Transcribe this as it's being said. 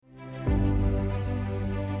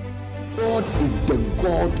God is the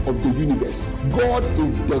God of the universe. God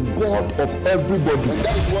is the God of everybody. And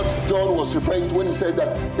that is what John was referring to when he said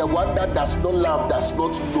that the one that does not love does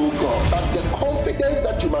not know God. But the confidence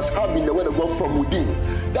that you must have in the word of God from within,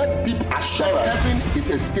 that deep assurance, heaven is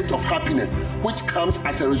a state of happiness which comes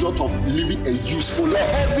as a result of living a useful life. The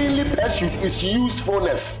heavenly pursuit is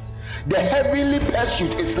usefulness. The heavenly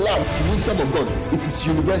pursuit is love. Wisdom of God, it is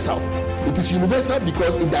universal. It is universal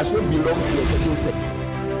because it does not belong to a certain sect.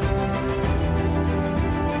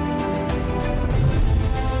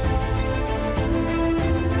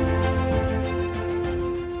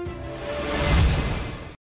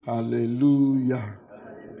 Hallelujah.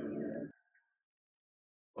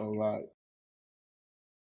 All right.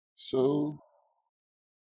 So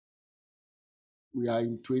we are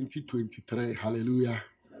in 2023. Hallelujah.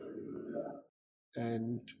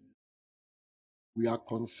 And we are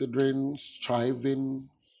considering striving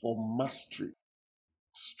for mastery.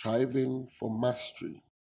 Striving for mastery.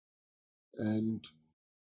 And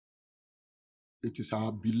it is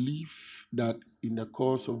our belief that in the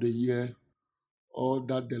course of the year, all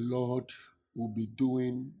that the Lord will be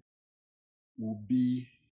doing will be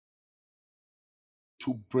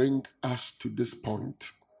to bring us to this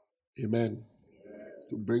point. Amen.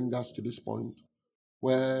 To bring us to this point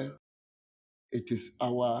where it is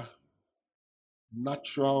our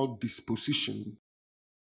natural disposition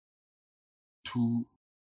to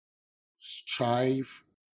strive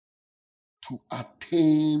to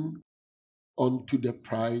attain unto the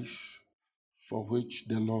prize for which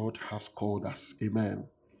the Lord has called us. Amen.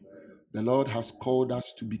 The Lord has called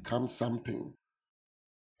us to become something,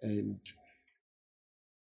 and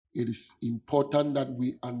it is important that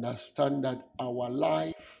we understand that our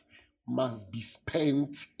life must be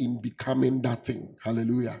spent in becoming that thing.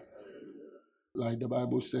 Hallelujah. Like the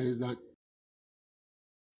Bible says that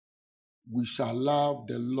we shall love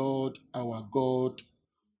the Lord our God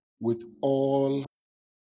with all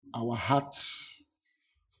our hearts,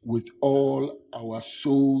 with all our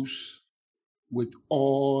souls, with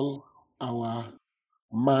all our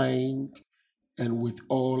mind, and with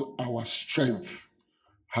all our strength.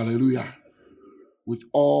 Hallelujah. With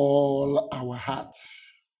all our hearts,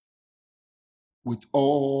 with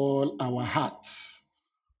all our hearts,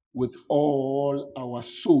 with all our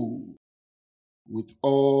soul, with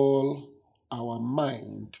all our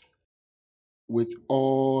mind, with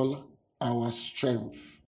all our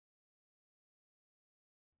strength.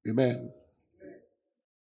 Amen.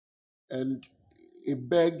 And it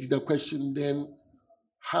begs the question then,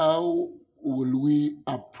 how will we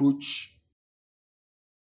approach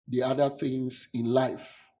the other things in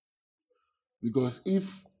life? Because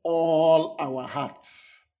if all our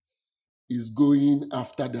hearts is going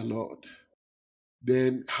after the Lord,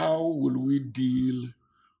 then how will we deal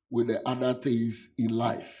with the other things in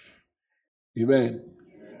life? Amen.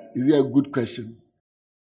 Is it a good question?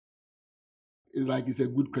 It's a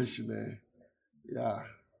good question. Yeah.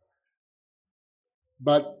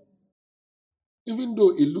 But even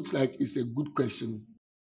though it looks like it's a good question,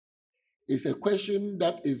 it's a question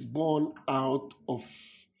that is born out of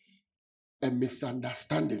a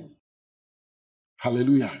misunderstanding.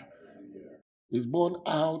 Hallelujah. It's born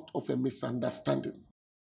out of a misunderstanding.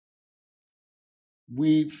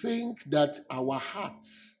 We think that our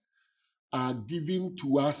hearts are given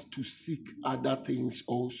to us to seek other things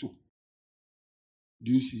also.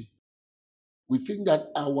 Do you see? We think that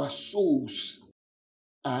our souls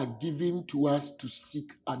are given to us to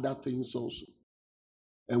seek other things also.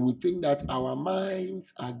 And we think that our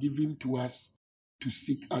minds are given to us to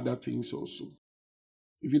seek other things also,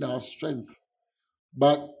 even our strength.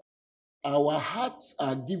 But our hearts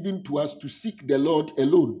are given to us to seek the Lord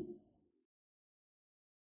alone.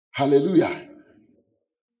 Hallelujah.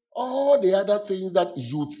 All the other things that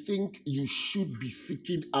you think you should be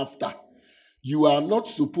seeking after, you are not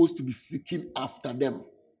supposed to be seeking after them.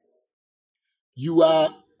 You are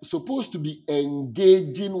supposed to be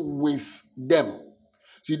engaging with them.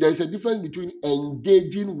 See, there's a difference between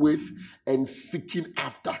engaging with and seeking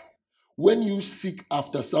after. When you seek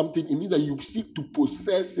after something, it means that you seek to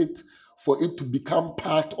possess it for it to become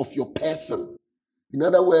part of your person. In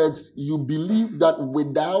other words, you believe that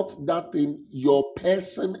without that thing, your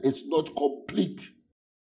person is not complete.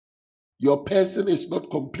 Your person is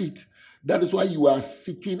not complete. That is why you are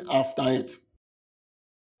seeking after it.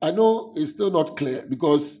 I know it's still not clear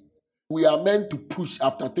because we are meant to push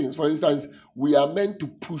after things. For instance, we are meant to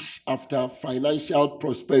push after financial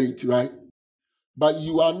prosperity, right? But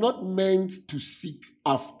you are not meant to seek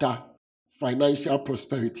after financial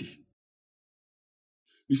prosperity.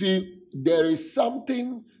 You see, there is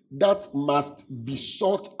something that must be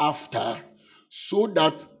sought after so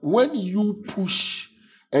that when you push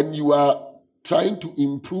and you are trying to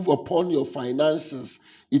improve upon your finances,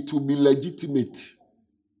 it will be legitimate.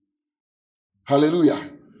 Hallelujah.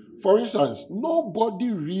 For instance,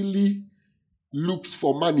 nobody really looks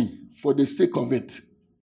for money for the sake of it.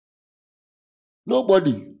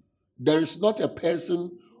 Nobody. There is not a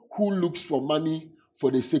person who looks for money for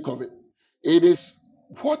the sake of it. It is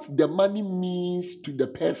what the money means to the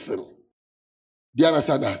person. Do you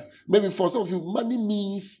understand that? Maybe for some of you, money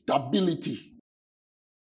means stability.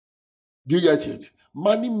 Do you get it?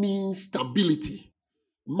 Money means stability.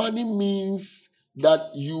 Money means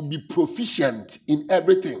that you be proficient in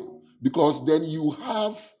everything, because then you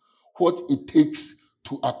have what it takes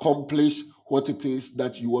to accomplish what it is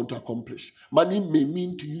that you want to accomplish. Money may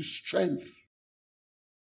mean to you strength.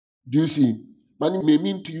 Do you see? Money may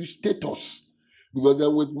mean to you status, because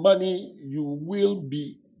then with money you will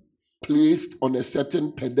be placed on a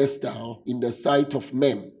certain pedestal in the sight of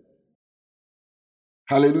men.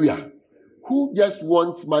 Hallelujah. Who just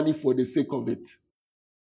wants money for the sake of it?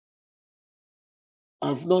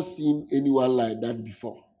 I've not seen anyone like that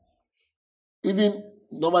before. Even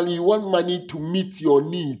normally you want money to meet your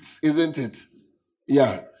needs, isn't it?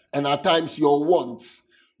 Yeah. And at times your wants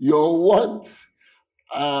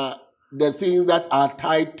are the things that are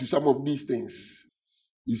tied to some of these things.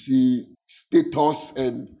 You see, status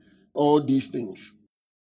and all these things.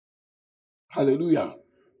 Hallelujah.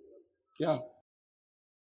 Yeah.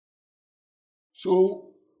 So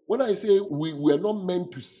when I say we are not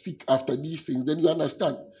meant to seek after these things, then you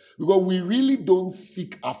understand. Because we really don't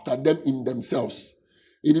seek after them in themselves.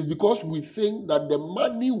 It is because we think that the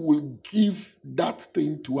money will give that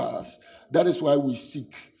thing to us. That is why we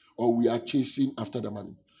seek, or we are chasing after the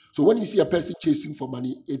money. So when you see a person chasing for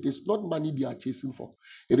money, it is not money they are chasing for.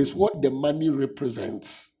 It is what the money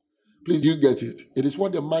represents. Please, do you get it? It is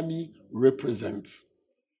what the money represents.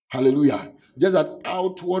 Hallelujah. Just that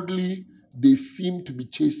outwardly, they seem to be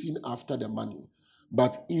chasing after the money,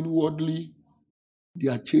 but inwardly, they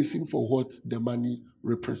are chasing for what the money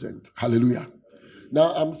represents. Hallelujah.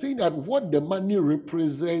 Now, I'm saying that what the money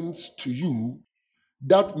represents to you,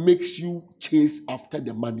 that makes you chase after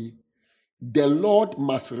the money, the Lord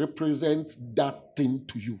must represent that thing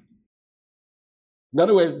to you. In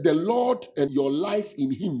other words, the Lord and your life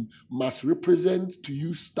in Him must represent to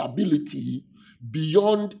you stability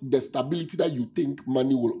beyond the stability that you think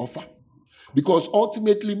money will offer. Because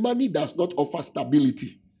ultimately, money does not offer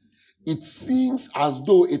stability. It seems as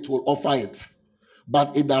though it will offer it,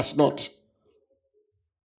 but it does not.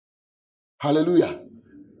 Hallelujah.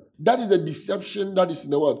 That is a deception that is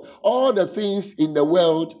in the world. All the things in the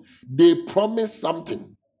world, they promise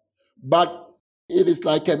something, but it is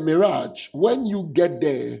like a mirage. When you get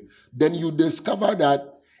there, then you discover that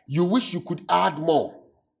you wish you could add more.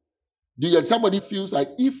 Somebody feels like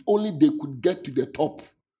if only they could get to the top,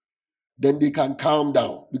 then they can calm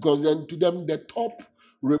down, because then to them the top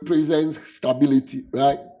represents stability,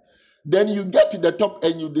 right? Then you get to the top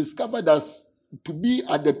and you discover that to be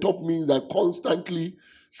at the top means that constantly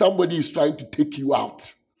somebody is trying to take you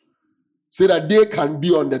out so that they can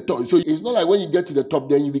be on the top. So it's not like when you get to the top,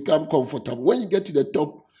 then you become comfortable. When you get to the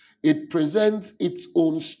top, it presents its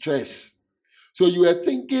own stress. So you are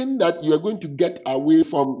thinking that you are going to get away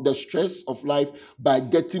from the stress of life by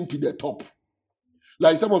getting to the top.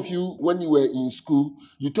 Like some of you, when you were in school,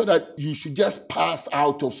 you thought that you should just pass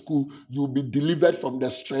out of school, you'll be delivered from the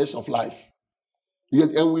stress of life.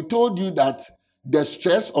 Yes, and we told you that the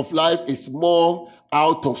stress of life is more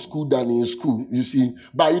out of school than in school, you see.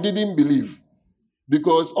 But you didn't believe,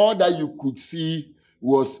 because all that you could see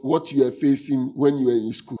was what you were facing when you were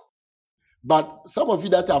in school. But some of you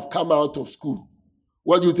that have come out of school,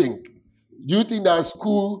 what do you think? Do you think that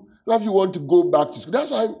school, some of you want to go back to school? That's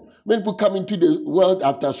why when people come into the world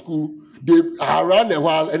after school, they are around a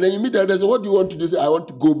while, and then you meet them, they say, what do you want to do? They say, I want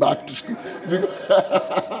to go back to school.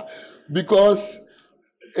 Because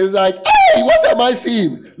it's like, hey, what am I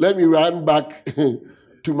seeing? Let me run back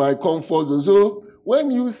to my comfort zone. So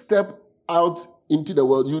when you step out into the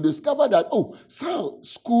world, you discover that, so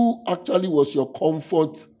school actually was your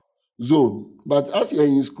comfort zone. But as you're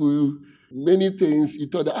in school, many things you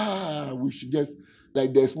thought, we should just,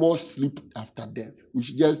 like there's more sleep after death. We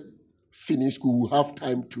should just finish school, we'll have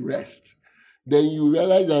time to rest. Then you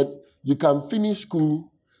realize that you can finish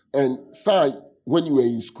school, and when you were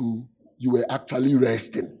in school, you were actually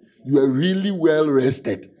resting. You were really well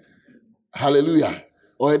rested. Hallelujah.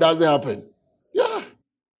 Or it doesn't happen. Yeah.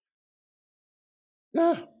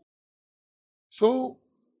 Yeah. So,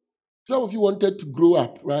 some of you wanted to grow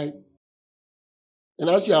up, right? And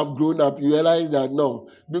as you have grown up, you realize that no.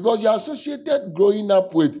 Because you associated growing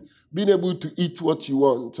up with being able to eat what you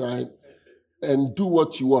want, right? And do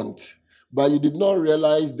what you want. But you did not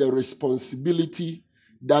realize the responsibility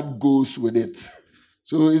that goes with it.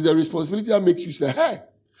 So it's the responsibility that makes you say, hey,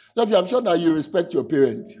 Sophie, I'm sure that you respect your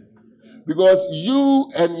parents. Because you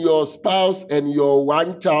and your spouse and your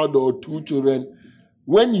one child or two children,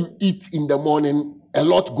 when you eat in the morning, a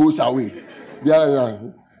lot goes away.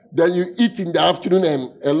 Yeah. Then you eat in the afternoon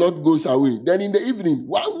and a lot goes away. Then in the evening,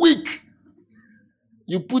 1 week,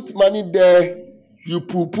 you put money there, you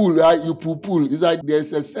poo-poo, right? You poo-poo. It's like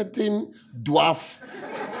there's a certain dwarf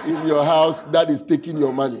in your house that is taking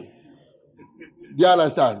your money. Do you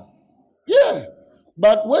understand? Yeah.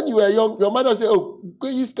 But when you were young, your mother said, oh,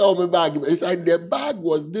 please call me bag. It's like the bag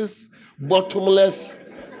was this bottomless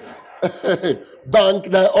bank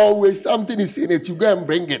that always something is in it. You go and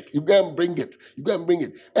bring it. You go and bring it. You go and bring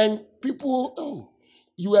it. And people, oh,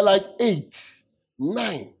 you were like 8,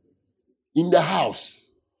 9 in the house.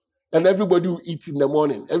 And everybody will eat in the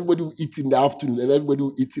morning. Everybody will eat in the afternoon. And everybody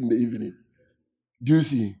will eat in the evening. Do you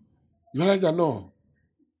see? You realize that no.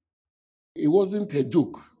 It wasn't a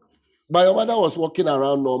joke. But your mother was walking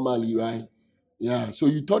around normally, right? Yeah. So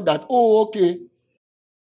you thought that, oh, okay.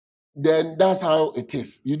 Then that's how it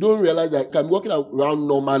is. You don't realize that I'm walking around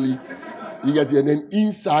normally, you get it, and then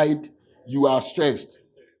inside you are stressed.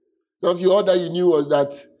 So if all that you knew was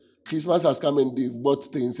that Christmas has come and they've bought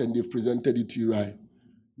things and they've presented it to you, right?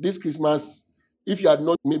 This Christmas, if you had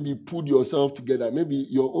not maybe pulled yourself together, maybe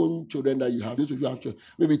your own children that you have, those of you have children,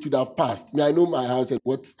 maybe it would have passed. I know my house and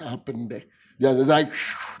what's happened there. It's like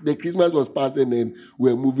the Christmas was passing and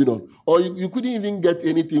we're moving on. Or you couldn't even get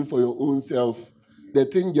anything for your own self. The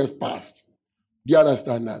thing just passed. Do you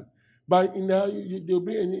understand that? But they'll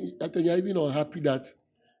bring, you're even unhappy that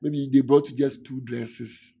maybe they brought you just 2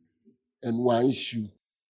 dresses and 1 shoe.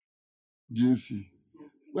 Do you see?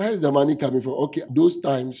 Where is the money coming from? Okay, those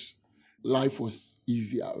times, life was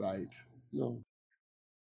easier, right? No.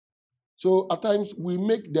 So at times, we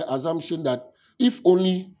make the assumption that if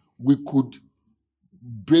only we could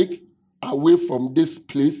break away from this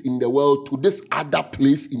place in the world to this other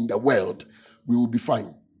place in the world, we will be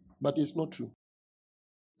fine. But it's not true.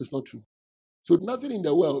 It's not true. So nothing in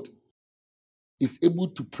the world is able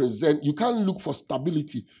to present. You can't look for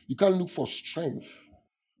stability. You can't look for strength.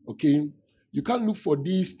 Okay? You can't look for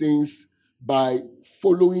these things by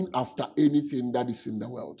following after anything that is in the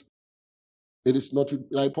world. It is not true.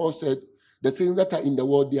 Like Paul said, the things that are in the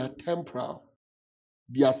world, they are temporal.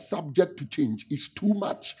 They are subject to change. It's too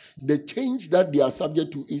much. The change that they are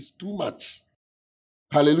subject to is too much.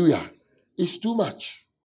 Hallelujah. It's too much.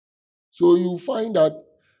 So you find that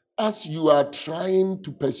as you are trying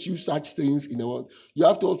to pursue such things in the world, you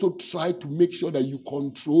have to also try to make sure that you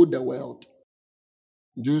control the world.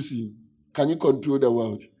 Do you see? Can you control the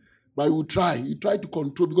world? But you try. You try to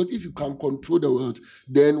control, because if you can control the world,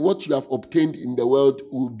 then what you have obtained in the world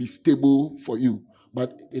will be stable for you.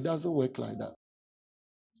 But it doesn't work like that.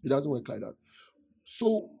 It doesn't work like that.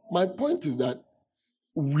 So my point is that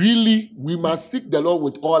really we must seek the Lord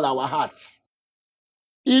with all our hearts.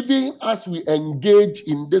 Even as we engage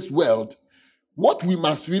in this world, what we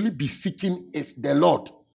must really be seeking is the Lord.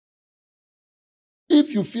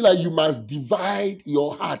 If you feel like you must divide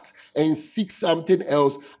your heart and seek something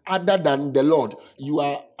else other than the Lord, you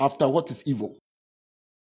are after what is evil.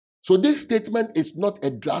 So this statement is not a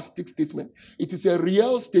drastic statement. It is a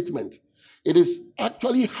real statement. It is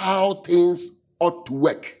actually how things ought to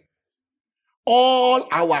work. All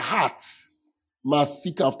our hearts must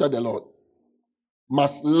seek after the Lord,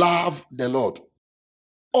 must love the Lord.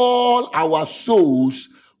 All our souls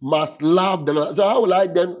must love the Lord. So how will I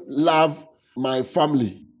then love my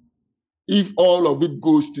family if all of it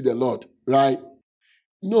goes to the Lord, right?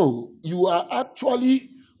 No, you are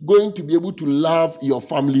actually going to be able to love your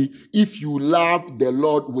family if you love the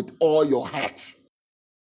Lord with all your heart.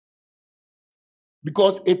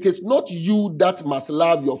 Because it is not you that must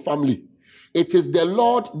love your family. It is the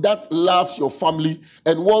Lord that loves your family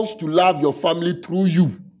and wants to love your family through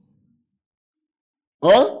you.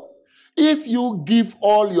 Huh? If you give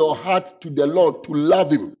all your heart to the Lord to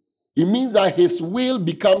love him, it means that his will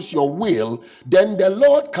becomes your will. Then the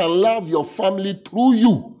Lord can love your family through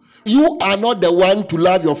you. You are not the one to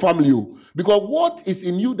love your family. Because what is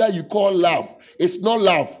in you that you call love is not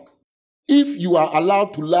love. If you are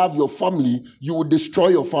allowed to love your family, you will destroy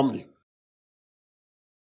your family.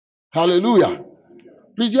 Hallelujah.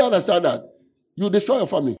 Please, you understand that? You destroy your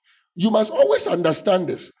family. You must always understand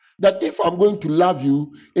this, that if I'm going to love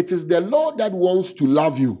you, it is the Lord that wants to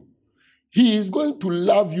love you. He is going to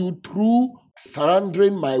love you through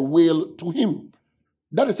surrendering my will to him.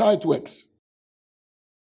 That is how it works.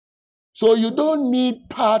 So you don't need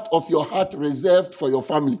part of your heart reserved for your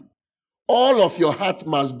family. All of your heart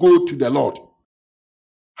must go to the Lord.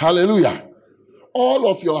 Hallelujah. All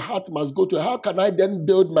of your heart must go to, how can I then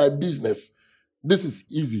build my business? This is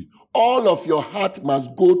easy. All of your heart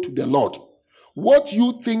must go to the Lord. What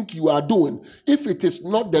you think you are doing, if it is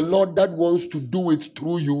not the Lord that wants to do it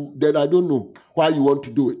through you, then I don't know why you want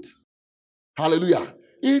to do it. Hallelujah.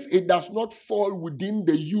 If it does not fall within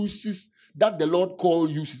the uses that the Lord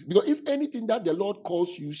calls uses, because if anything that the Lord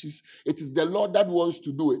calls uses, it is the Lord that wants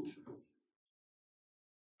to do it.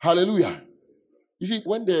 Hallelujah. You see,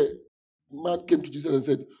 when the man came to Jesus and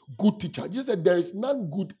said, "Good teacher," Jesus said, "There is none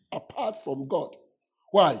good apart from God."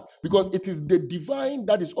 Why? Because it is the divine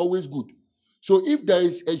that is always good. So if there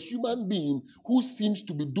is a human being who seems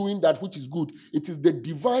to be doing that which is good, it is the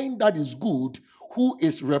divine that is good who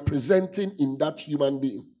is representing in that human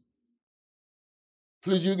being.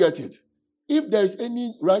 Please, you get it? If there is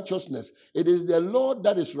any righteousness, it is the Lord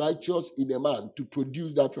that is righteous in a man to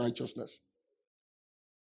produce that righteousness.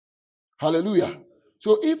 Hallelujah.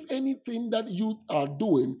 So if anything that you are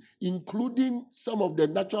doing, including some of the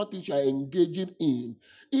natural things you are engaging in,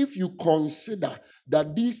 if you consider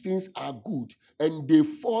that these things are good and they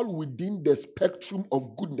fall within the spectrum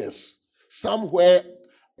of goodness, somewhere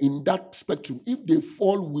in that spectrum, if they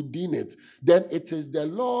fall within it, then it is the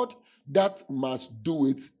Lord that must do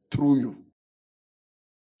it through you.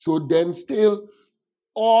 So then still,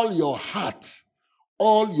 all your heart,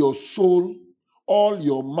 all your soul, all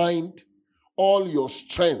your mind, all your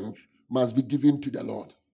strength must be given to the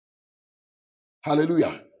Lord.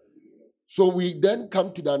 Hallelujah. So we then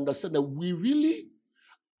come to the understanding that we really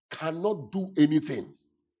cannot do anything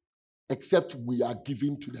except we are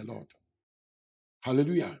given to the Lord.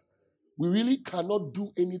 Hallelujah. We really cannot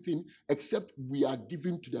do anything except we are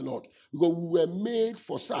given to the Lord, because we were made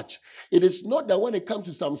for such. It is not that when it comes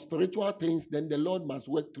to some spiritual things, then the Lord must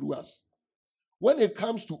work through us. When it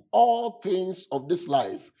comes to all things of this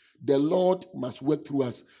life, the Lord must work through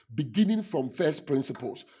us, beginning from first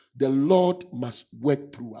principles. The Lord must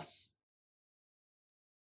work through us.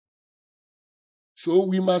 So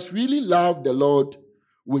we must really love the Lord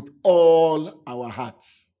with all our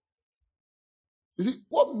hearts. You see,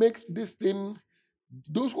 what makes this thing,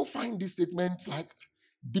 those who find these statements like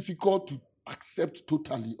difficult to accept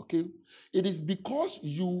totally, okay? It is because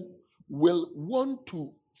you will want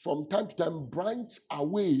to, from time to time, branch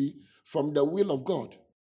away from the will of God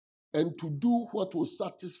and to do what will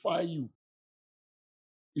satisfy you.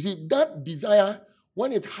 You see, that desire,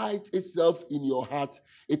 when it hides itself in your heart,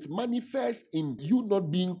 it manifests in you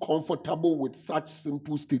not being comfortable with such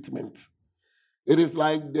simple statements. It is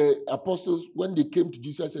like the apostles when they came to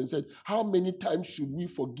Jesus and said, "How many times should we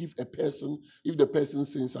forgive a person if the person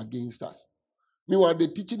sins against us?" Meanwhile, the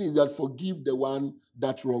teaching is that forgive the one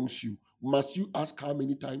that wrongs you. Must you ask how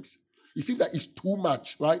many times? You see that it's too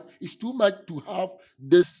much, right? It's too much to have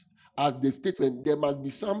this as the statement. There must be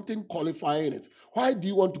something qualifying it. Why do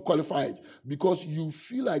you want to qualify it? Because you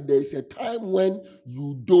feel like there is a time when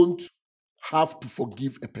you don't have to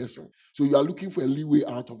forgive a person. So you are looking for a leeway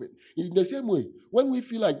out of it. In the same way, when we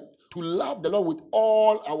feel like to love the Lord with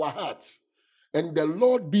all our hearts, and the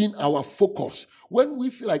Lord being our focus, when we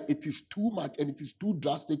feel like it is too much and it is too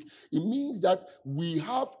drastic, it means that we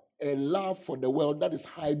have a love for the world that is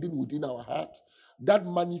hiding within our hearts, that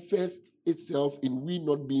manifests itself in we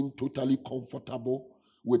not being totally comfortable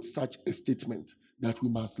with such a statement that we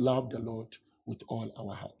must love the Lord with all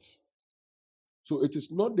our hearts. So it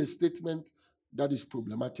is not the statement that is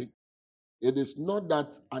problematic. It is not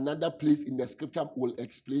that another place in the scripture will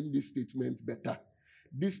explain this statement better.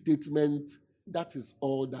 This statement, that is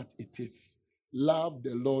all that it is. Love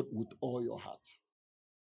the Lord with all your heart.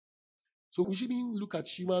 So we shouldn't look at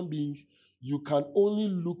human beings. You can only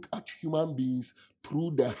look at human beings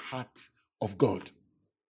through the heart of God.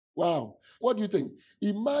 Wow. What do you think?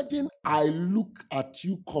 Imagine I look at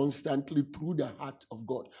you constantly through the heart of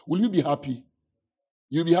God. Will you be happy?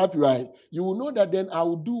 You'll be happy, right? You will know that then I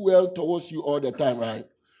will do well towards you all the time, right?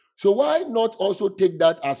 So why not also take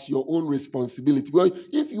that as your own responsibility? Because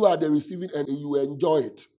if you are the receiving end and you enjoy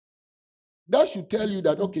it, that should tell you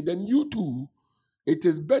that, okay, then you too, it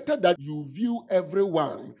is better that you view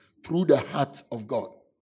everyone through the heart of God.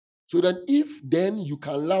 So that if then you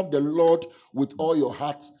can love the Lord with all your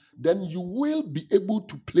heart, then you will be able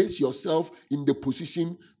to place yourself in the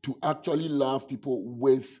position to actually love people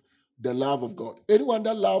with the love of God. Anyone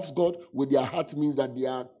that loves God with their heart means that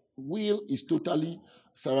their will is totally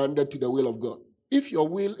surrendered to the will of God. If your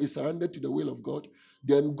will is surrendered to the will of God,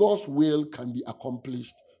 then God's will can be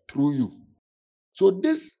accomplished through you. So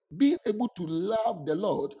this being able to love the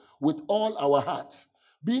Lord with all our hearts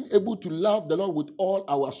Being able to love the Lord with all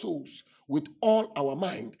our souls, with all our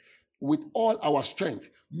mind, with all our strength,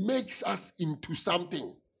 makes us into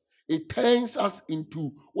something. It turns us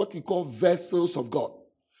into what we call vessels of God.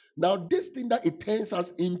 Now, this thing that it turns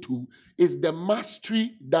us into is the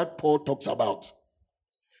mastery that Paul talks about.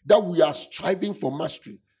 That we are striving for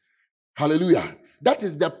mastery. Hallelujah. That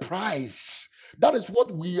is the prize. That is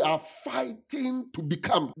what we are fighting to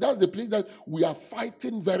become. That's the place that we are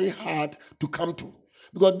fighting very hard to come to.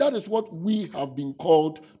 Because that is what we have been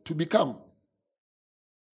called to become.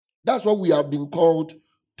 That's what we have been called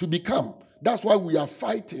to become. That's why we are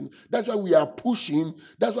fighting. That's why we are pushing.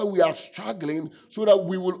 That's why we are struggling, so that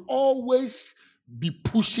we will always be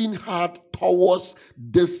pushing hard towards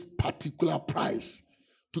this particular prize.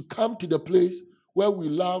 To come to the place where we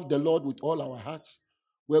love the Lord with all our hearts,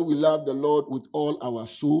 where we love the Lord with all our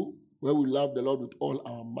soul, where we love the Lord with all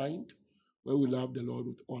our mind, where we love the Lord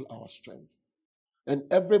with all our strength. And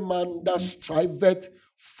every man that striveth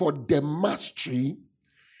for the mastery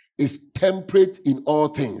is temperate in all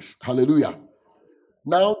things. Hallelujah.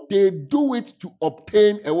 Now they do it to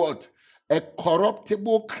obtain a what? A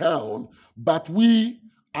corruptible crown, but we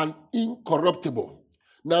an incorruptible.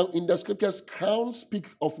 Now in the scriptures, crowns speak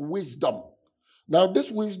of wisdom. Now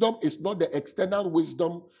this wisdom is not the external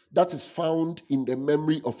wisdom that is found in the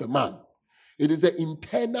memory of a man. It is the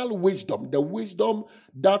internal wisdom, the wisdom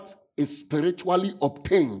that is spiritually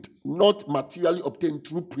obtained, not materially obtained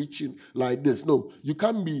through preaching like this. No, you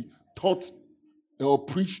can't be taught or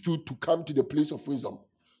preached to come to the place of wisdom.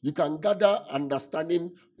 You can gather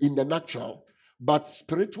understanding in the natural, but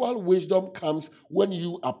spiritual wisdom comes when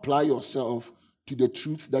you apply yourself to the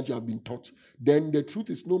truth that you have been taught. Then the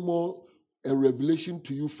truth is no more a revelation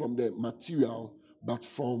to you from the material, but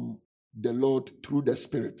from the Lord through the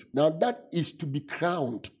Spirit. Now that is to be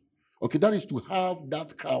crowned. Okay, that is to have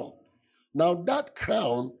that crown. Now that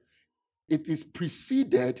crown, it is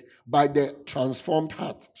preceded by the transformed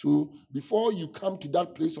heart. So before you come to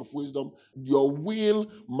that place of wisdom, your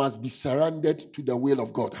will must be surrendered to the will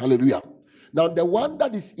of God. Hallelujah. Now the one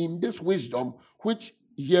that is in this wisdom, which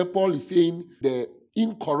here Paul is saying the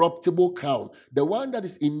incorruptible crown, the one that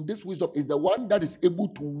is in this wisdom is the one that is able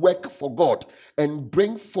to work for God and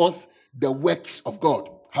bring forth the works of God.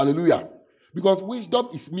 Hallelujah. Because wisdom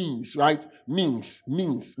is means, right? Means.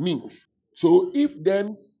 So if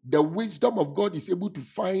then the wisdom of God is able to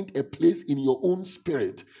find a place in your own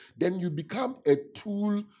spirit, then you become a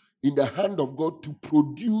tool in the hand of God to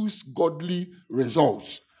produce godly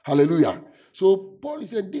results. Hallelujah. So Paul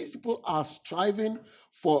is saying these people are striving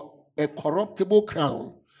for a corruptible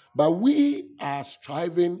crown, but we are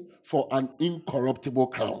striving for an incorruptible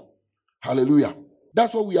crown. Hallelujah.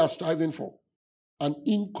 That's what we are striving for, an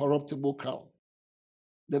incorruptible crown.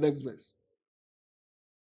 The next verse.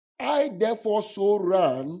 I therefore so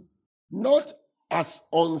run, not as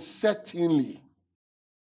uncertainly,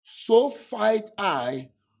 so fight I,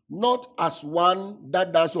 not as one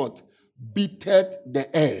that does what? Beateth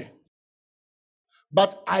the air.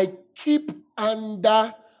 But I keep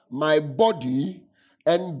under my body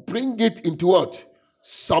and bring it into what?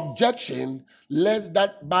 Subjection, lest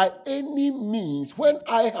that by any means, when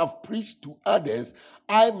I have preached to others,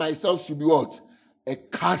 I myself should be what? A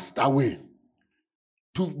castaway.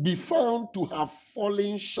 To be found to have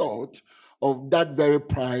fallen short of that very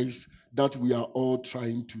prize that we are all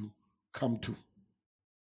trying to come to.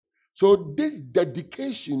 So this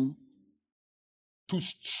dedication to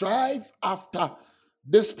strive after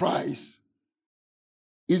this prize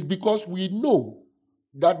is because we know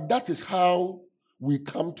that that is how we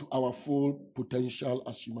come to our full potential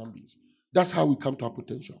as human beings. That's how we come to our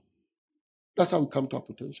potential. That's how we come to our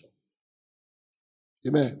potential.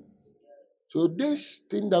 Amen. So this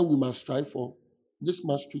thing that we must strive for, this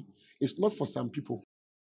mastery, is not for some people.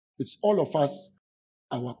 It's all of us,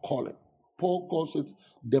 our calling. Paul calls it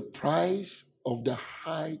the prize of the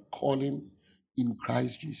high calling in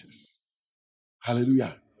Christ Jesus.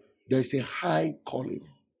 Hallelujah. There's a high calling.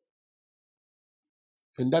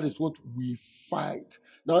 And that is what we fight.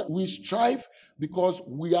 Now, we strive because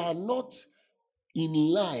we are not in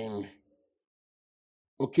line,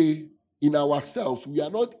 okay, in ourselves. We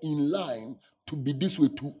are not in line to be this way,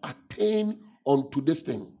 to attain unto this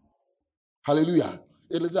thing. Hallelujah.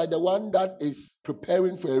 It is like the one that is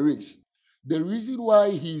preparing for a race. The reason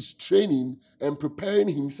why he's training and preparing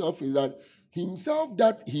himself is that himself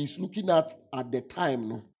that he's looking at the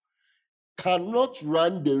time cannot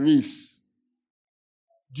run the race.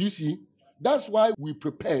 Do you see? That's why we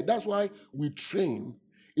prepare. That's why we train.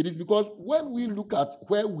 It is because when we look at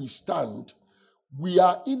where we stand, we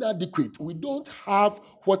are inadequate. We don't have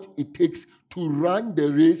what it takes to run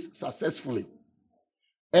the race successfully.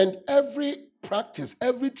 And every practice,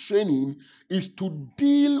 every training is to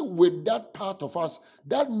deal with that part of us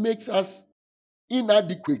that makes us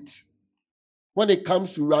inadequate when it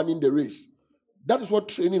comes to running the race. That is what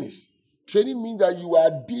training is. Training means that you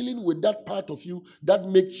are dealing with that part of you that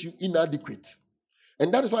makes you inadequate.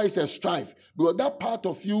 And that is why it's a strife, because that part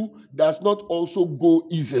of you does not also go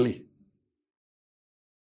easily.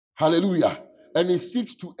 Hallelujah. And it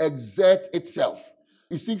seeks to exert itself.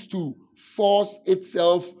 It seeks to force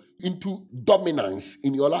itself into dominance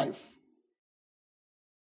in your life.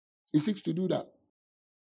 It seeks to do that.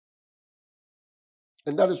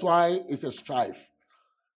 And that is why it's a strife.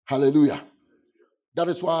 Hallelujah. That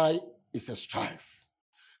is why it's a strife.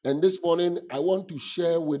 And this morning, I want to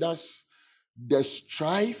share with us the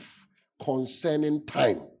strife concerning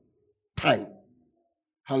time. Time.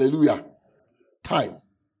 Hallelujah. Time.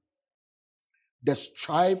 The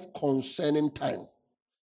strife concerning time.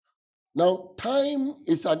 Now, time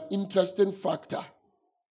is an interesting factor.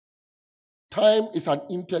 Time is an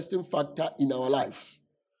interesting factor in our lives.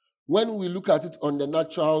 When we look at it on the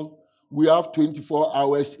natural, we have 24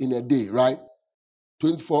 hours in a day, right?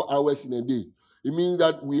 24 hours in a day. It means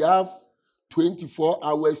that we have 24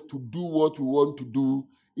 hours to do what we want to do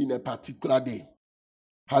in a particular day.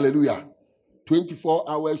 Hallelujah. 24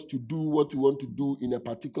 hours to do what we want to do in a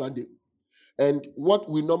particular day. And what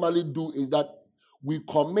we normally do is that we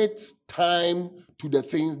commit time to the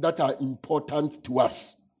things that are important to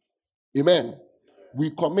us. Amen.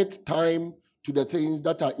 We commit time to the things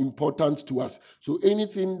that are important to us. So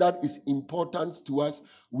anything that is important to us,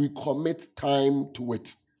 we commit time to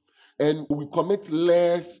it. And we commit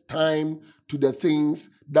less time to the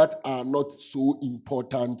things that are not so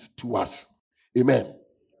important to us. Amen.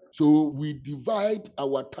 So we divide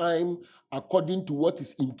our time according to what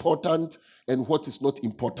is important and what is not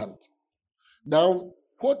important. Now,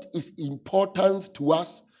 what is important to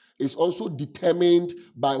us is also determined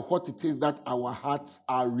by what it is that our hearts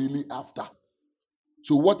are really after.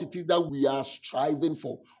 So what it is that we are striving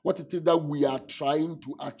for, what it is that we are trying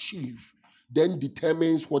to achieve, then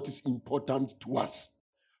determines what is important to us.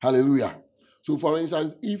 Hallelujah. So for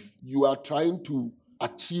instance, if you are trying to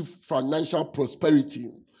achieve financial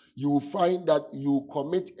prosperity, you will find that you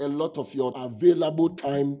commit a lot of your available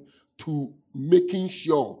time to making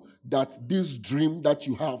sure that this dream that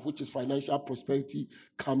you have, which is financial prosperity,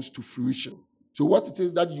 comes to fruition. So what it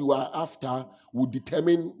is that you are after will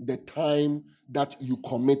determine the time that you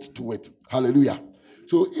commit to it. Hallelujah.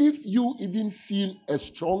 So if you even feel a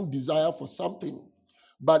strong desire for something,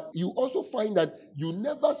 but you also find that you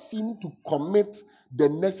never seem to commit the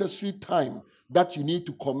necessary time that you need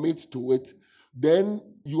to commit to it, then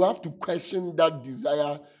you have to question that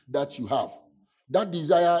desire that you have. That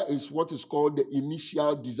desire is what is called the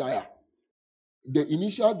initial desire. The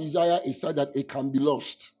initial desire is such that it can be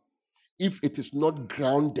lost if it is not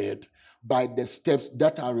grounded by the steps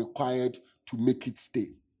that are required to make it stay.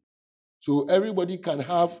 So everybody can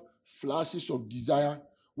have flashes of desire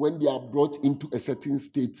when they are brought into a certain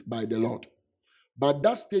state by the Lord. But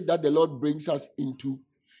that state that the Lord brings us into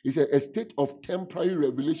is a state of temporary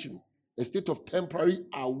revelation, a state of temporary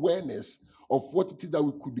awareness of what it is that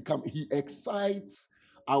we could become. He excites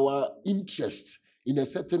our interest in a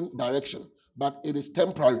certain direction, but it is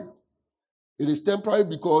temporary. It is temporary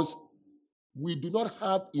because we do not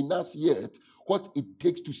have in us yet what it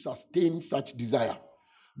takes to sustain such desire.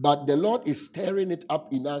 But the Lord is stirring it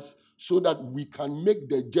up in us so that we can make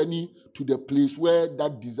the journey to the place where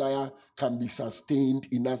that desire can be sustained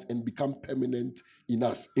in us and become permanent in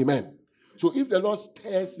us. Amen. So if the Lord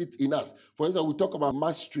stirs it in us, for instance, we talk about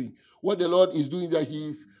mastery. What the Lord is doing is that He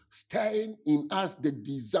is stirring in us the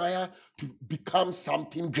desire to become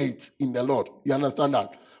something great in the Lord. You understand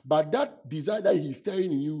that? But that desire that He's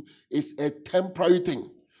stirring in you is a temporary thing,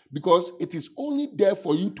 because it is only there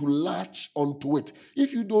for you to latch onto it.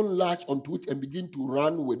 If you don't latch onto it and begin to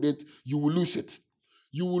run with it, you will lose it.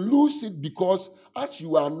 You will lose it because as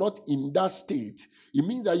you are not in that state, it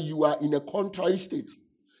means that you are in a contrary state.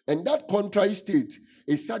 And that contrary state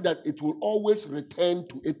is such that it will always return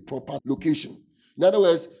to its proper location. In other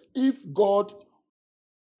words, if God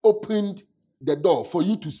opened the door for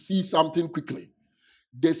you to see something quickly,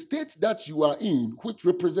 the state that you are in, which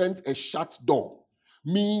represents a shut door,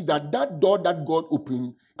 means that that door that God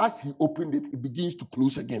opened, as He opened it, it begins to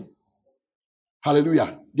close again.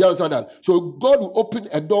 Hallelujah. Do you understand that? So God will open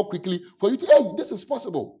a door quickly for you to, hey, this is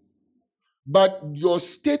possible. But your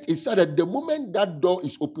state is such that the moment that door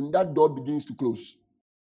is open, that door begins to close.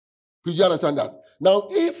 Please, you understand that? Now,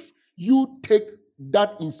 if you take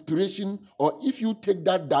that inspiration, or if you take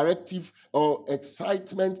that directive or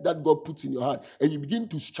excitement that God puts in your heart and you begin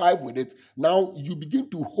to strive with it, now you begin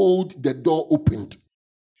to hold the door opened.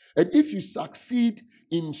 And if you succeed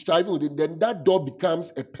in striving with it, then that door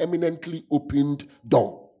becomes a permanently opened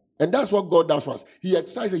door. And that's what God does for us. He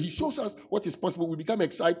excites us. He shows us what is possible. We become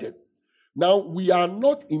excited. Now, we are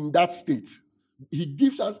not in that state. He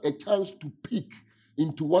gives us a chance to peek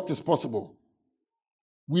into what is possible.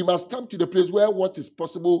 We must come to the place where what is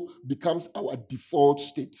possible becomes our default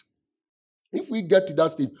state. If we get to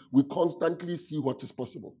that state, we constantly see what is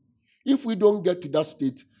possible. If we don't get to that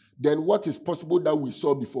state, then what is possible that we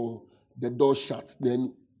saw before, the door shuts.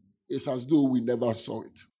 Then it's as though we never saw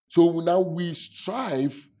it. So now we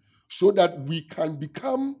strive so that we can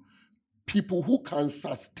become people who can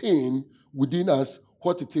sustain within us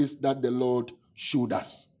what it is that the Lord showed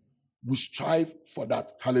us. We strive for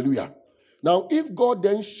that. Hallelujah. Now, if God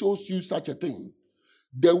then shows you such a thing,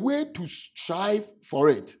 the way to strive for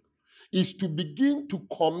it is to begin to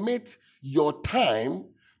commit your time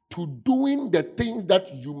to doing the things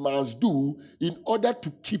that you must do in order to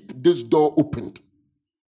keep this door opened.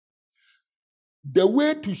 The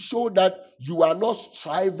way to show that you are not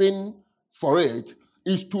striving for it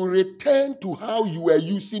is to return to how you were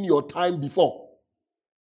using your time before.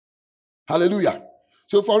 Hallelujah.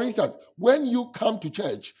 So, for instance, when you come to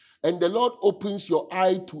church and the Lord opens your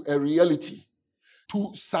eye to a reality, to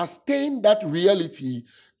sustain that reality,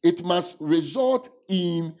 it must result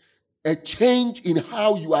in a change in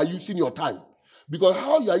how you are using your time. Because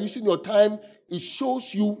how you are using your time, it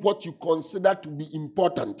shows you what you consider to be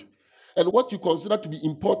important. And what you consider to be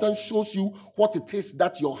important shows you what it is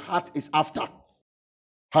that your heart is after.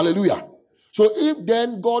 Hallelujah. So if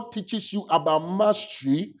then God teaches you about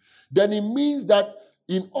mastery, then it means that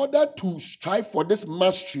in order to strive for this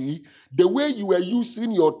mastery, the way you were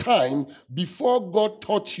using your time before God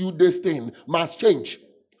taught you this thing must change.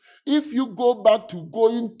 If you go back to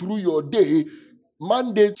going through your day,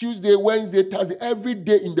 Monday, Tuesday, Wednesday, Thursday, every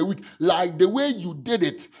day in the week, like the way you did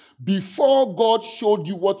it before God showed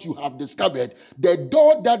you what you have discovered, the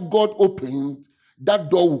door that God opened,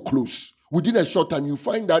 that door will close. Within a short time, you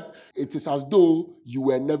find that it is as though you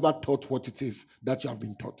were never taught what it is that you have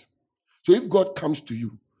been taught. So if God comes to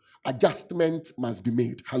you, adjustment must be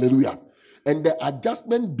made. Hallelujah. And the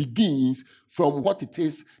adjustment begins from what it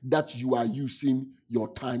is that you are using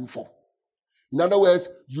your time for. In other words,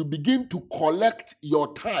 you begin to collect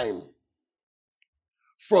your time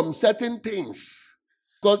from certain things,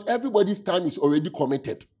 because everybody's time is already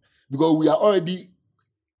committed, because we are already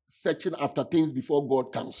searching after things before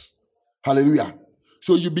God comes. Hallelujah.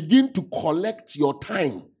 So you begin to collect your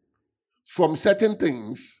time from certain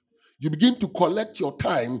things. You begin to collect your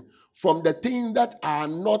time from the things that are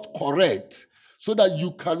not correct, so that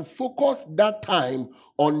you can focus that time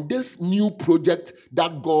on this new project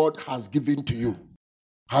that God has given to you.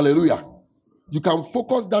 Hallelujah. You can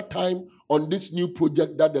focus that time on this new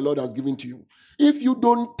project that the Lord has given to you. If you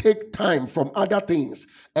don't take time from other things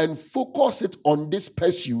and focus it on this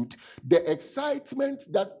pursuit, the excitement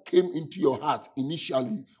that came into your heart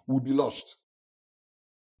initially will be lost.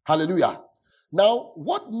 Hallelujah. Now,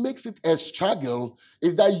 what makes it a struggle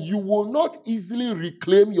is that you will not easily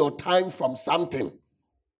reclaim your time from something.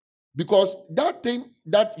 Because that thing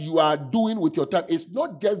that you are doing with your time is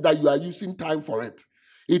not just that you are using time for it.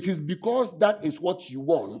 It is because that is what you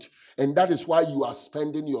want, and that is why you are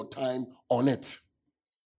spending your time on it.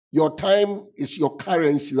 Your time is your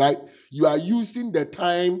currency, right? You are using the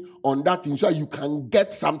time on that thing so you can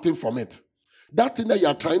get something from it. That thing that you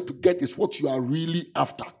are trying to get is what you are really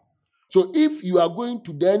after. So if you are going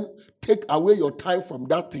to then take away your time from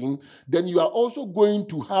that thing, then you are also going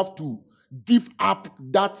to have to give up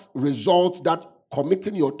that result that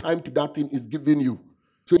committing your time to that thing is giving you.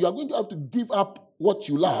 So you are going to have to give up what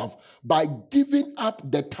you love by giving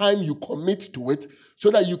up the time you commit to it,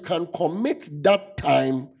 so that you can commit that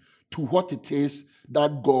time to what it is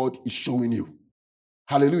that God is showing you.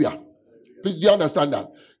 Hallelujah. Please, do you understand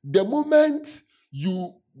that? The moment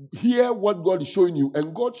you hear what God is showing you,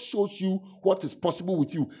 and God shows you what is possible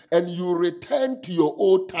with you, and you return to your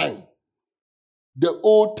old time, the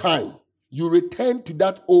old time, you return to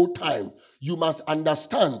that old time, you must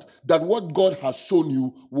understand that what God has shown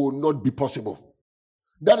you will not be possible.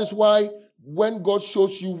 That is why when God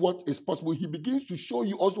shows you what is possible, he begins to show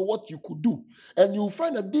you also what you could do. And you'll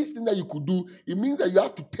find that this thing that you could do, it means that you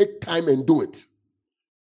have to take time and do it.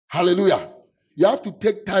 Hallelujah. You have to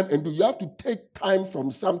take time and do it. You have to take time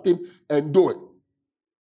from something and do it.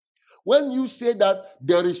 When you say that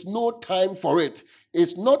there is no time for it,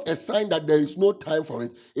 It's not a sign that there is no time for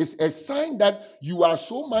it. It's a sign that you are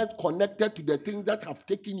so much connected to the things that have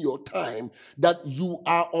taken your time that you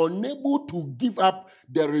are unable to give up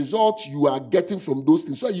the results you are getting from those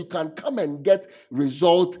things. So you can come and get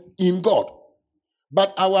result in God.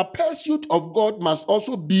 But our pursuit of God must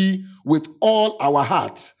also be with all our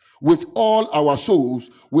hearts, with all our souls,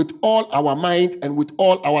 with all our mind, and with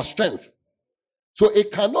all our strength. So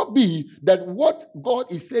it cannot be that what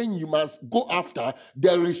God is saying you must go after,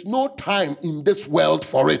 there is no time in this world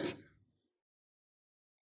for it.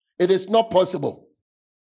 It is not possible.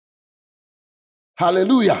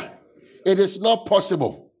 Hallelujah. It is not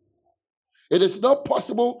possible. It is not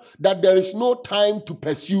possible that there is no time to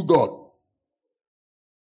pursue God.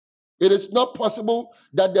 It is not possible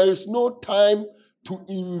that there is no time to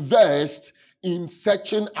invest in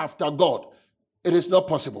searching after God. It is not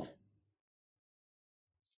possible.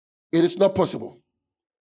 It is not possible.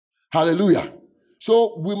 Hallelujah.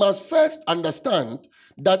 So we must first understand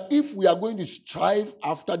that if we are going to strive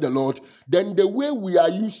after the Lord, then the way we are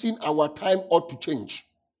using our time ought to change.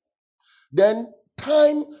 Then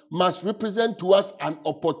time must represent to us an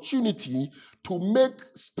opportunity to make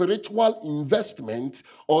spiritual investment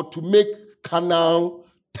or to make carnal,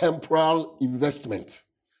 temporal investment.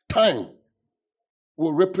 Time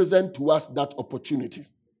will represent to us that opportunity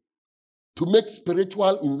to make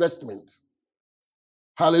spiritual investment.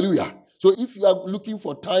 Hallelujah. So if you are looking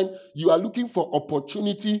for time, you are looking for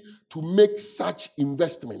opportunity to make such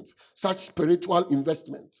investment, such spiritual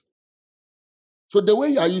investment. So the way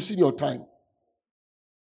you are using your time,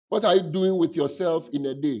 what are you doing with yourself in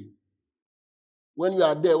a day? When you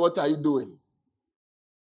are there, what are you doing?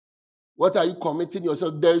 What are you committing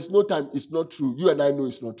yourself? There is no time. It's not true. You and I know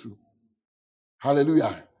it's not true.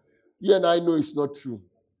 Hallelujah. You and I know it's not true.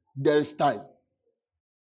 There is time.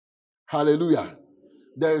 Hallelujah.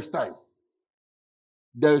 There is time.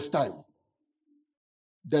 There is time.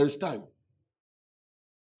 There is time.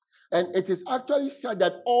 And it is actually said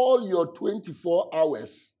that all your 24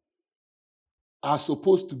 hours are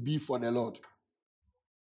supposed to be for the Lord.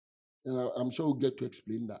 And I'm sure we'll get to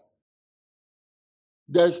explain that.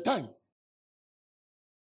 There is time.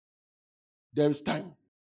 There is time.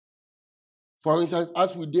 For instance,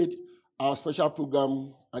 as we did our special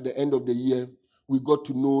program at the end of the year, we got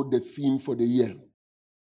to know the theme for the year.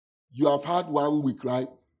 You have had 1 week, right?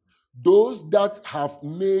 Those that have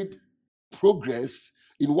made progress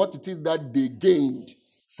in what it is that they gained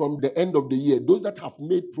from the end of the year, those that have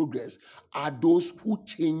made progress are those who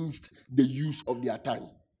changed the use of their time.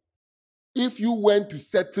 If you went to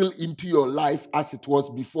settle into your life as it was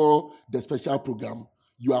before the special program,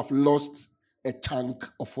 you have lost a chunk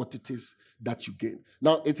of what it is that you gain.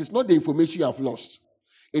 Now, it is not the information you have lost.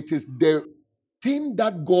 It is the thing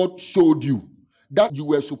that God showed you that you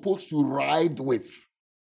were supposed to ride with.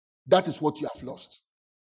 That is what you have lost.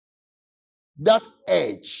 That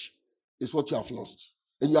edge is what you have lost.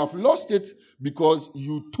 And you have lost it because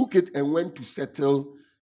you took it and went to settle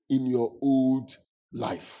in your old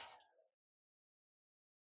life.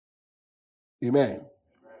 Amen.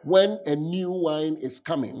 When a new wine is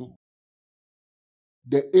coming,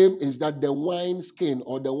 the aim is that the wine skin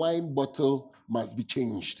or the wine bottle must be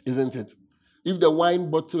changed, isn't it? If the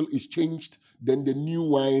wine bottle is changed, then the new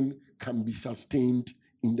wine can be sustained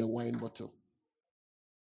in the wine bottle.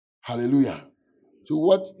 Hallelujah. So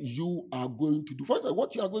what you are going to do, first,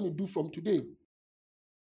 what you are going to do from today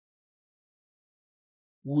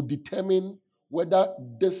will determine whether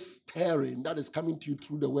this stirring that is coming to you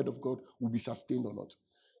through the word of God will be sustained or not.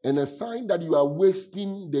 And a sign that you are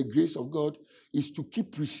wasting the grace of God is to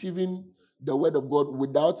keep receiving the word of God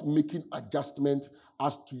without making adjustment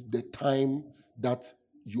as to the time that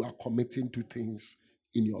you are committing to things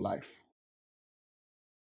in your life.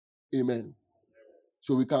 Amen.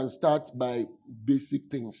 So we can start by basic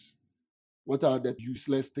things. What are the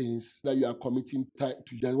useless things that you are committing time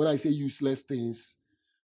to? When I say useless things,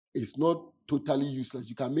 it's not totally useless.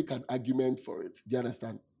 You can make an argument for it. Do you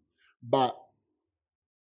understand? But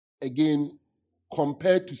again,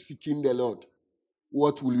 compared to seeking the Lord,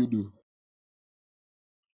 what will you do?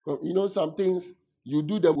 You know, some things you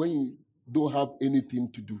do them when you don't have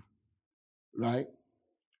anything to do, right?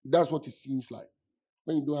 That's what it seems like.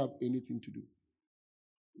 When you don't have anything to do,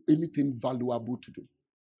 anything valuable to do.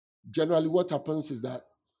 Generally, what happens is that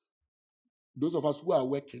those of us who are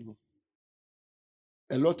working,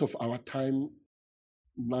 a lot of our time,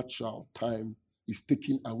 natural time, is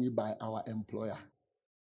taken away by our employer.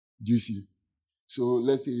 Do you see? So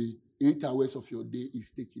let's say 8 hours of your day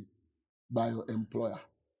is taken by your employer.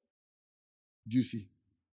 Do you see?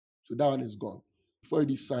 So that one is gone. You've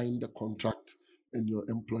already signed the contract and your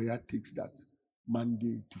employer takes that.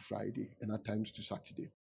 Monday to Friday, and at times to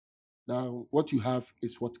Saturday. Now, what you have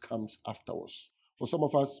is what comes afterwards. For some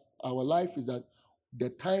of us, our life is that the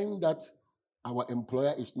time that our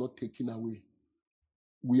employer is not taking away,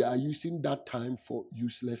 we are using that time for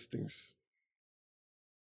useless things.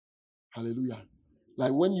 Hallelujah.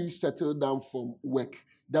 Like when you settle down from work,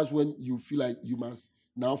 that's when you feel like you must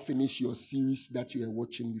now finish your series that you were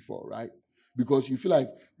watching before, right? Because you feel like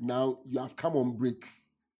now you have come on break.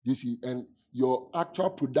 You see, and your actual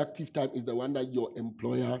productive time is the one that your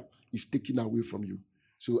employer is taking away from you.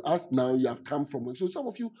 So as now you have come from work. So some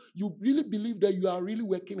of you really believe that you are really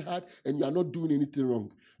working hard and you are not doing anything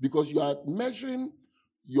wrong because you are measuring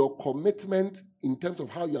your commitment in terms of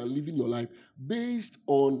how you are living your life based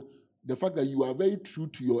on the fact that you are very true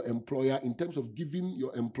to your employer in terms of giving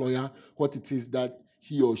your employer what it is that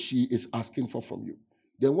he or she is asking for from you.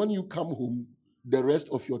 Then when you come home, the rest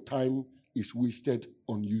of your time is wasted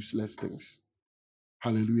on useless things.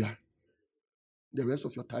 Hallelujah. The rest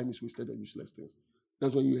of your time is wasted on useless things.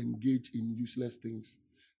 That's when you engage in useless things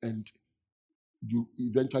and you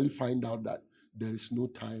eventually find out that there is no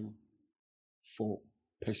time for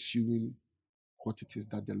pursuing what it is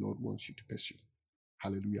that the Lord wants you to pursue.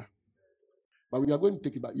 Hallelujah. But we are going to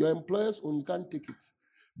take it back. Your employers only can't take it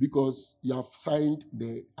because you have signed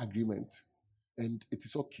the agreement and it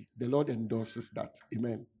is okay. The Lord endorses that.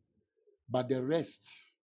 Amen. But the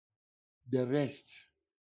rest,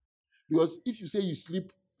 because if you say you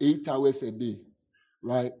sleep 8 hours a day,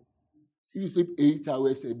 right? If you sleep 8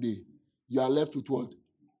 hours a day, you are left with what?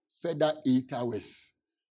 Further 8 hours.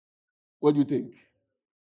 What do you think?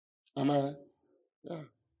 Yeah.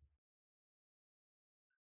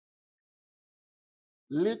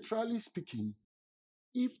 Literally speaking,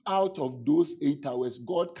 if out of those 8 hours,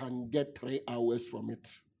 God can get 3 hours from it.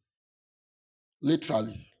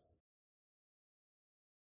 Literally.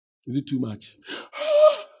 Is it too much?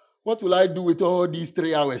 What will I do with all these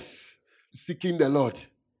 3 hours? Seeking the Lord.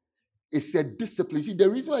 It's a discipline. See, the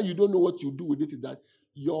reason why you don't know what you do with it is that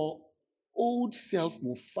your old self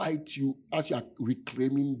will fight you as you are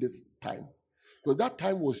reclaiming this time. Because that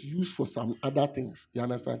time was used for some other things. You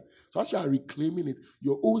understand? So as you are reclaiming it,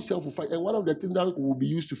 your old self will fight. And one of the things that will be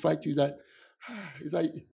used to fight you is that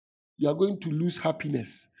you are going to lose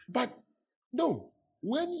happiness. But no,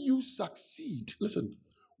 when you succeed, listen,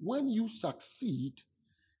 when you succeed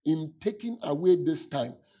in taking away this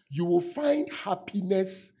time, you will find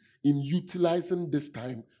happiness in utilizing this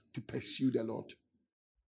time to pursue the Lord.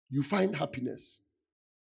 You find happiness.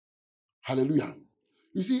 Hallelujah.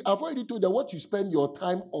 You see, I've already told you that what you spend your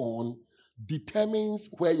time on determines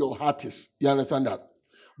where your heart is. You understand that?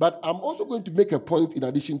 But I'm also going to make a point in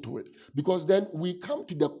addition to it, because then we come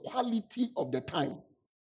to the quality of the time.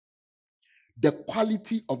 The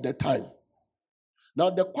quality of the time. Now,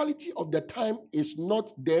 the quality of the time is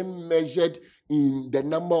not then measured in the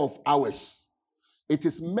number of hours. It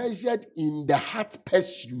is measured in the heart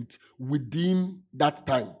pursuit within that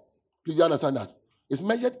time. Please you understand that? It's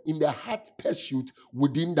measured in the heart pursuit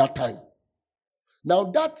within that time. Now,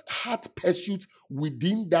 that heart pursuit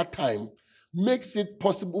within that time makes it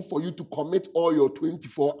possible for you to commit all your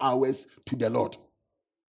 24 hours to the Lord.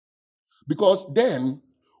 Because then,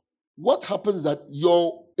 what happens is that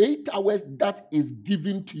your 8 hours that is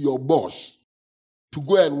given to your boss to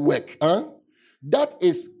go and work, that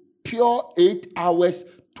is pure 8 hours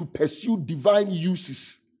to pursue divine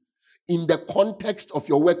uses in the context of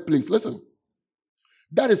your workplace. Listen,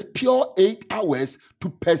 that is pure 8 hours to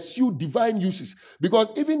pursue divine uses.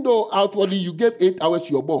 Because even though outwardly you gave 8 hours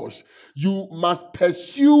to your boss, you must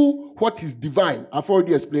pursue what is divine. I've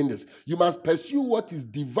already explained this. You must pursue what is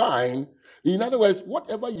divine. In other words,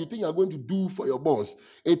 whatever you think you're going to do for your boss,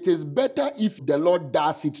 it is better if the Lord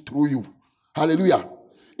does it through you. Hallelujah.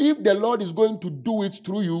 If the Lord is going to do it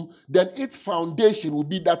through you, then its foundation will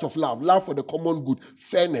be that of love for the common good,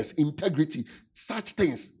 fairness, integrity, such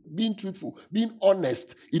things, being truthful, being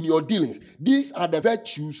honest in your dealings. These are the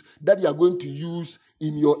virtues that you are going to use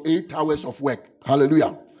in your 8 hours of work.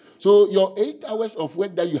 Hallelujah. So your 8 hours of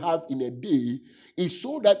work that you have in a day is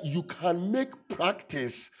so that you can make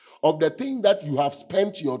practice of the thing that you have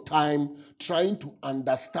spent your time trying to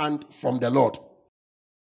understand from the Lord.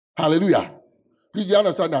 Hallelujah. Please, you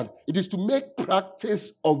understand that? It is to make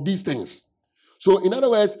practice of these things. So, in other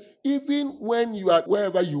words, even when you are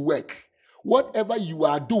wherever you work, whatever you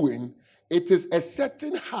are doing, it is a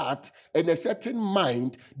certain heart and a certain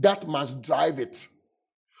mind that must drive it.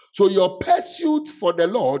 So your pursuit for the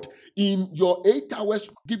Lord in your 8 hours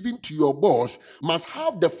given to your boss must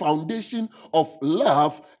have the foundation of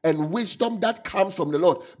love and wisdom that comes from the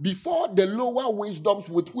Lord before the lower wisdoms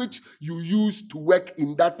with which you use to work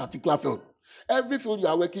in that particular field. Every field you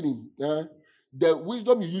are working in, the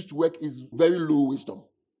wisdom you use to work is very low wisdom.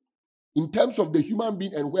 In terms of the human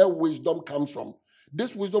being and where wisdom comes from,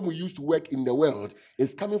 this wisdom we use to work in the world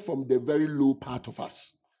is coming from the very low part of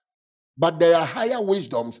us. But there are higher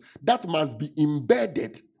wisdoms that must be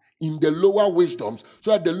embedded in the lower wisdoms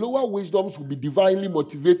so that the lower wisdoms will be divinely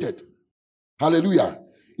motivated. Hallelujah.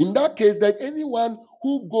 In that case, then anyone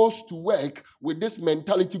who goes to work with this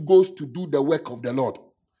mentality goes to do the work of the Lord.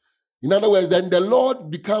 In other words, then the Lord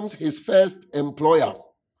becomes his first employer.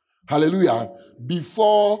 Hallelujah.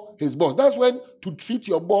 Before his boss. That's when to treat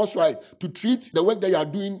your boss right, to treat the work that you are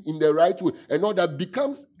doing in the right way, and all that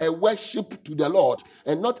becomes a worship to the Lord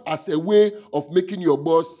and not as a way of making your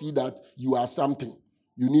boss see that you are something.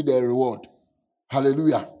 You need a reward.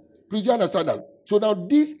 Hallelujah. Please you understand that? So now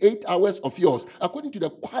these 8 hours of yours, according to the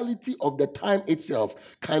quality of the time itself,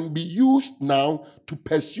 can be used now to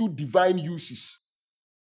pursue divine uses.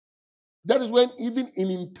 That is when even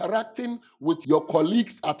in interacting with your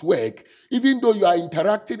colleagues at work, even though you are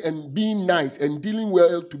interacting and being nice and dealing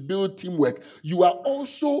well to build teamwork, you are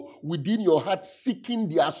also within your heart seeking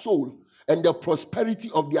their soul and the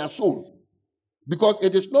prosperity of their soul. Because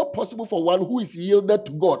it is not possible for one who is yielded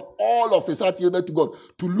to God, all of his heart yielded to God,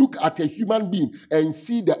 to look at a human being and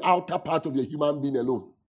see the outer part of the human being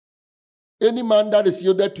alone. Any man that is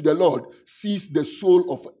yielded to the Lord sees the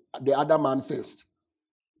soul of the other man first.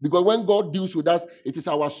 Because when God deals with us, it is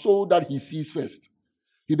our soul that he sees first.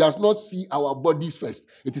 He does not see our bodies first.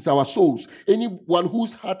 It is our souls. Anyone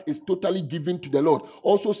whose heart is totally given to the Lord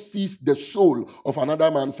also sees the soul of another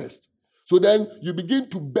man first. So then you begin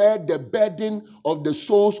to bear the burden of the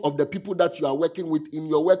souls of the people that you are working with in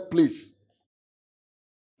your workplace.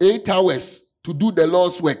 8 hours to do the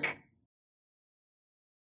Lord's work.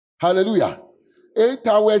 Hallelujah. 8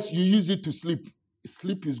 hours, you use it to sleep.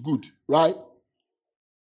 Sleep is good, right?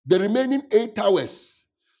 The remaining 8 hours,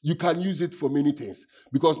 you can use it for many things.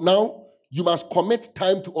 Because now you must commit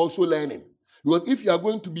time to also learning. Because if you are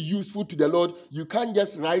going to be useful to the Lord, you can't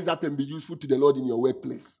just rise up and be useful to the Lord in your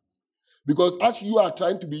workplace. Because as you are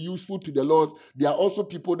trying to be useful to the Lord, there are also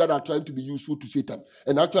people that are trying to be useful to Satan.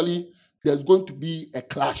 And actually, there's going to be a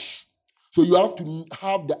clash. So you have to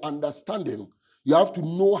have the understanding. You have to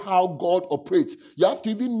know how God operates. You have to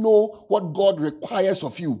even know what God requires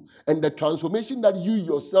of you and the transformation that you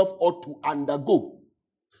yourself ought to undergo.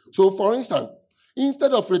 So, for instance,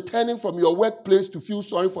 instead of returning from your workplace to feel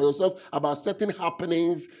sorry for yourself about certain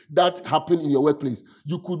happenings that happen in your workplace,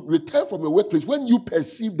 you could return from your workplace when you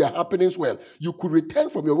perceive the happenings well. You could return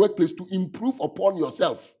from your workplace to improve upon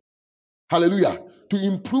yourself. Hallelujah. To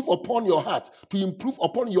improve upon your heart, to improve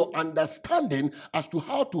upon your understanding as to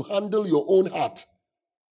how to handle your own heart.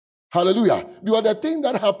 Hallelujah. Because the thing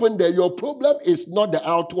that happened there, your problem is not the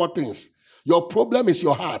outward things. Your problem is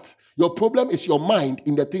your heart. Your problem is your mind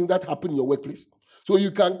in the things that happen in your workplace. So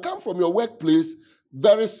you can come from your workplace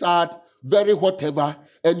very sad, very whatever,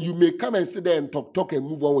 and you may come and sit there and talk and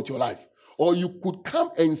move on with your life. Or you could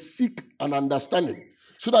come and seek an understanding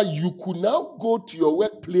so that you could now go to your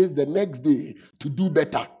workplace the next day to do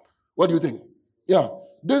better. What do you think? Yeah.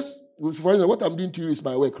 This, for example, what I'm doing to you is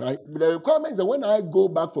my work, right? But the requirement is that when I go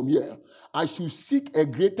back from here, I should seek a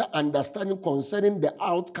greater understanding concerning the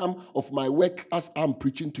outcome of my work as I'm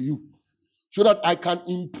preaching to you, so that I can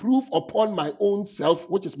improve upon my own self,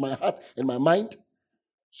 which is my heart and my mind,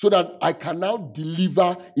 so that I can now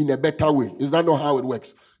deliver in a better way. Is that not how it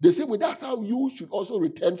works? The same way, that's how you should also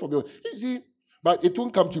return from your... You see, but it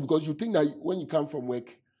won't come to you because you think that when you come from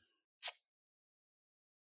work,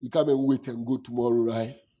 you come and wait and go tomorrow,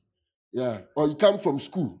 right? Yeah. Or you come from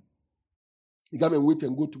school, you come and wait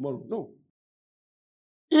and go tomorrow. No.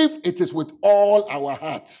 If it is with all our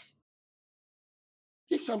hearts,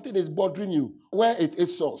 if something is bothering you, where is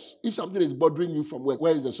its source? If something is bothering you from work,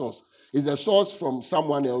 where is the source? Is the source from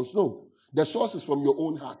someone else? No. The source is from your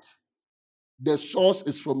own heart. The source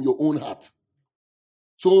is from your own heart.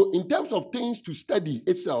 So in terms of things to study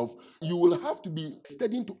itself, you will have to be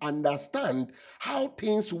studying to understand how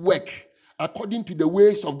things work according to the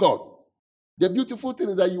ways of God. The beautiful thing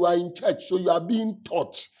is that you are in church, so you are being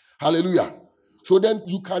taught. Hallelujah. So then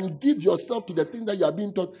you can give yourself to the things that you are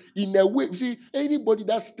being taught in a way. You see, anybody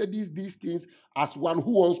that studies these things as one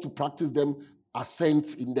who wants to practice them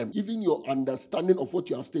assents in them. Even your understanding of what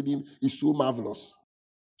you are studying is so marvelous.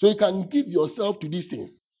 So you can give yourself to these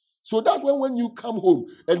things. So that's when you come home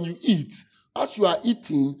and you eat, as you are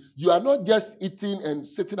eating, you are not just eating and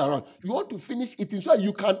sitting around. You want to finish eating so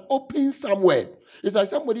you can open somewhere. It's like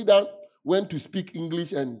somebody that went to speak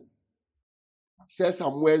English and said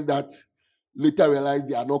some words that later realized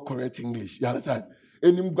they are not correct English. You understand?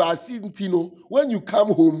 And when you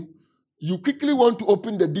come home, you quickly want to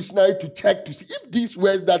open the dictionary to check to see if these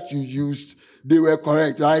words that you used, they were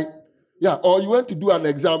correct, right? Yeah, or you want to do an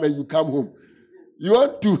exam and you come home. You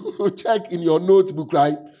want to check in your notebook,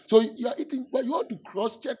 right? So you are eating, but you want to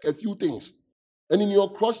cross-check a few things. And in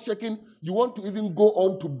your cross-checking, you want to even go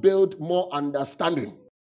on to build more understanding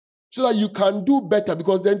so that you can do better,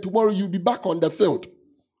 because then tomorrow you'll be back on the field.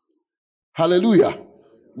 Hallelujah.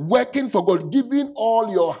 Working for God, giving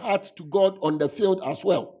all your heart to God on the field as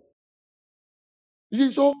well. You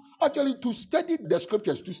see, so actually to study the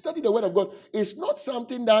scriptures, to study the word of God, is not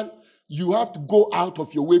something that you have to go out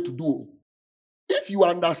of your way to do. If you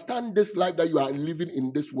understand this life that you are living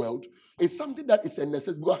in this world, it's something that is a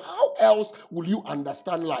necessity. Because how else will you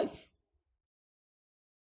understand life?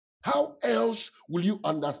 How else will you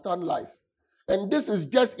understand life? And this is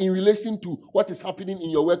just in relation to what is happening in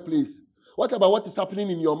your workplace. What about what is happening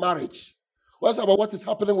in your marriage? What about what is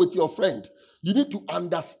happening with your friend? You need to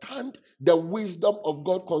understand the wisdom of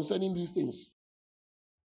God concerning these things.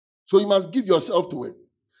 So you must give yourself to it.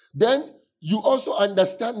 Then you also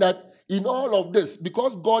understand that in all of this,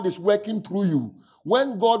 because God is working through you,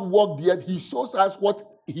 when God walked the earth, he shows us what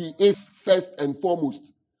he is first and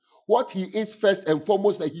foremost. What he is first and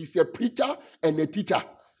foremost, that he's a preacher and a teacher.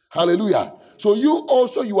 Hallelujah. So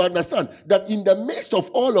you understand that in the midst of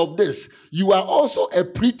all of this, you are also a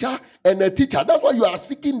preacher and a teacher. That's why you are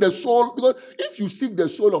seeking the soul, because if you seek the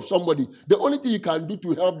soul of somebody, the only thing you can do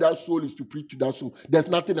to help that soul is to preach to that soul. There's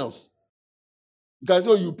nothing else. You can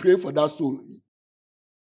say, you pray for that soul.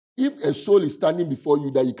 If a soul is standing before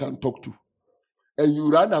you that you can talk to, and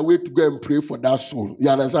you run away to go and pray for that soul, you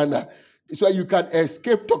understand that? So you can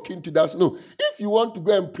escape talking to that soul. No, if you want to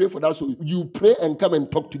go and pray for that soul, you pray and come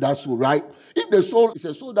and talk to that soul, right? If the soul is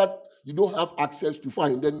a soul that you don't have access to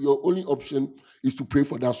find, then your only option is to pray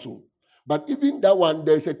for that soul. But even that one,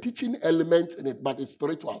 there's a teaching element in it, but it's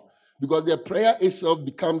spiritual. Because the prayer itself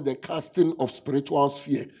becomes the casting of spiritual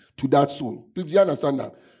sphere to that soul. Do you understand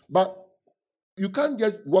that? But you can't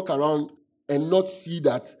just walk around and not see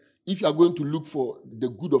that if you are going to look for the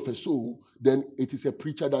good of a soul, then it is a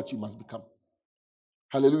preacher that you must become.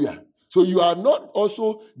 Hallelujah. So you are not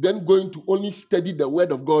also then going to only study the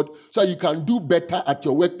word of God so you can do better at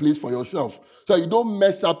your workplace for yourself. So you don't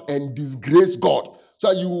mess up and disgrace God.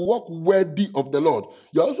 So you walk worthy of the Lord.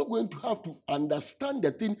 You're also going to have to understand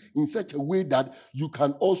the thing in such a way that you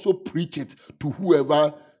can also preach it to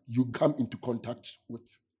whoever you come into contact with.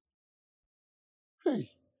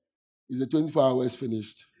 Hey, is the 24 hours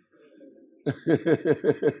finished?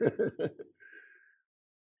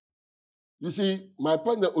 You see, my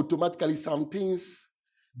point that automatically some things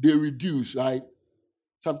they reduce, right?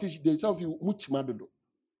 Some things they some of you muchma dodo.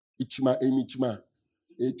 Ichma, emichma,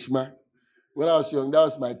 ichma. When I was young, that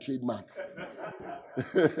was my trademark.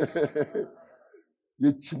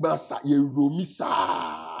 Ichma sa, ye romi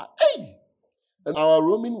sa. Hey! And our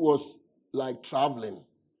roaming was like traveling.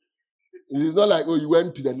 It's not like, oh, you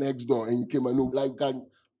went to the next door and you came and no, like you can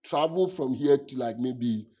travel from here to like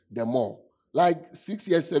maybe the mall. Like 6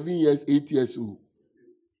 years, 7 years, 8 years old.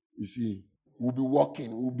 You see, we'll be walking,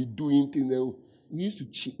 we'll be doing things. We used to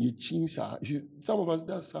change. Some of us,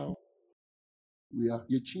 that's how we are.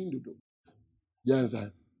 You change. Yes,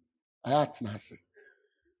 I asked Nasi.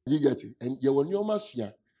 You get it? And you want your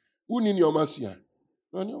masia. Who need your masia?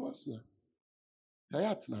 Your masia. I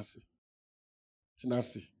asked Nasi.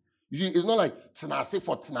 Tenacity. You see, it's not like tenacity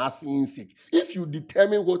for tenacity's sake. If you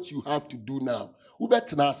determine what you have to do now, who bet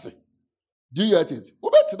tenacity? Do you get it? Who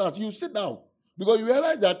bet tenacity? You sit down because you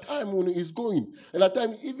realize that time when it's going, and at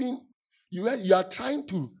time even you are trying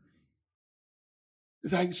to,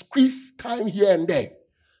 it's like squeeze time here and there.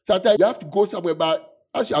 Sometimes you have to go somewhere, but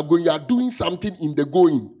as you are going, you are doing something in the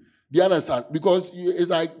going. Do you understand? Because it's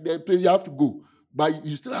like the place you have to go, but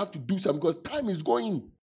you still have to do something because time is going.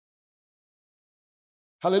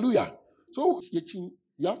 Hallelujah. So you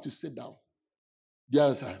have to sit down. Do you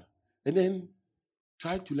understand? And then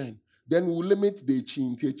try to learn. Then we'll limit the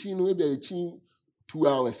chin. The chin, maybe a chin 2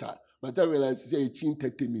 hours. But I realize say a chin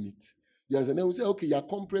 30 minutes. Yes, and then we say, okay, you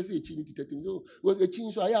compress a chin to 30 minutes. Because a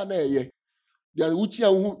chin, so I know, yeah. There's which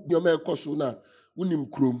your man cost now. Unim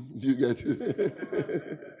chrome. Do you get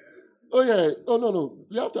it? Oh, yeah. Oh, no.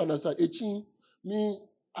 You have to understand. A chin,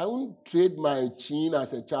 I won't trade my chin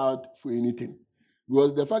as a child for anything.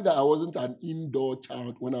 Because the fact that I wasn't an indoor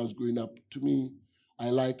child when I was growing up, to me, I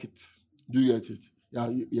like it. Do you get it?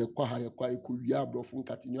 Then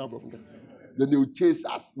they would chase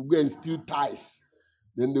us. We go and steal ties.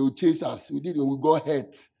 Then they would chase us. We did when we got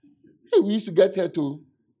hurt. Hey, we used to get hurt too.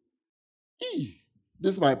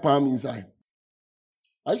 This is my palm inside.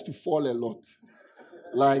 I used to fall a lot.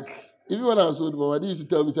 Like, Even when I was old, my dad used to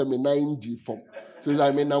tell me, I'm a 9G form. So it's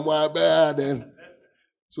like, I'm bad. Then.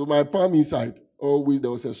 So my palm inside, always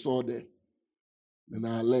there was a sword there. Then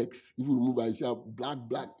our legs, if we move, I see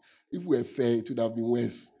black. If we were fair, it would have been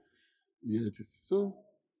worse. Yeah, it is. So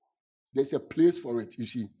there's a place for it, you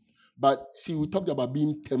see. But see, we talked about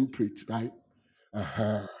being temperate, right?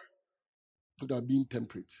 Uh-huh. Talked about being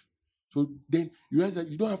temperate. So then you realize that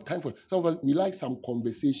you don't have time for it. Some of us, we like some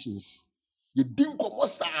conversations. You didn't come.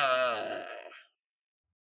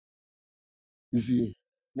 You see,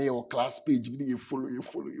 near your class page, you follow.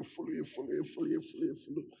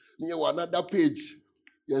 Near another page,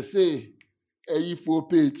 you say, a 4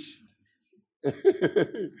 page. A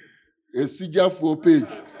Suja 4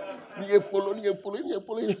 page. You follow.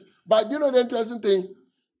 But you know the interesting thing?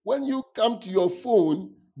 When you come to your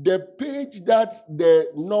phone, the page that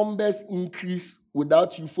the numbers increase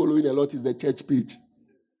without you following a lot is the church page.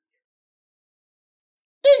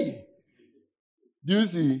 Hey! Do you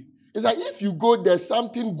see? It's like if you go there,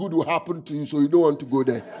 something good will happen to you, so you don't want to go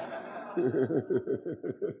there.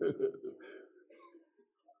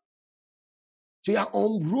 So you're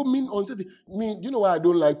roaming on something. I mean, you know why I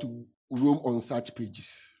don't like to roam on such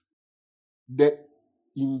pages? The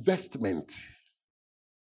investment.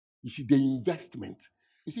 You see, the investment.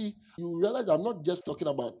 You see, you realize I'm not just talking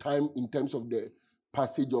about time in terms of the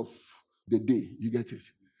passage of the day. You get it?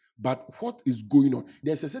 But what is going on?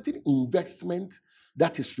 There's a certain investment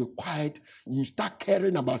that is required. You start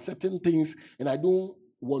caring about certain things, and I don't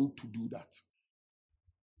want to do that.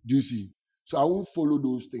 Do you see? So I won't follow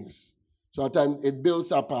those things. So at times it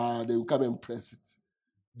builds up, they will come and press it.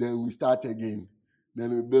 Then we start again.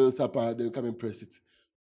 Then it builds up, they will come and press it.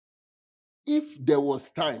 If there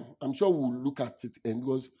was time, I'm sure we'll look at it, and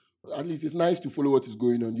because at least it's nice to follow what is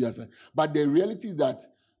going on the other side. But the reality is that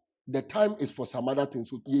the time is for some other things.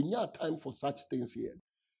 So you need time for such things here.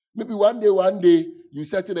 Maybe one day you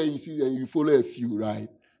settle and you see and you follow a few, right?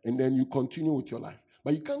 And then you continue with your life.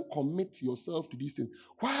 But you can't commit yourself to these things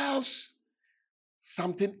whilst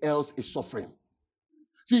something else is suffering.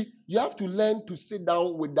 See, you have to learn to sit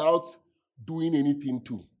down without doing anything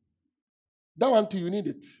too. That one too, you need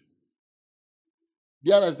it. Do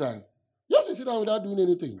you understand? You have to sit down without doing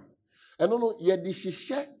anything. And no,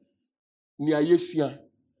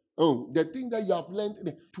 the thing that you have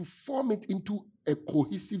learned to form it into a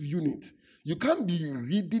cohesive unit. You can't be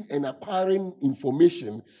reading and acquiring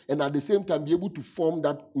information and at the same time be able to form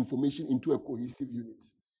that information into a cohesive unit.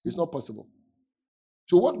 It's not possible.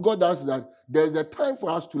 So what God does is that there's a time for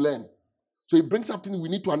us to learn. So He brings something we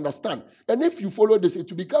need to understand. And if you follow this, it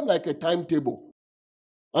will become like a timetable.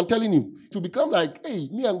 I'm telling you, it will become like, hey,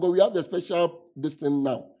 me and God, we have a special this thing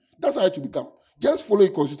now. That's how it will become. Just follow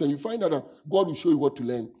it consistently. You find out that God will show you what to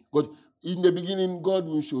learn. God, in the beginning, God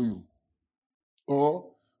will show you.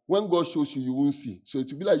 Or when God shows you, you won't see. So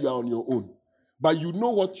it will be like you are on your own. But you know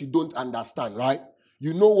what you don't understand, right?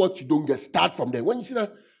 You know what you don't get. Start from there. When you see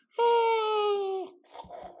that,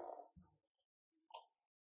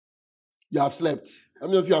 you have slept. How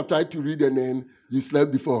many of you have tried to read and then you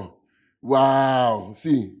slept before? Wow.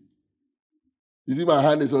 See. You see my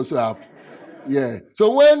hand is also up. Yeah.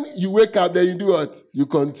 So when you wake up, then you do what? You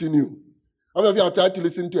continue. How many of you have tried to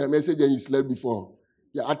listen to a message and you slept before?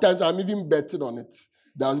 Yeah, at times I'm even betting on it.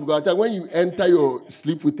 That's because when you enter your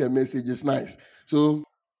sleep with a message, it's nice. So,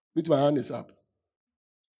 with my hand is up.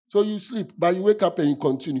 So you sleep, but you wake up and you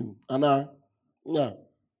continue. And you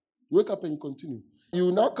wake up and you continue.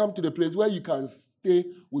 You now come to the place where you can stay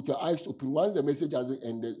with your eyes open. Once the message hasn't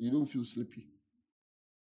ended, you don't feel sleepy.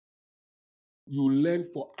 You learn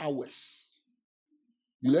for hours.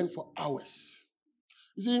 You learn for hours.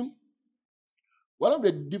 You see, one of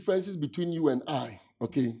the differences between you and I,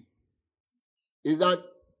 okay, is that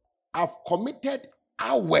I've committed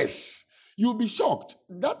hours. You'll be shocked.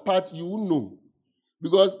 That part you won't know.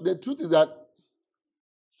 Because the truth is that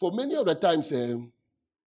for many of the times, I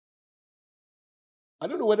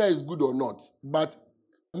don't know whether it's good or not, but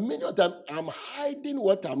many of the time I'm hiding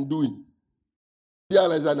what I'm doing. You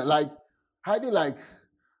understand? Like, hiding, like,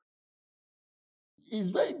 it's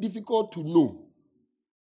very difficult to know.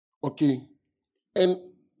 Okay? And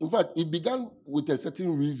in fact, it began with a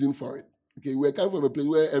certain reason for it. Okay, we're coming from a place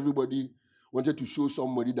where everybody wanted to show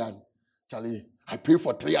somebody that, Charlie, I pray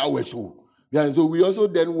for 3 hours. So, yeah, so we also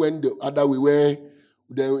then went the other way where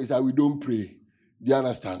then it's like we don't pray. Do you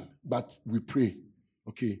understand? But we pray.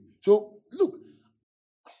 Okay. So look,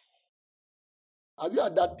 have you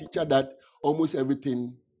had that teacher that almost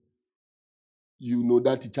everything you know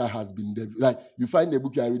that teacher has been there? Like you find the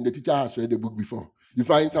book you are reading, the teacher has read the book before. You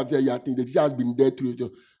find something you are thinking, the teacher has been there to it.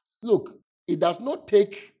 Look, it does not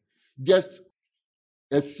take just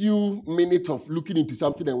a few minutes of looking into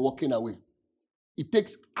something and walking away. It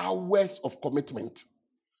takes hours of commitment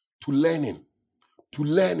to learning, to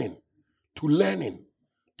learning, to learning,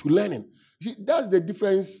 to learning. See, that's the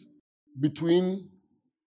difference between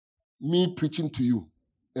me preaching to you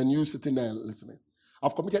and you sitting there and listening.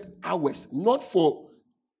 I've committed hours, not for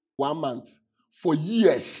 1 month, for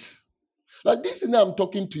years. Like this is now I'm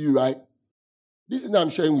talking to you, right? This is now I'm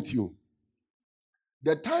sharing with you.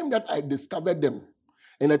 The time that I discovered them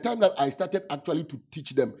and the time that I started actually to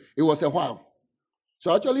teach them, it was a while.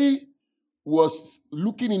 So I actually was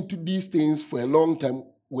looking into these things for a long time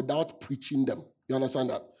without preaching them. You understand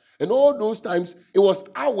that? And all those times, it was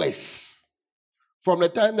hours. From the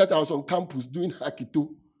time that I was on campus doing Hakito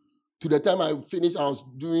to the time I finished, I was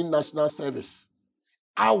doing national service.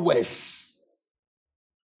 Hours.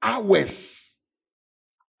 Hours.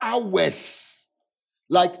 Hours.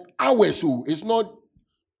 Like hours. It's not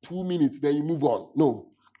 2 minutes, then you move on. No.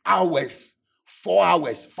 Hours. 4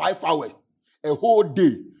 hours. 5 hours. A whole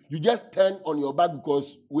day. You just turn on your back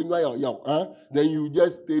because when you are young, then you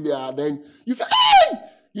just stay there. Then you feel, hey!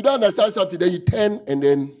 You don't understand something. Then you turn and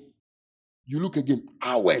then you look again.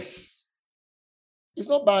 Hours. It's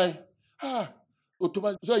not by,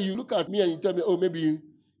 automatic. So you look at me and you tell me, oh, maybe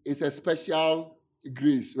it's a special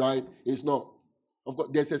grace, right? It's not. Of course,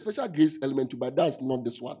 there's a special grace element to, but that's not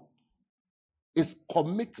this one. It's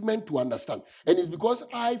commitment to understand. And it's because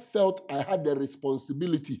I felt I had the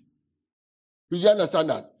responsibility. Do you understand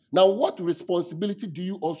that? Now, what responsibility do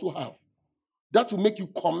you also have? That will make you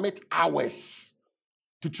commit hours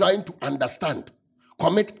to trying to understand.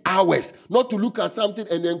 Commit hours, not to look at something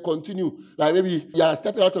and then continue. Like maybe you are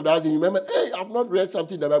stepping out of the house and you remember, hey, I've not read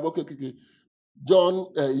something in the Bible. Okay. John,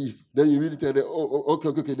 then you read it and then,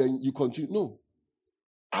 okay, then you continue. No.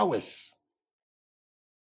 Hours.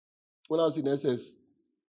 When I was in SS,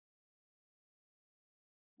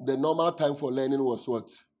 the normal time for learning was what?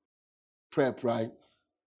 Prep, right?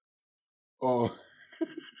 Or,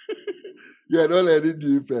 yeah, don't let it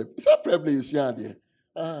do prep. It's a prep that you share there.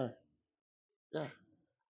 Yeah.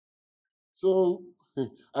 So,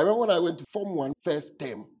 I remember when I went to Form 1 first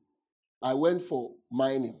term, I went for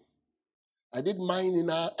mining. I did mining.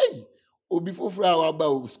 Before 4 hours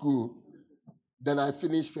about school, then I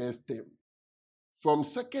finished first term. From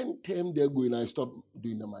second term, they're going, I stopped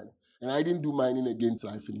doing the mining. And I didn't do mining again till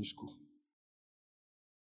I finished school.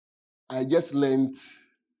 I just learned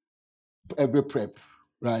every prep,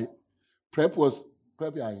 right? Prep was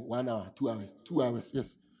 1 hour, 2 hours, 2 hours,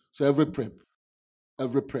 yes. So every prep.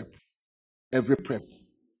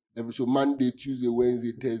 So Monday, Tuesday,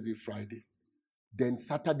 Wednesday, Thursday, Friday. Then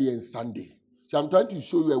Saturday and Sunday. So I'm trying to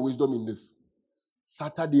show you a wisdom in this.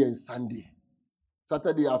 Saturday and Sunday.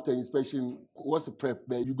 Saturday after inspection, what's the prep?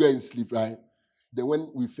 Then you go and sleep, right? Then when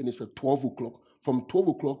we finish at 12 o'clock, from 12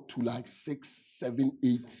 o'clock to like 6, 7,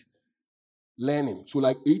 8, learning. So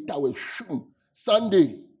like 8 hours.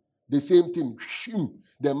 Sunday, the same thing.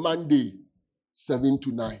 Then Monday, 7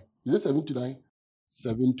 to 9. Is it 7 to 9?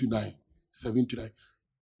 7 to 9. 7 to 9.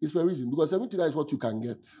 It's for a reason. Because 7 to 9 is what you can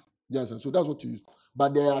get. Yes, so that's what you use.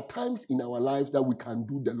 But there are times in our lives that we can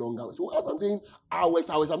do the long hours. So as I'm saying, hours.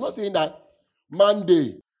 I'm not saying that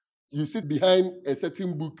Monday, you sit behind a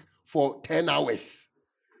certain book for 10 hours.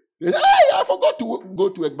 Hey, I forgot to go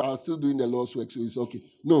to work, but I'm still doing the Lord's work, so it's okay.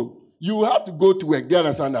 No, you have to go to work. Do you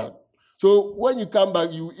understand that? So when you come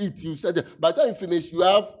back, you eat, you set it. By the time you finish, you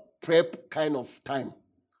have prep kind of time.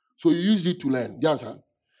 So you use it to learn. Do you understand?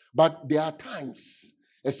 But there are times,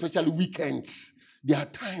 especially weekends, there are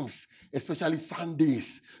times, especially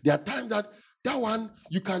Sundays, there are times that one,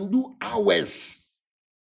 you can do hours.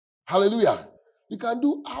 Hallelujah. You can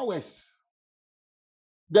do hours.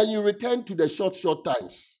 Then you return to the short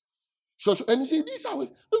times. And you see, these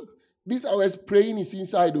hours, look, these hours praying is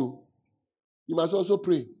inside, though. You must also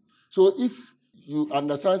pray. So if you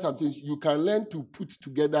understand something, you can learn to put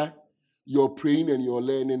together your praying and your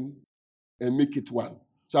learning and make it one.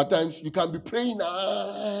 So at times you can be praying,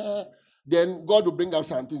 then God will bring out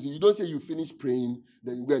something. So you don't say you finish praying,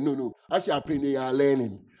 then you go, no. As you are praying, you are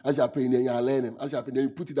learning. As you are praying, then you are learning. As you are praying, then you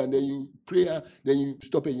put it and then you pray, then you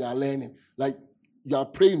stop and you are learning. Like you are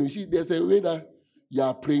praying. You see, there's a way that you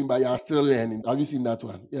are praying, but you are still learning. Have you seen that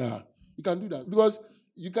one? Yeah. You can do that. Because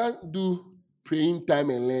you can't do praying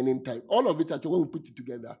time and learning time. All of it, actually, when we put it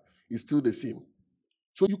together, is still the same.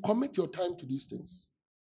 So you commit your time to these things.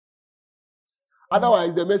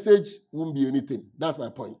 Otherwise, the message won't be anything. That's my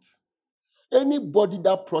point. Anybody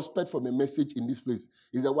that prospered from a message in this place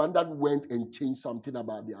is the one that went and changed something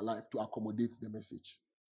about their life to accommodate the message.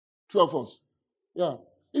 True of us. Yeah.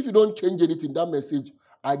 If you don't change anything, that message,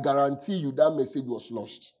 I guarantee you that message was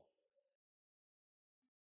lost.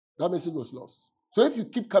 That message was lost. So if you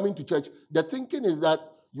keep coming to church, the thinking is that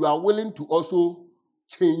you are willing to also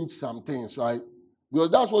change some things, right?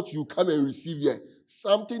 Because that's what you come and receive here.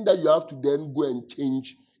 Something that you have to then go and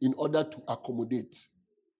change in order to accommodate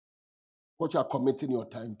what you are committing your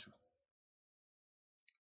time to.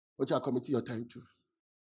 What you are committing your time to.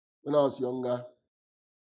 When I was younger,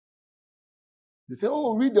 they say,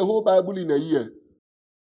 oh, read the whole Bible in a year.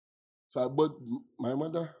 So I bought my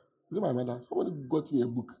mother. Is it my mother? Somebody got me a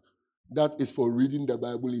book that is for reading the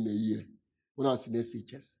Bible in a year when I was in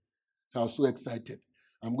SHS. So I was so excited.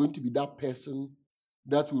 I'm going to be that person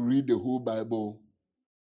that will read the whole Bible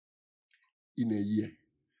in a year.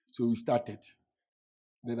 So we started.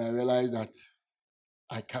 Then I realized that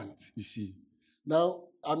I can't, you see. Now,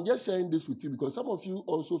 I'm just sharing this with you because some of you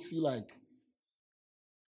also feel like,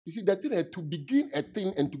 you see, the thing is to begin a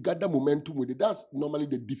thing and to gather momentum with it, that's normally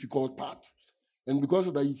the difficult part. And because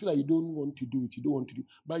of that, you feel like you don't want to do it,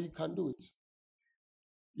 but you can do it.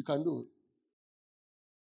 You can do it.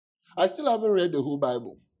 I still haven't read the whole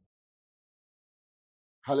Bible.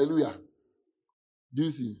 Hallelujah. Do you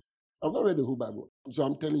see? I've not read the whole Bible. So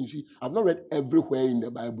I'm telling you, see, I've not read everywhere in the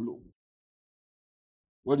Bible.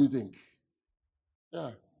 What do you think?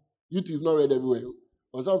 Yeah. You two have not read everywhere.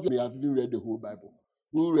 Or some of you may have even read the whole Bible.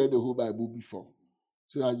 Who read the whole Bible before?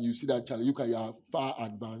 So that you see that child, you are far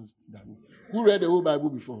advanced than me. Who read the whole Bible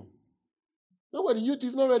before? Nobody. You two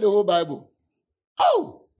have not read the whole Bible.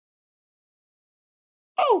 Oh!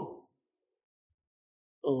 Oh!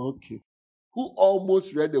 Oh, okay. Who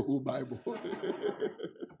almost read the whole Bible?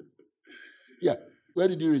 Yeah. Where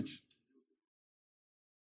did you reach?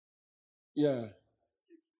 Yeah.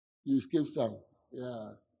 You skipped some. Yeah.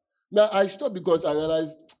 Now, I stopped because I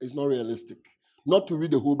realized it's not realistic. Not to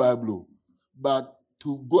read the whole Bible, but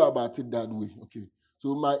to go about it that way. Okay.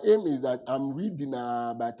 So my aim is that I'm reading,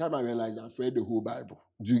 by the time I realize I've read the whole Bible.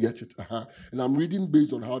 Do you get it? And I'm reading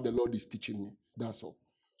based on how the Lord is teaching me. That's all.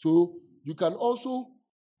 So you can also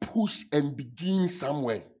push and begin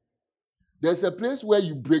somewhere. There's a place where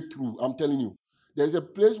you break through, I'm telling you. There's a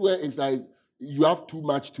place where it's like you have too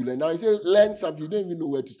much to learn. Now, you say, learn something, you don't even know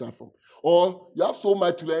where to start from. Or you have so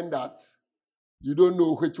much to learn that you don't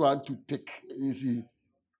know which one to pick, you see.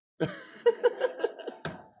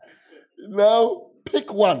 Now,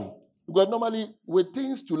 pick one. Because normally, with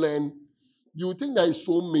things to learn, you think there is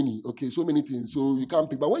so many, so many things, so you can't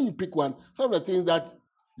pick. But when you pick one, some of the things that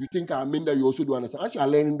you think are mean that you also do understand. As you are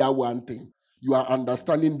learning that one thing, you are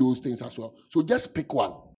understanding those things as well. So just pick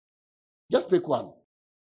one. Just pick one.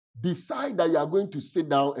 Decide that you are going to sit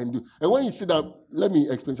down and do. And when you sit down, let me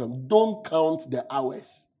explain something. Don't count the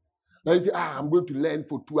hours. Now you say, I'm going to learn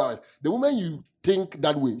for 2 hours. The moment you think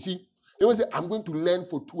that way, see, they will say, I'm going to learn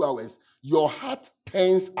for 2 hours. Your heart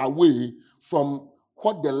turns away from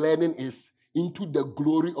what the learning is into the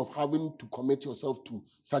glory of having to commit yourself to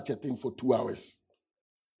such a thing for 2 hours.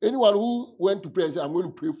 Anyone who went to pray and said, I'm going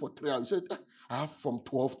to pray for 3 hours, you said, I have from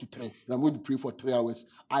 12 to 3, and I'm going to pray for 3 hours.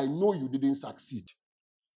 I know you didn't succeed.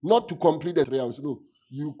 Not to complete the 3 hours. No,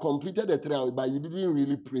 you completed the 3 hours, but you didn't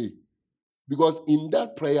really pray. Because in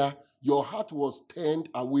that prayer, your heart was turned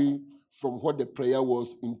away from what the prayer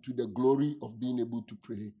was into the glory of being able to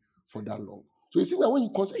pray for that long. So you see that when you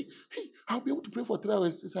consider, hey, I'll be able to pray for 3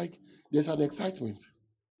 hours, it's like there's an excitement.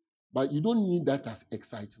 But you don't need that as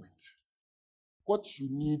excitement. What you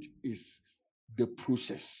need is the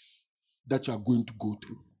process that you are going to go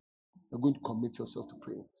through. You're going to commit yourself to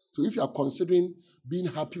praying. So if you are considering being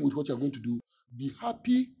happy with what you're going to do, be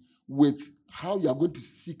happy with how you are going to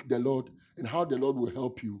seek the Lord and how the Lord will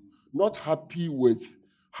help you. Not happy with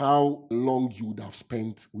how long you would have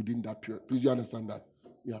spent within that period. Please, you understand that?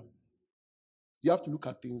 Yeah. You have to look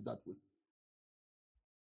at things that way.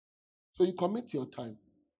 So you commit your time.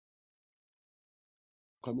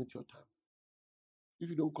 Commit your time. If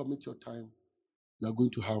you don't commit your time, you are going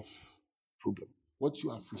to have problem. What you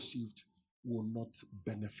have received will not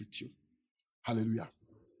benefit you. Hallelujah.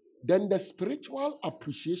 Then the spiritual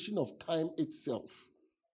appreciation of time itself,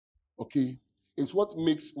 is what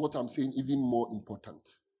makes what I'm saying even more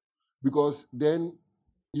important. Because then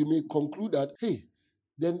you may conclude that, hey,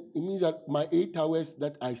 then it means that my 8 hours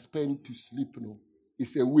that I spend to sleep,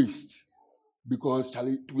 is a waste. Because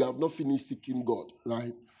we have not finished seeking God,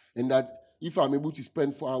 right? And that if I'm able to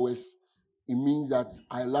spend 4 hours, it means that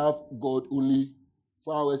I love God only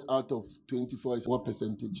 4 hours out of 24 is what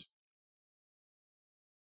percentage?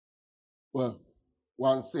 Well,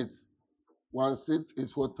 1/6. 1/6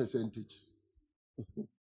 is what percentage?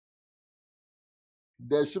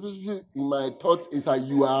 The specificity in my thought is that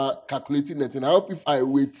you are calculating it. And I hope if I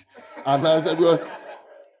wait and answer because,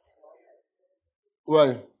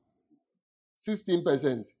 well,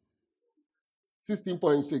 16%.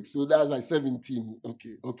 16.6. So that's like 17.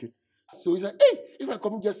 Okay. So he's like, hey, if I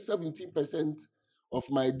commit just 17% of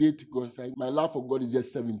my day to God, like, my love for God is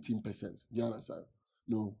just 17%. Do you understand?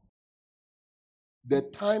 No. The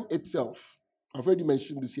time itself, I've already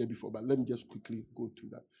mentioned this here before, but let me just quickly go through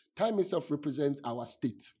that. Time itself represents our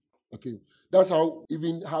state. Okay. That's how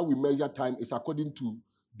we measure time is according to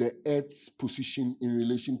the Earth's position in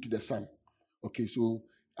relation to the sun. Okay, so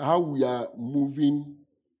how we are moving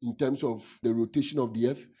in terms of the rotation of the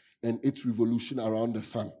Earth and its revolution around the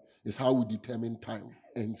sun is how we determine time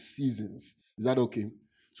and seasons. Is that okay?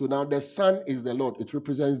 So now the sun is the Lord. It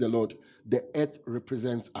represents the Lord. The earth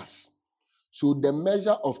represents us. So the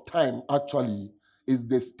measure of time actually is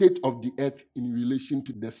the state of the earth in relation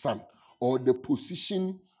to the sun, or the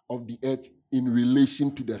position of the earth in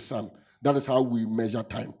relation to the sun. That is how we measure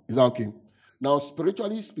time. Is that okay? Now,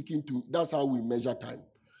 spiritually speaking, that's how we measure time.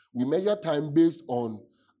 We measure time based on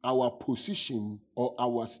our position or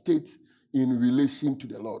our state in relation to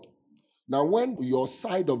the Lord. Now, when your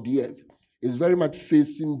side of the earth is very much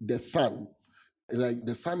facing the sun, like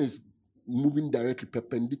the sun is moving directly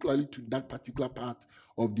perpendicularly to that particular part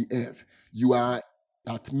of the earth, you are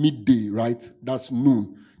at midday, right? That's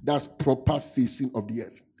noon. That's proper facing of the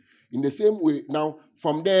earth. In the same way, now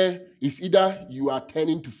from there, it's either you are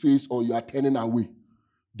turning to face or you are turning away.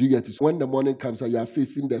 Do you get it? When the morning comes and you are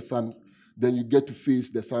facing the sun, then you get to face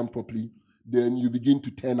the sun properly. Then you begin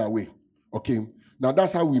to turn away. Okay. Now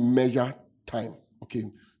that's how we measure time. Okay.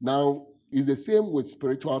 Now it's the same with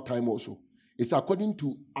spiritual time also. It's according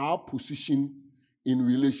to our position in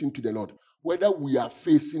relation to the Lord. Whether we are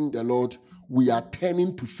facing the Lord, we are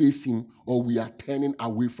turning to face Him, or we are turning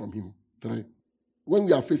away from Him. Right? When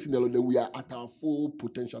we are facing the Lord, then we are at our full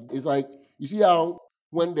potential. It's like, you see how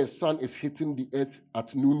when the sun is hitting the earth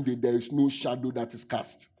at noonday, there is no shadow that is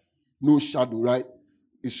cast. No shadow, right?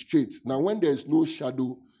 It's straight. Now, when there is no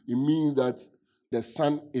shadow, it means that the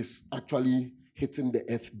sun is actually hitting the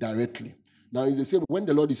earth directly. Now, it's the same. When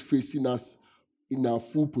the Lord is facing us in our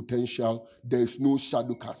full potential, there is no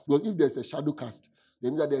shadow cast. Because if there's a shadow cast,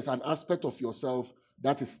 then that there's an aspect of yourself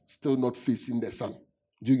that is still not facing the sun.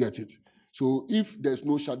 Do you get it? So if there's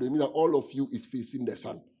no shadow, it means that all of you is facing the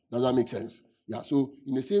sun. Does that make sense? Yeah. So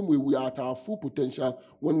in the same way, we are at our full potential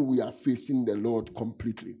when we are facing the Lord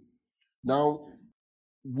completely. Now,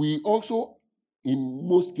 we also, in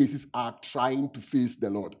most cases, are trying to face the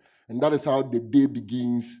Lord. And that is how the day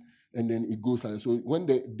begins, and then it goes like that. So when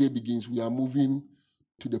the day begins, we are moving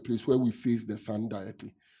to the place where we face the sun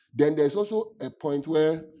directly. Then there's also a point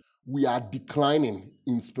where we are declining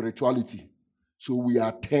in spirituality. So we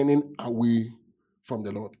are turning away from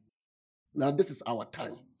the Lord. Now, this is our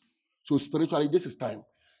time. So spiritually, this is time.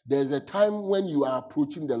 There's a time when you are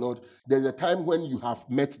approaching the Lord. There's a time when you have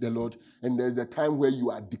met the Lord. And there's a time where you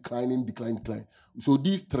are declining. So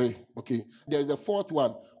these three, okay. There's a fourth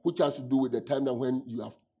one, which has to do with the time that when you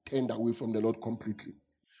have turned away from the Lord completely.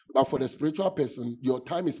 But for the spiritual person, your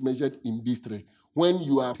time is measured in these three. When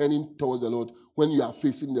you are turning towards the Lord, when you are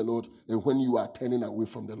facing the Lord, and when you are turning away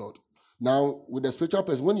from the Lord. Now, with the spiritual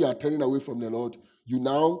person, when you are turning away from the Lord, you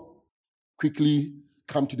now quickly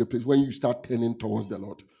come to the place when you start turning towards the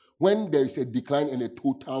Lord. When there is a decline and a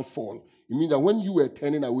total fall, it means that when you were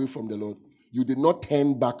turning away from the Lord, you did not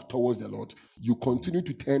turn back towards the Lord. You continue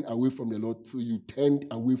to turn away from the Lord till you turned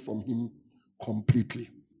away from Him completely.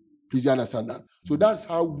 Please understand that. So that's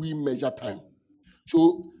how we measure time.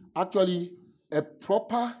 So actually, a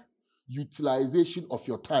proper utilization of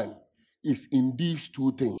your time is in these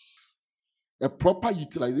two things. A proper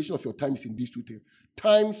utilization of your time is in these two things.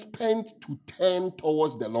 Time spent to turn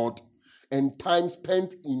towards the Lord and time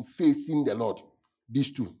spent in facing the Lord.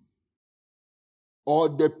 These two. Or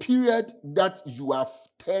the period that you are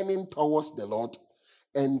turning towards the Lord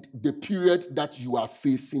and the period that you are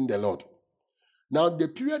facing the Lord. Now, the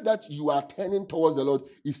period that you are turning towards the Lord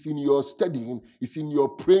is in your studying, it's in your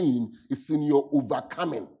praying, it's in your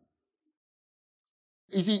overcoming.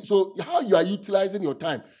 You see, so how you are utilizing your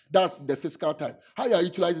time, that's the physical time. How you are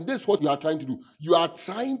utilizing, this is what you are trying to do. You are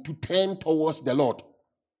trying to turn towards the Lord.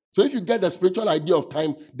 So if you get the spiritual idea of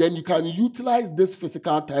time, then you can utilize this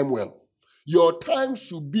physical time well. Your time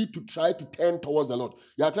should be to try to turn towards the Lord.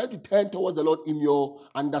 You are trying to turn towards the Lord in your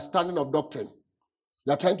understanding of doctrine.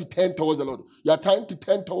 You are trying to turn towards the Lord. You are trying to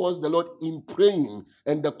turn towards the Lord in praying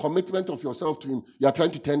and the commitment of yourself to Him. You are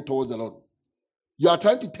trying to turn towards the Lord. You are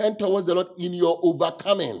trying to turn towards the Lord in your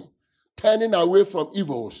overcoming, turning away from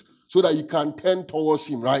evils so that you can turn towards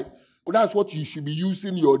Him, right? That's what you should be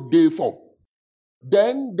using your day for.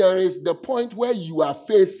 Then there is the point where you are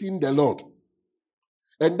facing the Lord.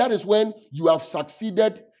 And that is when you have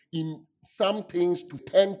succeeded in some things to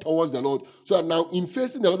turn towards the Lord. So now in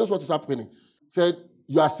facing the Lord, that's what is happening. Said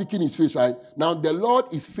you are seeking his face, right? Now the Lord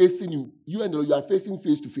is facing you. You and the Lord, you are facing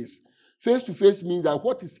face to face. Face to face means that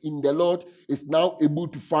what is in the Lord is now able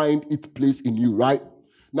to find its place in you, right?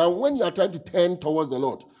 Now, when you are trying to turn towards the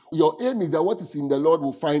Lord, your aim is that what is in the Lord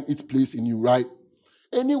will find its place in you, right?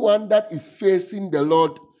 Anyone that is facing the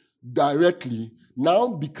Lord directly now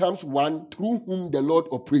becomes one through whom the Lord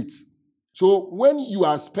operates. So when you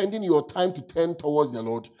are spending your time to turn towards the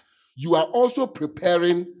Lord, you are also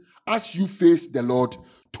preparing as you face the Lord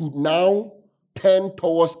to now turn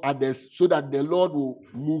towards others so that the Lord will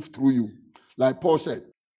move through you. Like Paul said,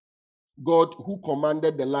 God who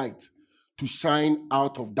commanded the light to shine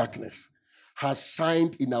out of darkness has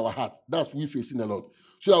shined in our hearts. That's we facing the Lord.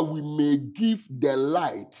 So that we may give the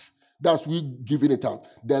light, that's we giving it out,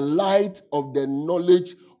 the light of the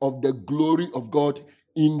knowledge of the glory of God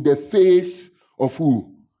in the face of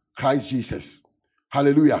who? Christ Jesus.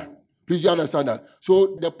 Hallelujah. Please, you understand that?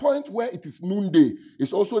 So the point where it is noonday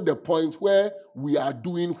is also the point where we are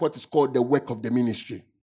doing what is called the work of the ministry.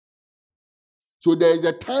 So there is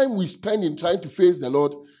a time we spend in trying to face the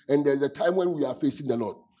Lord, and there's a time when we are facing the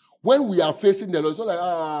Lord. When we are facing the Lord, it's not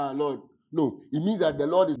like, Lord. No, it means that the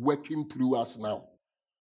Lord is working through us now.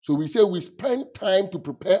 So we say we spend time to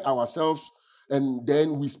prepare ourselves, and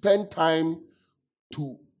then we spend time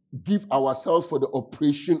to give ourselves for the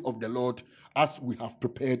operation of the Lord as we have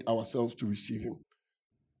prepared ourselves to receive him.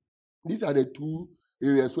 These are the two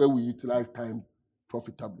areas where we utilize time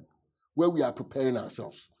profitably, where we are preparing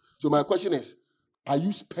ourselves. So my question is, are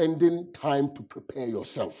you spending time to prepare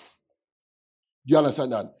yourself? Do you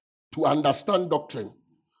understand that? To understand doctrine,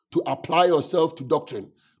 to apply yourself to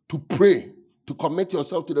doctrine, to pray, to commit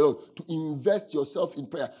yourself to the Lord, to invest yourself in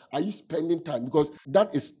prayer. Are you spending time? Because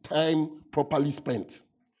that is time properly spent.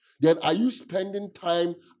 Then are you spending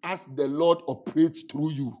time as the Lord operates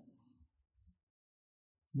through you?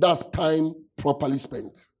 That's time properly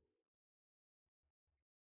spent.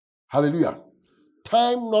 Hallelujah.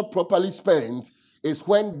 Time not properly spent is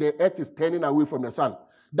when the earth is turning away from the sun.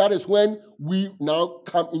 That is when we now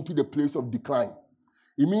come into the place of decline.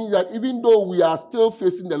 It means that even though we are still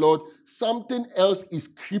facing the Lord, something else is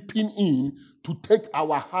creeping in to take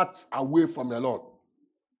our hearts away from the Lord.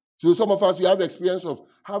 So some of us, we have experience of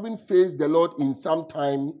having faced the Lord in some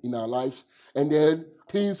time in our lives, and then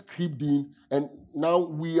things creeped in, and now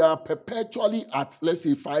we are perpetually at, let's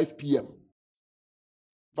say, 5 p.m.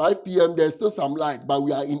 5 p.m., there's still some light, but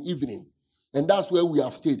we are in evening. And that's where we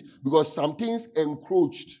have stayed, because some things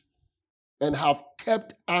encroached and have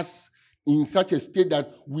kept us in such a state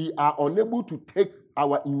that we are unable to take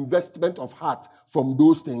our investment of heart from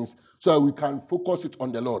those things so that we can focus it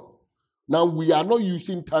on the Lord. Now, we are not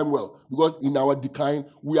using time well, because in our decline,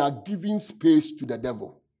 we are giving space to the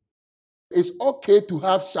devil. It's okay to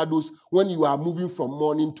have shadows when you are moving from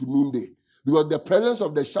morning to noonday, because the presence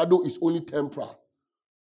of the shadow is only temporal.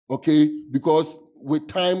 Okay? Because with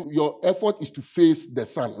time, your effort is to face the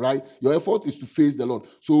sun, right? Your effort is to face the Lord.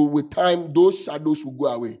 So with time, those shadows will go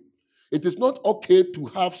away. It is not okay to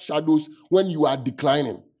have shadows when you are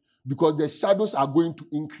declining, because the shadows are going to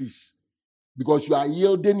increase, because you are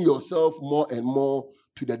yielding yourself more and more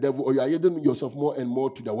to the devil, or you are yielding yourself more and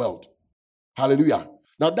more to the world. Hallelujah.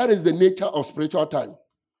 Now, that is the nature of spiritual time.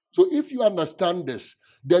 So if you understand this,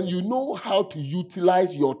 then you know how to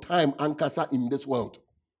utilize your time, Ankasa, in this world.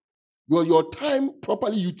 Because your time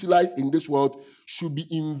properly utilized in this world should be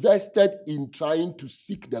invested in trying to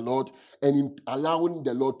seek the Lord and in allowing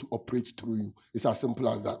the Lord to operate through you. It's as simple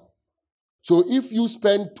as that. So if you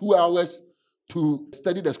spend 2 hours to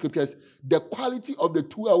study the scriptures, the quality of the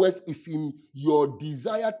 2 hours is in your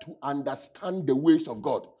desire to understand the ways of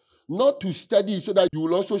God. Not to study so that you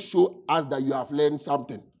will also show us that you have learned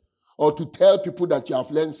something, or to tell people that you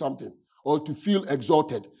have learned something, or to feel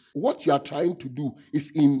exalted. What you are trying to do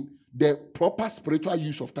is in the proper spiritual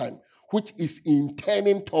use of time, which is in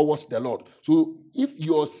turning towards the Lord. So if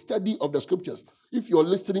your study of the scriptures, if you're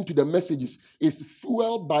listening to the messages, is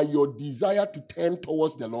fueled by your desire to turn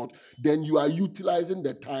towards the Lord, then you are utilizing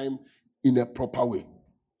the time in a proper way.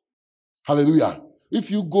 Hallelujah. If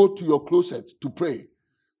you go to your closet to pray,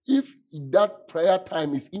 if that prayer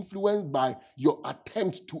time is influenced by your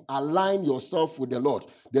attempt to align yourself with the Lord,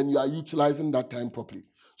 then you are utilizing that time properly.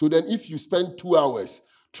 So then if you spend 2 hours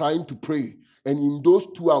trying to pray, and in those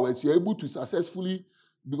 2 hours, you're able to successfully,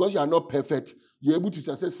 because you are not perfect, you're able to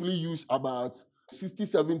successfully use about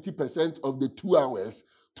 60-70% of the 2 hours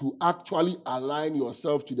to actually align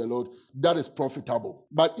yourself to the Lord. That is profitable.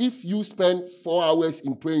 But if you spend 4 hours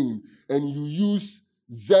in praying and you use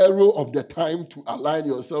zero of the time to align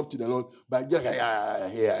yourself to the Lord by just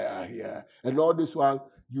yeah. And all this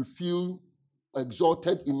while you feel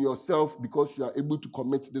exalted in yourself because you are able to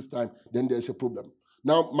commit this time, then there's a problem.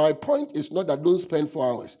 Now, my point is not that don't spend 4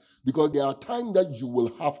 hours, because there are times that you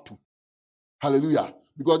will have to. Hallelujah.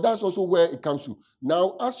 Because that's also where it comes to.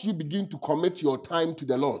 Now, as you begin to commit your time to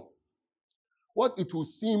the Lord, what it will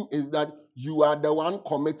seem is that you are the one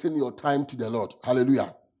committing your time to the Lord.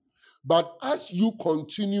 Hallelujah. But as you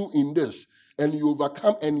continue in this and you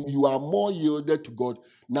overcome and you are more yielded to God,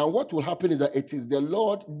 now what will happen is that it is the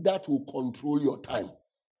Lord that will control your time.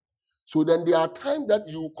 So then there are times that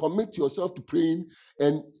you commit yourself to praying,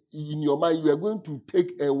 and in your mind you are going to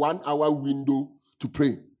take a 1 hour window to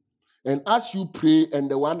pray. And as you pray and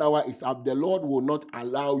the 1 hour is up, the Lord will not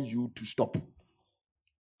allow you to stop.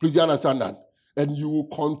 Please, you understand that? And you will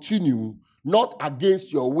continue, not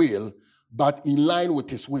against your will, but in line with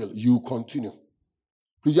his will. You continue.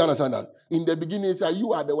 Please, you understand that? In the beginning,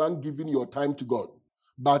 you are the one giving your time to God.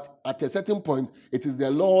 But at a certain point, it is the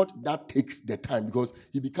Lord that takes the time, because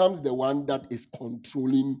he becomes the one that is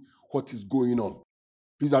controlling what is going on.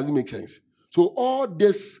 Please, does it make sense? So all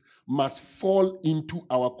this must fall into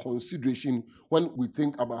our consideration when we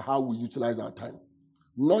think about how we utilize our time.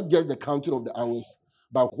 Not just the counting of the hours,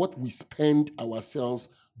 but what we spend ourselves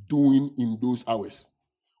doing in those hours,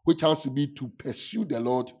 which has to be to pursue the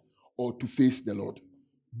Lord or to face the Lord.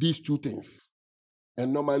 These two things.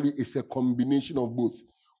 And normally it's a combination of both.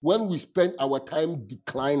 When we spend our time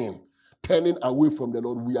declining, turning away from the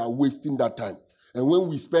Lord, we are wasting that time. And when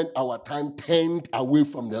we spend our time turned away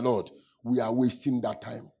from the Lord, we are wasting that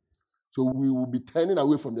time. So we will be turning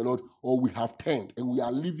away from the Lord, or we have turned, and we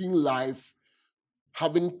are living life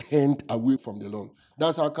having turned away from the Lord.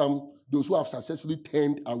 That's how come those who have successfully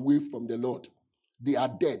turned away from the Lord, they are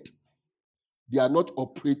dead. They are not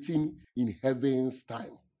operating in heaven's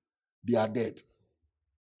time. They are dead.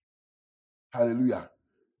 Hallelujah.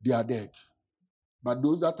 They are dead. But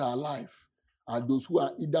those that are alive are those who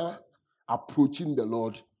are either approaching the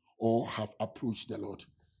Lord or have approached the Lord.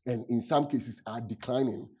 And in some cases are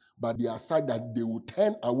declining, but they are sad that they will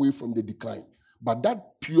turn away from the decline. But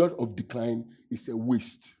that period of decline is a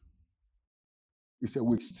waste. It's a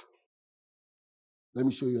waste. Let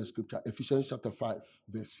me show you a scripture. Ephesians chapter 5,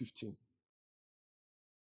 verse 15.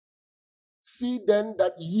 See then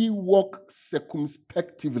that ye walk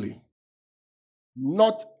circumspectively,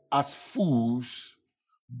 not as fools,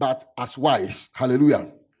 but as wise.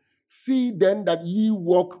 Hallelujah. See then that ye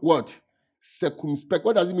walk what? Circumspect.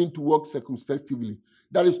 What does it mean to walk circumspectively?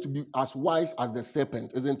 That is to be as wise as the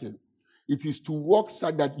serpent, isn't it? It is to walk so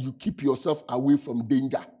that you keep yourself away from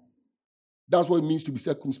danger. That's what it means to be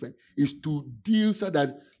circumspect. Is to deal so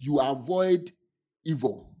that you avoid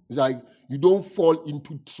evil. It's like you don't fall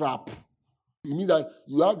into trap. It means that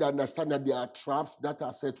you have to understand that there are traps that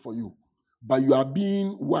are set for you. But you are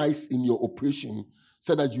being wise in your operation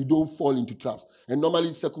so that you don't fall into traps. And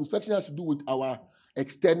normally circumspection has to do with our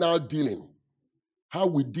external dealing. How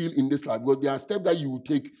we deal in this life. Because there are steps that you will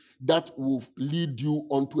take that will lead you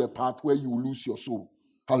onto a path where you will lose your soul.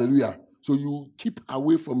 Hallelujah. So you keep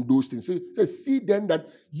away from those things. So it says, see then that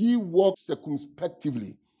ye walk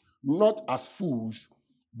circumspectively, not as fools,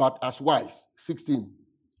 but as wise. 16.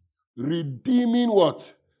 Redeeming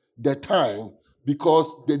what? The time,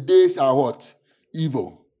 because the days are what?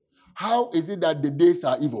 Evil. How is it that the days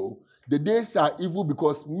are evil? The days are evil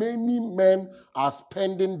because many men are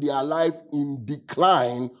spending their life in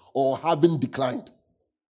decline or having declined.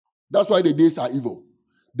 That's why the days are evil.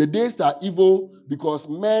 The days are evil because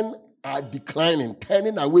men are declining,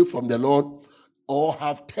 turning away from the Lord, or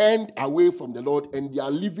have turned away from the Lord, and they are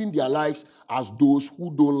living their lives as those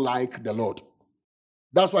who don't like the Lord.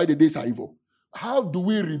 That's why the days are evil. How do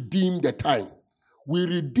we redeem the time? We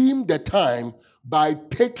redeem the time by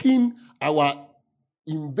taking our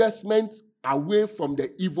investments away from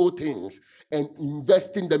the evil things and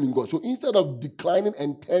investing them in God. So instead of declining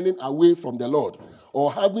and turning away from the Lord,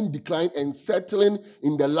 or having declined and settling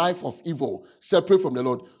in the life of evil, separate from the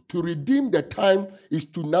Lord, to redeem the time is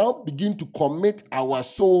to now begin to commit our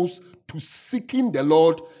souls to seeking the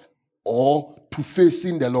Lord or to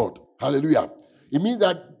facing the Lord. Hallelujah. It means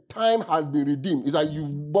that time has been redeemed. It's like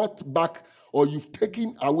you've bought back or you've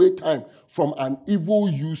taken away time from an evil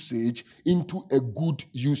usage into a good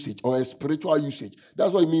usage or a spiritual usage.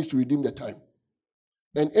 That's what it means to redeem the time.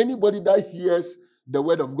 And anybody that hears the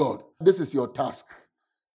word of God, this is your task,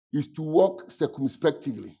 is to walk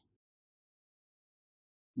circumspectively,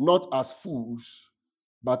 not as fools,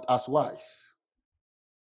 but as wise,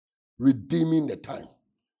 redeeming the time.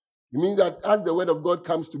 It means that as the word of God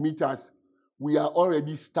comes to meet us, we are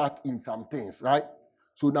already stuck in some things, right?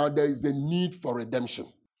 So now there is a need for redemption.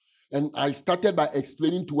 And I started by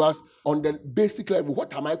explaining to us on the basic level,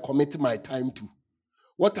 what am I committing my time to?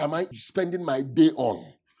 What am I spending my day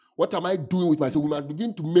on? What am I doing with myself? We must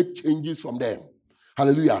begin to make changes from there.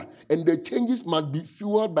 Hallelujah. And the changes must be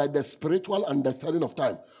fueled by the spiritual understanding of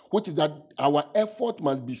time, which is that our effort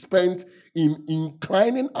must be spent in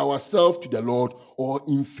inclining ourselves to the Lord or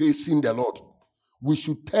in facing the Lord. We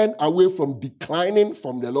should turn away from declining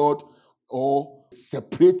from the Lord or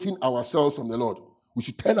separating ourselves from the Lord. We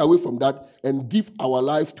should turn away from that and give our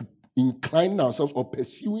life to inclining ourselves or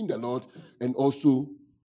pursuing the Lord and also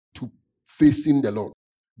to facing the Lord.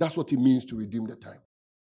 That's what it means to redeem the time.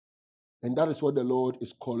 And that is what the Lord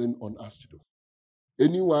is calling on us to do.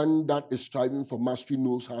 Anyone that is striving for mastery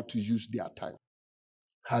knows how to use their time.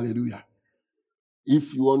 Hallelujah.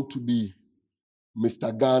 If you want to be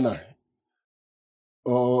Mr. Ghana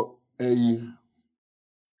or a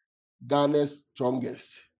Ghana's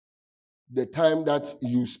strongest, the time that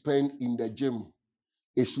you spend in the gym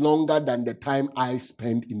is longer than the time I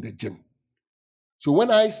spend in the gym. So when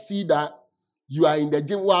I see that you are in the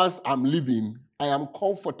gym whilst I'm leaving, I am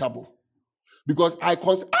comfortable. Because I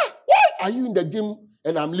consider, why are you in the gym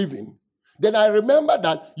and I'm leaving? Then I remember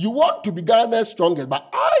that you want to be Ghana's strongest, but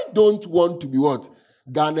I don't want to be what?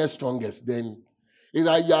 Ghana's strongest. Then it's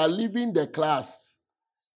like you are leaving the class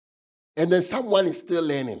and then someone is still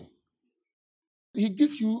learning. He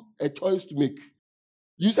gives you a choice to make.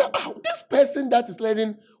 You say, this person that is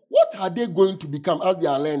learning, what are they going to become as they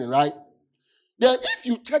are learning, right? Then if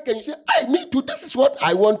you check and you say, me too, this is what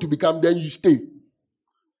I want to become, then you stay.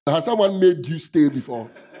 Has someone made you stay before?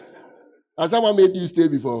 Has someone made you stay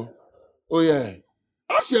before? Oh, yeah.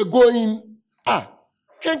 As you're going,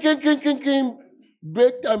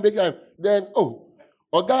 break time. Then,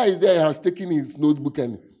 a guy is there, has taken his notebook,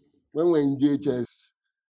 and when we're in JHS,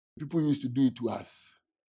 people used to do it to us.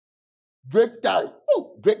 Break time.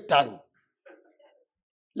 Break time.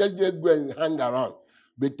 Let's just go and hang around.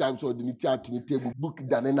 Break time, so the table, book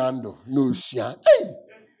Danenando. No, hey!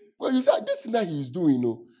 Well, you say, this is what he's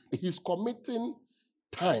doing, He's committing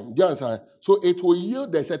time. Do you understand? So it will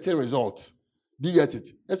yield a certain result. Do you get it?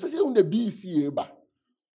 Especially when the BC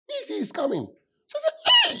is coming. So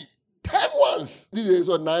say, 10 ones. This is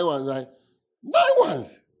what 9 ones, right? 9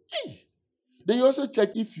 ones. Hey. Then you also check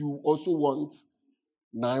if you also want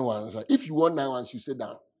 9 ones, right? If you want 9 ones, you sit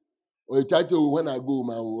down. Or you try to, when I go home,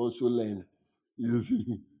 I will also learn. You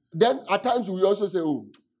see? Then at times we also say,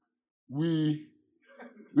 we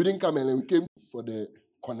didn't come and we came for the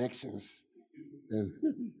connections. And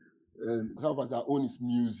half of us, our own is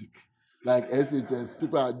music. Like SHS,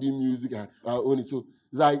 people are doing music, and our own is. So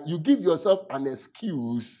it's like you give yourself an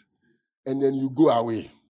excuse and then you go away.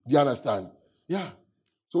 Do you understand? Yeah.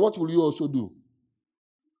 So what will you also do?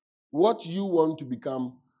 What you want to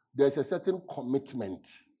become, there's a certain commitment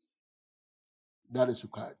that is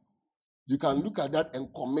required. You can look at that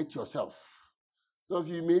and commit yourself. Some of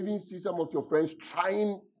you may even see some of your friends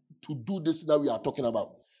trying to do this that we are talking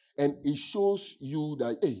about. And it shows you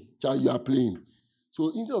that, hey, child, you are playing.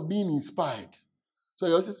 So instead of being inspired, so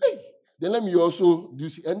you also say, hey, then let me also do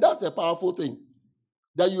this. And that's a powerful thing.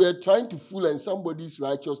 That you were trying to fool and somebody's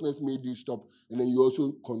righteousness made you stop. And then you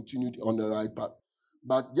also continued on the right path.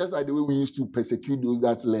 But just like the way we used to persecute those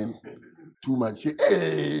that learn too much. Say,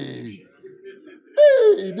 hey,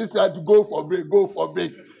 this had to go for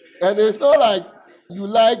break. And it's not like you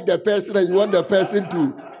like the person and you want the person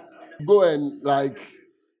to go and like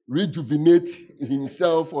rejuvenate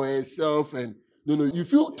himself or herself, and no, you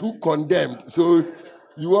feel too condemned. So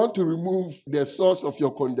you want to remove the source of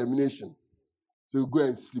your condemnation. So go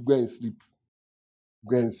and sleep.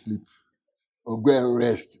 Or go and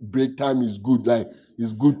rest. Break time is good. Like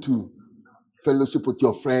it's good to fellowship with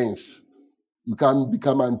your friends. You can't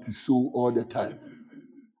become anti-soul all the time.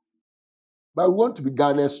 But we want to be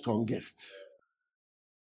Ghana's strongest.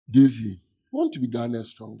 Dizzy. We want to be Ghana's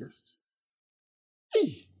strongest.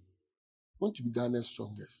 Hey. Want to be Ghana's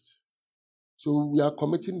strongest. So we are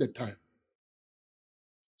committing the time.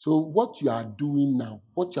 So what you are doing now,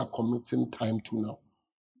 what you are committing time to now,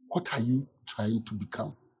 what are you trying to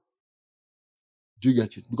become? Do you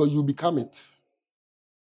get it? Because you become it.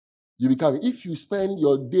 You become it. If you spend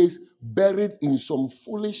your days buried in some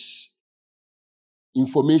foolish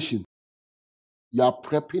information, you are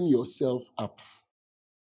prepping yourself up.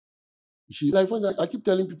 You see, like I keep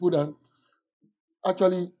telling people that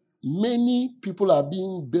actually many people are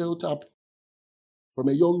being built up from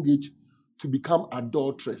a young age to become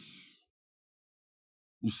adulterers.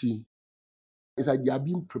 You see, it's like they are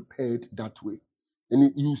being prepared that way.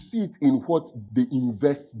 And you see it in what they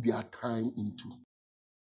invest their time into.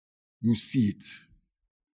 You see it.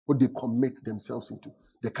 what they commit themselves into,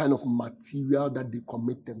 the kind of material that they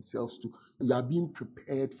commit themselves to. You are being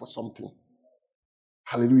prepared for something.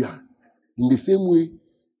 Hallelujah. In the same way,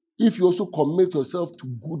 if you also commit yourself to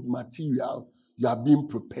good material, you are being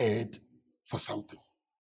prepared for something.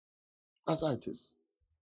 That's how it is.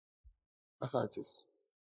 That's how it is.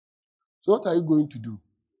 So what are you going to do?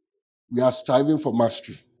 We are striving for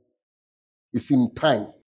mastery. It's in time.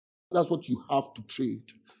 That's what you have to trade.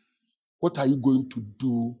 What are you going to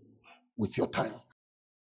do with your time?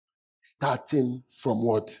 Starting from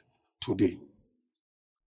what? Today.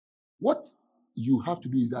 What you have to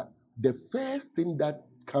do is that the first thing that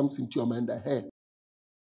comes into your mind that, hey,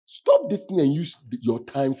 stop this thing and use your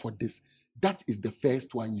time for this. That is the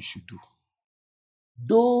first one you should do.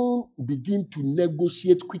 Don't begin to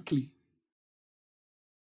negotiate quickly.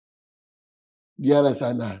 You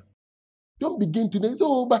understand that? Don't begin to say,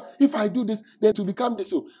 oh, but if I do this, then it will become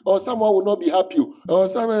this, or someone will not be happy, or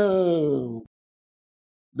someone.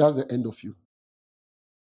 That's the end of you.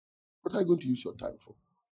 What are you going to use your time for?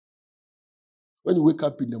 When you wake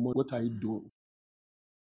up in the morning, what are you doing?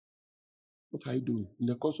 What are you doing? In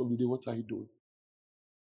the course of the day, what are you doing?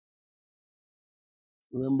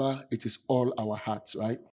 Remember, it is all our hearts,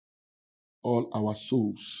 right? All our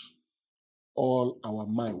souls, all our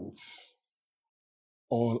minds,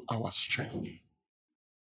 all our strength.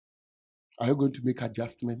 Are you going to make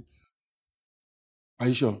adjustments? Are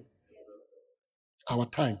you sure? Our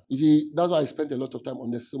time. You see, that's why I spent a lot of time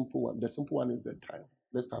on the simple one. The simple one is the time.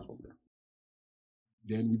 Let's start from there.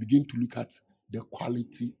 Then we begin to look at the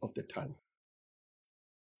quality of the time.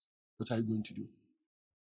 What are you going to do?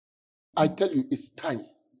 I tell you, it's time.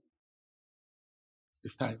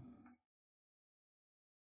 It's time.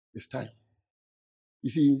 It's time. You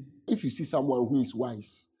see, if you see someone who is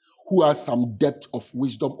wise, who has some depth of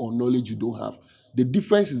wisdom or knowledge you don't have, the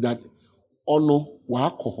difference is that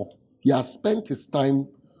he has spent his time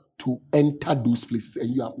to enter those places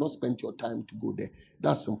and you have not spent your time to go there.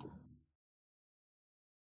 That's simple.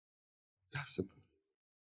 That's simple.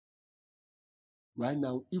 Right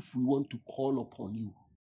now, if we want to call upon you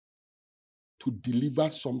to deliver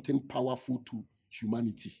something powerful to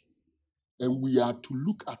humanity, and we are to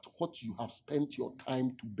look at what you have spent your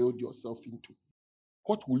time to build yourself into,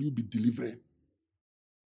 what will you be delivering?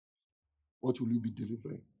 What will you be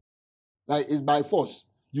delivering? Like, it's by force.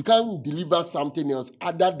 You can't deliver something else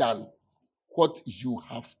other than what you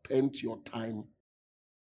have spent your time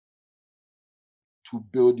to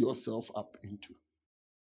build yourself up into.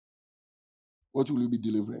 What will you be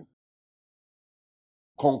delivering?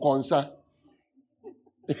 Konkonsa.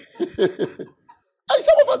 And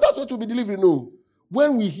some of us, that's what we'll be delivering. No.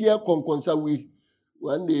 When we hear Konkonsa,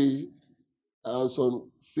 one day I was on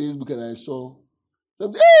Facebook and I saw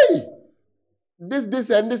something, hey, this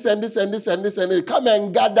and this and this and this and this and this. Come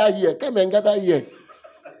and gather here. Come and gather here.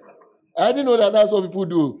 I didn't know that that's what people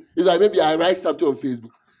do. It's like maybe I write something on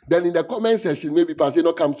Facebook. Then in the comment section, maybe person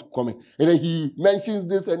not come to comment. And then he mentions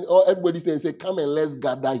this and everybody's saying, say, come and let's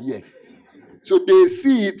gather here. So they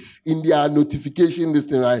see it in their notification, this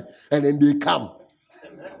thing, right? And then they come.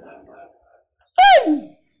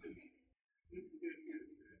 Hey!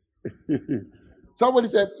 Somebody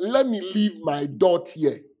said, let me leave my dot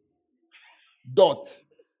here. Dot.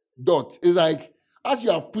 It's like, as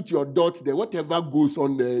you have put your dot there, whatever goes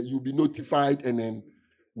on there, you'll be notified and then,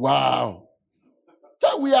 wow.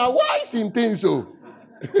 So we are wise in things, so.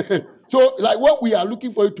 So, like what we are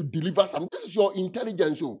looking for you to deliver something, this is your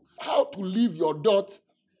intelligence, so how to leave your dot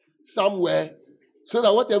somewhere so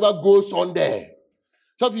that whatever goes on there.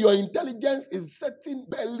 So if your intelligence is setting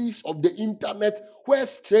bellies of the internet where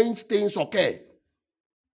strange things occur.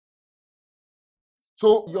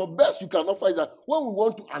 So your best you can offer is that when we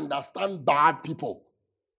want to understand bad people,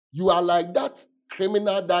 you are like that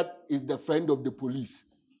criminal that is the friend of the police.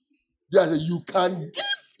 Yes, you can give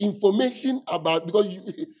information about, because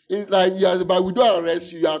it's like, yes, but we don't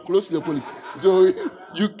arrest you, you are close to the police. So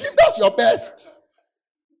you give, that's your best.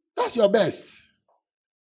 That's your best.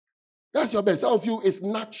 That's your best. Some of you, it's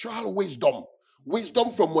natural wisdom.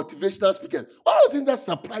 Wisdom from motivational speakers. One of the things that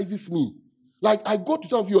surprises me, like I go to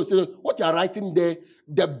some of you and say, what you are writing there,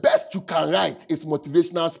 the best you can write is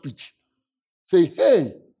motivational speech. Say,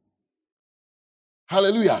 hey,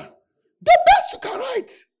 hallelujah. The best you can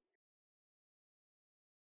write.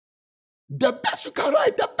 The best you can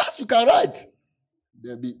write. The best you can write.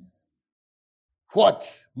 There be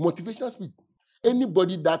what? Motivational speech.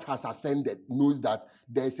 Anybody that has ascended knows that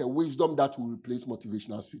there is a wisdom that will replace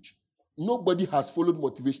motivational speech. Nobody has followed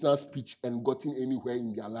motivational speech and gotten anywhere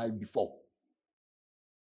in their life before.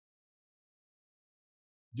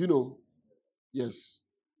 Do you know? Yes.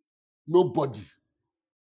 Nobody.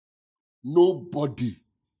 Nobody.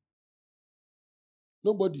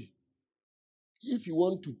 Nobody. If you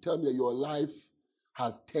want to tell me your life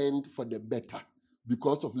has turned for the better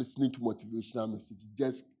because of listening to motivational messages,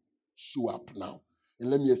 just show up now. And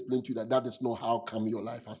let me explain to you that that is not how come your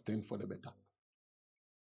life has turned for the better.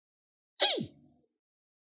 Hey!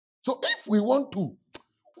 So if we want to,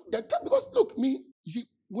 because look, you see,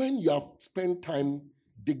 when you have spent time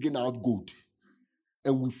digging out gold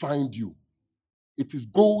and we find you, it is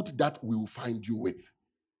gold that we will find you with.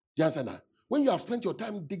 Do you understand that? When you have spent your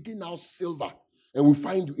time digging out silver and we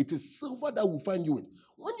find you, it is silver that we'll find you with.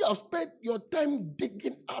 When you have spent your time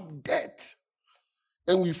digging up debt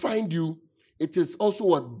and we find you, it is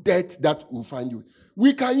also a debt that we'll find you with.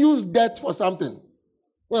 We can use debt for something.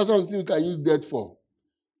 What is something we can use debt for?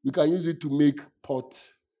 We can use it to make pot.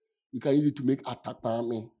 We can use it to make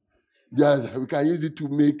atapami. Yes, we can use it to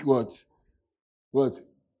make what?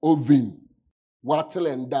 Oven. Wattle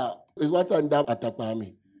and dab. Is wattle and dab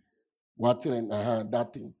atapami? Wattle and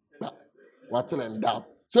that thing. Wattle and dab.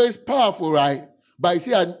 So it's powerful, right? But I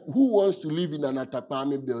see, who wants to live in an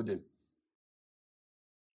atapami building?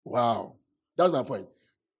 Wow. That's my point.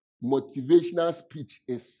 Motivational speech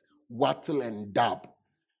is wattle and dab,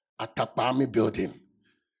 atapami building.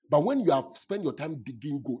 But when you have spent your time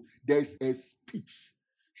digging gold, there's a speech.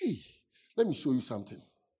 Hey, let me show you something.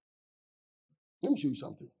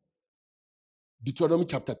 Deuteronomy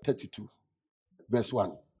chapter 32, verse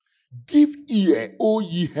 1. Give ear, O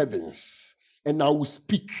ye heavens, and I will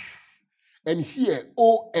speak. And hear,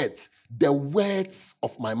 O earth, the words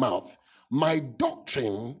of my mouth. My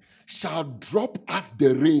doctrine shall drop as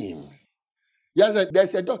the rain. Yes,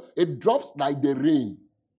 there's it drops like the rain.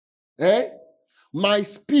 My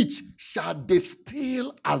speech shall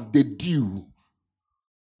distill as the dew.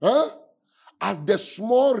 As the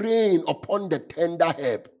small rain upon the tender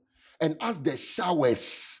herb, and as the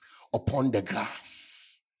showers upon the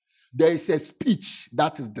grass. There is a speech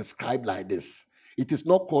that is described like this. It is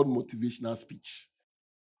not called motivational speech.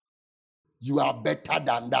 You are better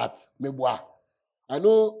than that. I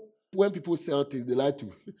know when people sell things, they like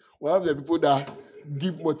to. One of the people that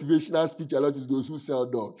give motivational speech a lot is those who sell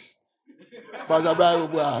dogs. Pastor Brian,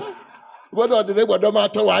 what are the name of the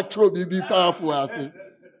matter? I throw be powerful. I say,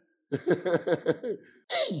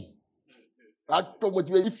 hey, I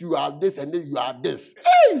motivate. If you are this and this, you are this.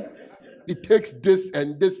 Hey, it takes this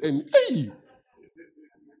and this and hey.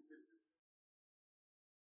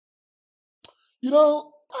 You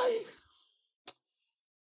know,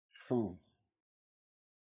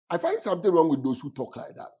 I find something wrong with those who talk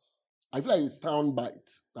like that. I feel like it's sound bite,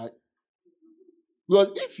 right?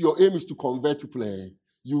 Because if your aim is to convert people,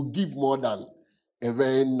 you give more than a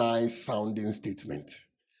very nice sounding statement.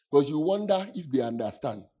 Because you wonder if they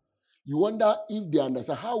understand. You wonder if they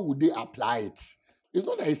understand. How would they apply it? It's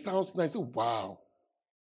not that it sounds nice. Wow.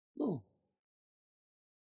 No.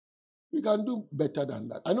 We can do better than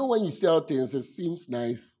that. I know when you sell things, it seems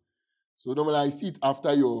nice. So normally I see it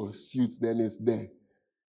after your suit, then it's there.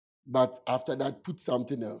 But after that, put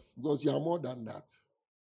something else. Because you are more than that.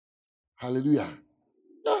 Hallelujah.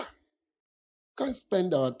 Yeah. Can't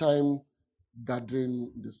spend our time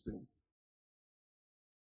gathering this thing.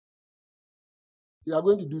 You are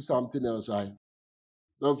going to do something else, right?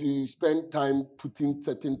 So if you spend time putting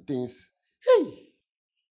certain things, hey,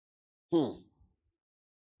 what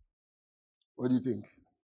do you think?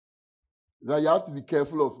 That you have to be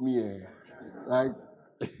careful of me. Like,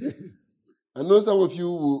 I know some of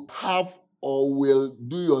you will have or will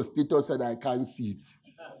do your status and I can't see it.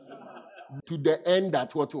 To the end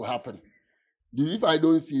that what will happen. If I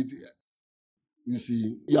don't see it, you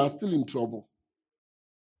see, you are still in trouble.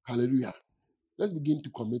 Hallelujah. Let's begin to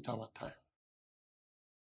commit our time.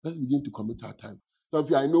 So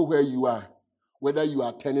if I know where you are, whether you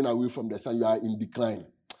are turning away from the sun, you are in decline.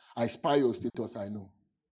 I spy your status, I know.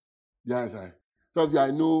 Yes, so if I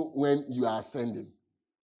know when you are ascending,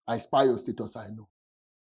 I spy your status, I know.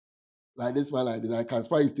 Like this one, like this, I can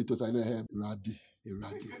spy your status, I know. Hey, Iradi.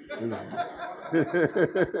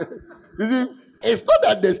 You see, it's not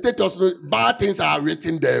that the status, bad things are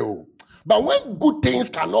written there. But when good things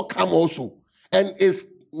cannot come also, and it's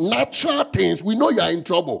natural things, we know you are in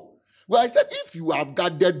trouble. Well, I said, if you have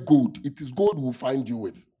gathered gold, it is gold we'll find you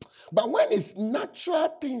with. But when it's natural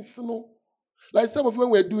things, like some of you, when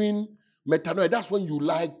we're doing metanoia, that's when you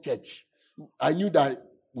like church. I knew that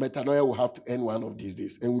metanoia will have to end one of these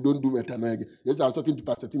days, and we don't do metanoia again. Yes, I was talking to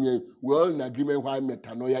Pastor Timmy. We're all in agreement why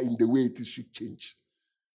metanoia in the way it is should change.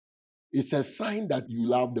 It's a sign that you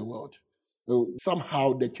love the world.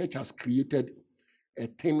 Somehow the church has created a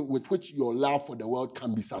thing with which your love for the world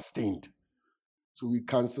can be sustained. So we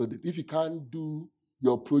canceled it. If you can't do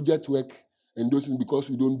your project work and those things because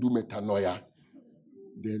we don't do metanoia,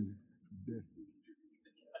 then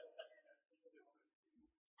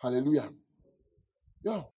hallelujah.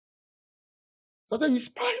 Yeah. So then you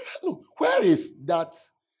spy. No, where is that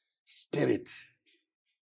spirit?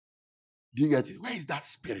 Do you get it? Where is that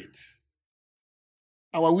spirit?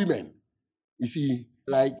 Our women, you see,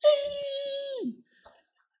 like, hey,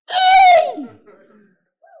 hey.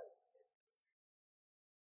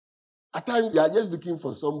 At times, you are just looking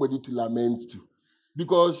for somebody to lament to.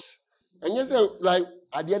 Because, and you say, like,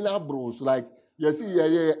 at the end of bros, like, you see,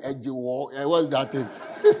 what's that thing?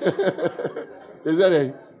 Is that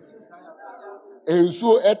it? And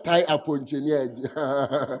so, a tie upon edge.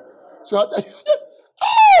 So, I just,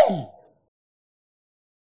 hey!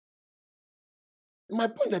 My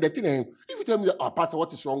point at the thing, if you tell me, Pastor,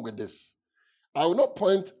 what is wrong with this? I will not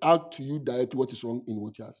point out to you directly what is wrong in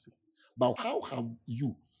what you are saying. But how have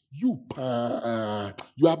you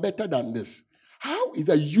are better than this. How is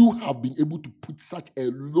that you have been able to put such a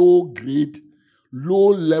low grade, low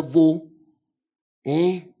level,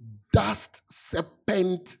 dust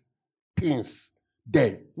serpent things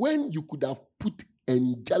there when you could have put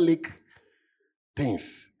angelic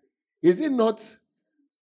things? Is it not?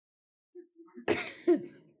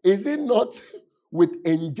 Is it not with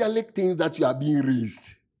angelic things that you are being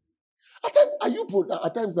raised?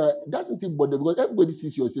 At times, doesn't it bother because everybody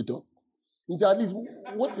sees your status. At least,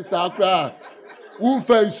 what is our cry?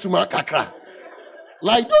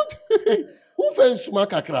 Like, don't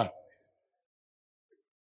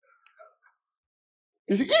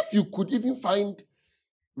you see, if you could even find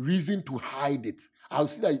reason to hide it, I'll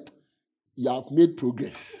see that you have made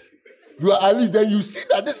progress. You are at least then you see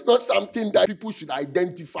that this is not something that people should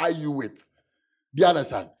identify you with. Do you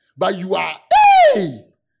understand? But you are, hey!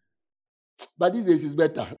 But these days it's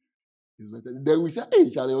better. It's better. Then we say, hey,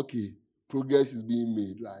 Charlie, okay, progress is being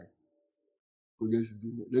made, right? Progress is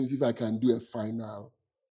being made. Let me see if I can do a final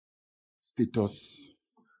status.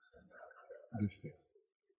 This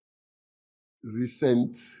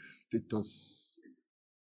recent status.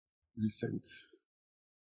 Recent.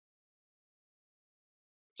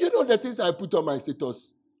 You know the things I put on my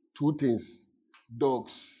status? 2 things.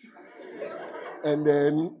 Dogs. And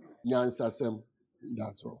then Nyansasem.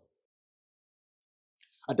 That's all.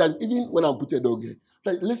 At times, even when I'm putting a dog here,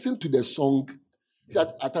 like, listen to the song. See,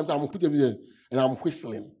 at times I'm putting it and I'm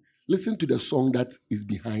whistling. Listen to the song that is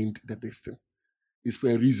behind the distance. It's for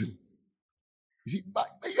a reason. You see,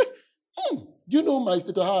 you know my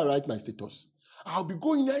status, how I write my status. I'll be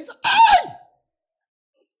going there and say, hey!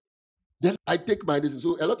 Then I take my distance.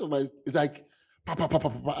 So a lot of my, it's like,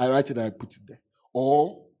 I write it and I put it there.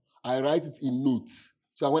 Or I write it in notes.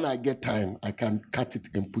 So when I get time, I can cut it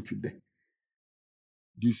and put it there.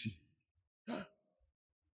 Do you see?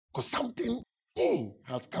 Because something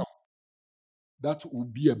has come that will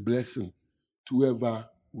be a blessing to whoever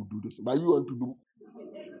will do this. But you want to do.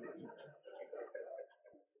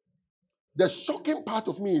 The shocking part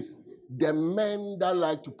of me is the men that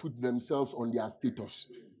like to put themselves on their status.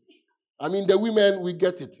 I mean, the women, we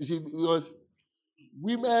get it. You see, because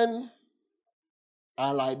women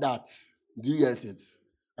are like that. Do you get it?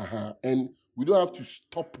 And we don't have to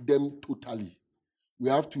stop them totally. We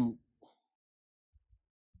have to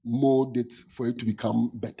mold it for it to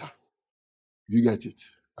become better. You get it?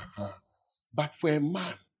 But for a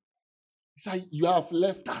man, it's like you have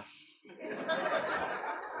left us.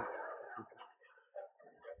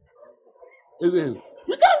 Isn't it?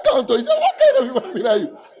 We can't count on. He said, what kind of human being are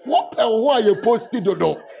you? What who are you posted to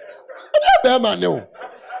do?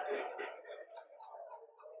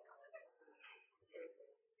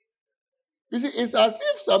 You see, it's as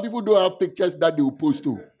if some people don't have pictures that they will post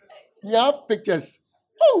to. You have pictures.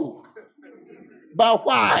 Oh, but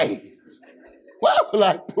why? Why will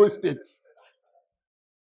I post it?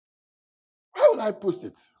 Why will I post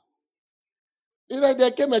it? It's like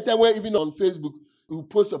there came a time where even on Facebook, you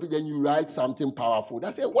post your picture and you write something powerful.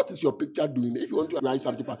 That's it. What is your picture doing? If you want to write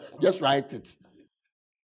something powerful, just write it.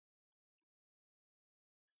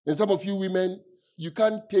 And some of you women, you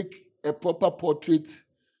can't take a proper portrait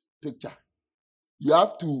picture. You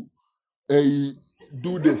have to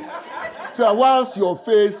do this. So once your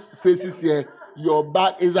face faces here, your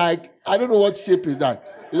back is like, I don't know what shape is that.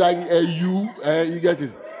 It's like a U, you get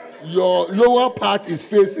it. Your lower part is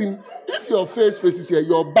facing, if your face faces here,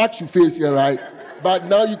 your back should face here, right? But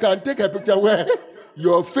now you can take a picture where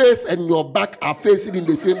your face and your back are facing in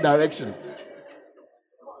the same direction.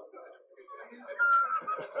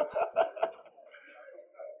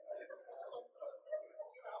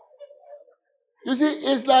 You see,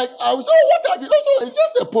 it's like, I was, what have you? Also, it's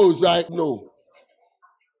just a pose, right? No.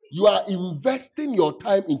 You are investing your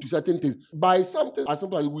time into certain things. By something as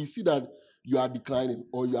simple as we see that you are declining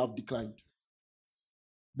or you have declined.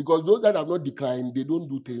 Because those that have not declined, they don't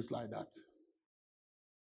do things like that.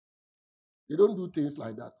 They don't do things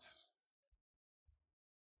like that.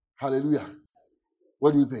 Hallelujah.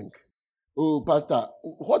 What do you think? Oh, Pastor,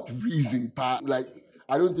 what reason? Like,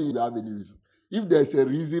 I don't think you have any reason. If there's a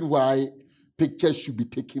reason why pictures should be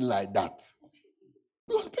taken like that,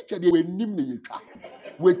 because picture they were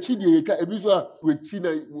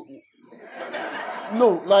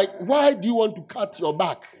no, like, why do you want to cut your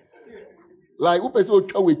back? Like, who person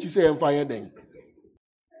will say and fire then?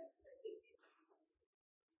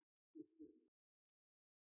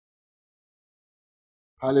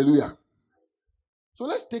 Hallelujah. So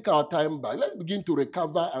let's take our time back. Let's begin to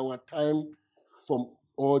recover our time from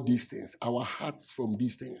all these things, our hearts from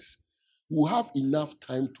these things. We'll have enough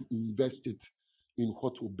time to invest it in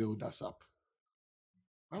what will build us up.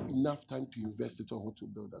 Have enough time to invest it on what will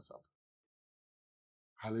build us up.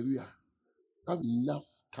 Hallelujah. Have enough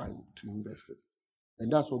time to invest it.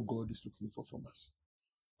 And that's what God is looking for from us.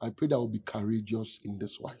 I pray that we'll be courageous in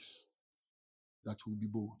this wise, that we'll be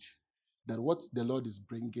bold. That what the Lord is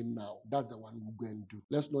bringing now, that's the one we'll go and do.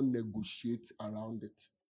 Let's not negotiate around it.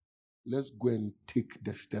 Let's go and take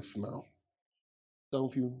the steps now. Some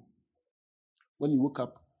of you, when you wake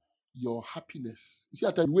up, your happiness. You see,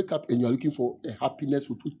 at times you wake up and you're looking for a happiness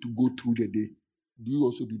with which to go through the day. Do you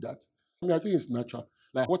also do that? I think it's natural.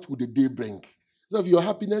 Like, what would the day bring? So if your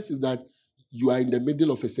happiness is that you are in the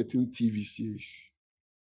middle of a certain TV series.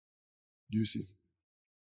 Do you see?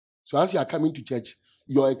 So as you are coming to church,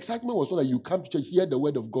 your excitement was not that you come to church, hear the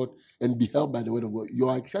word of God, and be held by the word of God.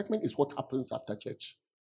 Your excitement is what happens after church.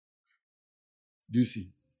 Do you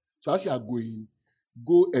see? So as you are going,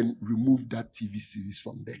 go and remove that TV series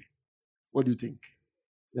from there. What do you think?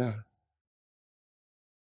 Yeah.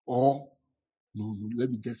 Or, no, let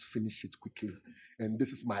me just finish it quickly. And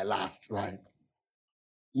this is my last, right?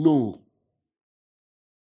 No.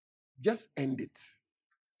 Just end it.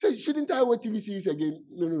 Say, shouldn't I watch TV series again?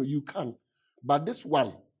 No, you can. But this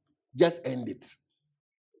one, just end it.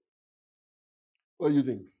 What do you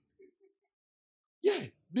think? Yeah,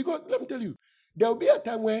 because let me tell you, there will be a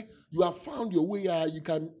time where you have found your way. You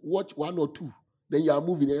can watch one or two. Then you are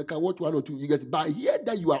moving and you can watch one or two. You get, but here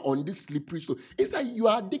that you are on this slippery slope, it's like you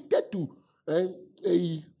are addicted to a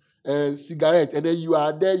cigarette, and then you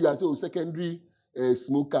are there. You are so secondary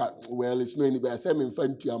smoker. Well, it's not anybody. By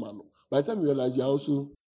the time you realize you are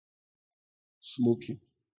also smoking.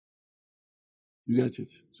 You get it?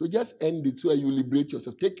 So just end it so you liberate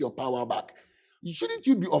yourself. Take your power back. Shouldn't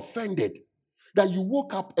you be offended that you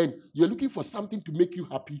woke up and you're looking for something to make you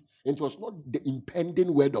happy, and it was not the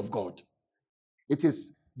impending word of God? It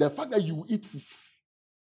is the fact that you eat fufu.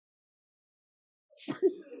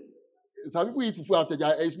 Some people eat fufu after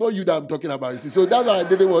church. It's not you that I'm talking about. You see? So that's why I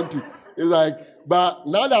didn't want to. It's like, but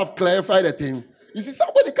now that I've clarified the thing, you see,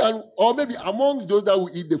 somebody can, or maybe among those that will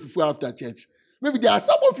eat the fufu after church, maybe there are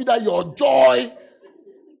some of you that your joy,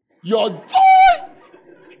 the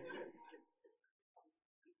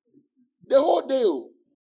whole day,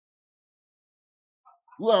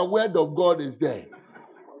 the word of God is there.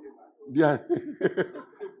 Yeah.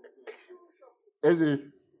 Is it?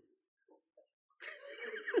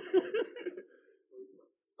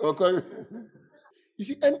 Okay. You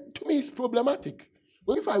see, and to me, it's problematic.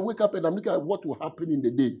 But if I wake up and I'm looking at what will happen in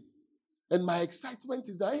the day, and my excitement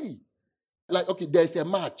is that, hey, like, okay, there's a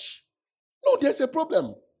match. No, there's a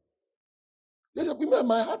problem.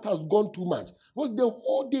 My heart has gone too much. Because the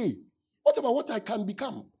whole day, what about what I can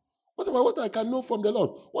become? What about what I can know from the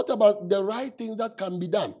Lord? What about the right things that can be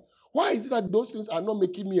done? Why is it that those things are not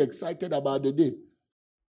making me excited about the day?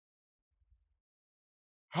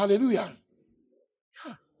 Hallelujah.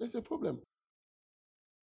 Yeah, there's a problem.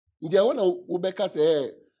 The one Ubeka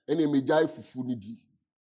say, "Enemy jai fufu nidi."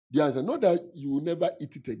 The answer, not that you will never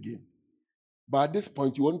eat it again, but at this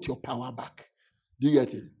point you want your power back. Do you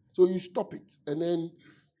get it? So you stop it, and then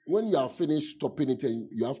when you are finished stopping it and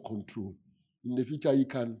you have control, in the future you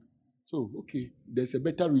can. So okay, there's a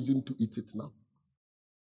better reason to eat it now.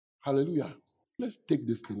 Hallelujah. Let's take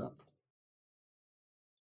this thing up.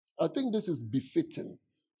 I think this is befitting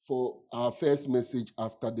for our first message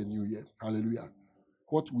after the new year. Hallelujah.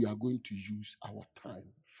 What we are going to use our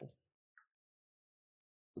time for.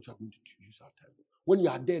 What you are going to use our time for. When you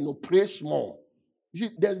are there, no, pray small. You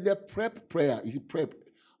see, there's the prep prayer. You see, prep.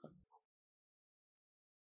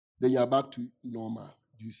 Then you are back to normal.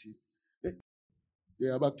 Do you see? Then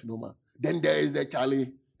you are back to normal. Then there is the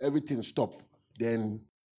Charlie, everything stop. Then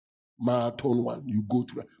marathon one, you go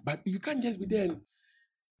through. But you can't just be there and,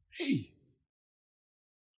 hey,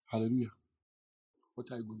 Hallelujah.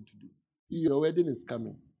 What are you going to do? Your wedding is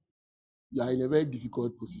coming. You are in a very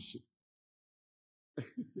difficult position.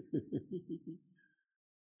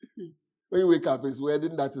 When you wake up, it's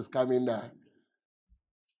wedding that is coming there.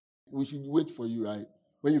 We should wait for you, right?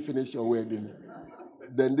 When you finish your wedding,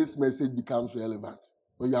 then this message becomes relevant.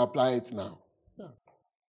 When you apply it now. Yeah.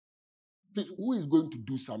 Please, who is going to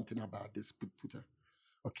do something about this?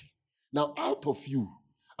 Okay. Now, out of you,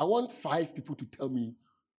 I want 5 people to tell me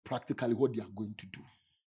practically what they are going to do.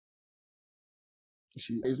 You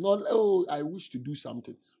see, it's not, oh, I wish to do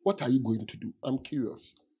something. What are you going to do? I'm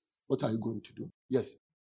curious. What are you going to do? Yes.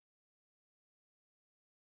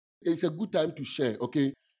 It's a good time to share,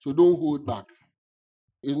 okay? So don't hold back.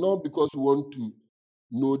 It's not because you want to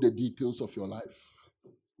know the details of your life.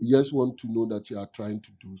 You just want to know that you are trying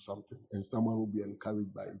to do something and someone will be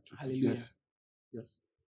encouraged by it too. Hallelujah. Yes.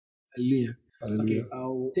 Hallelujah. Hallelujah. Okay,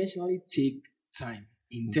 I'll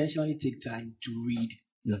intentionally take time to read.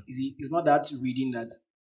 Yeah. You see, it's not that reading that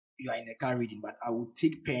you are in a car reading, but I will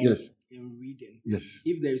take pen Yes. and read them. Yes.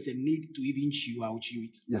 If there is a need to even chew, I will chew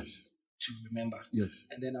it Yes. to remember. Yes.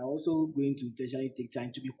 And then I'm also going to intentionally take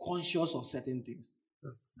time to be conscious of certain things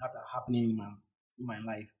that are happening in my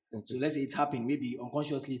life. Okay. So let's say it's happened, maybe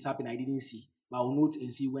unconsciously it happened, I didn't see, but I'll note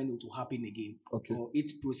and see when it will happen again. Okay. Or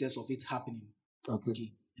its process of it happening.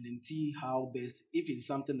 Okay. And then see how best, if it's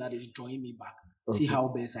something that is drawing me back, Okay. see how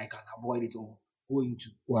best I can avoid it or go into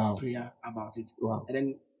prayer about it. Wow. And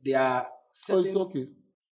then there are certain... it's okay.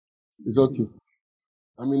 It's okay.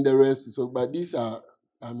 I mean, the rest is okay. But these are,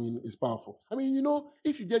 it's powerful.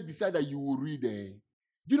 If you just decide that you will read, do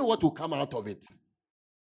you know what will come out of it?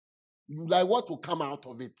 Like what will come out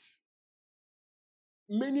of it?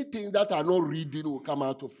 Many things that are not reading will come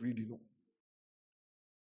out of reading.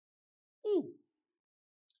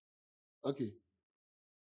 Okay.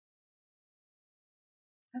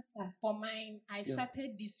 Pastor, for mine, I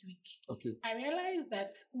started this week. Okay. I realized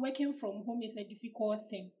that working from home is a difficult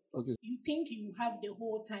thing. Okay. You think you have the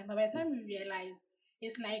whole time, but by the time you realize,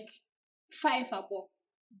 it's like 5 above.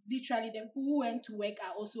 Literally, the people who went to work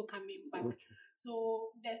are also coming back. Okay.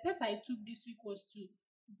 So the steps I took this week was to,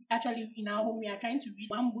 actually in our home, we are trying to read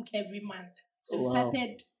 1 book every month. So we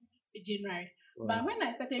started in January. Wow. But when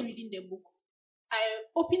I started reading the book, I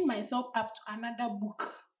opened myself up to another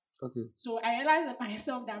book. Okay. So I realized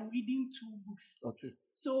myself that I'm reading 2 books. Okay.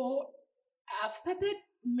 So I've started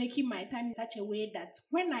making my time in such a way that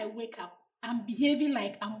when I wake up, I'm behaving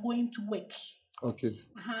like I'm going to work. Okay.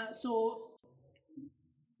 So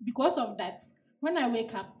because of that, when I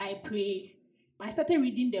wake up, I pray. I started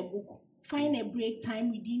reading the book. Find a break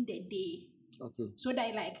time within the day. Okay. So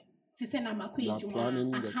that I'm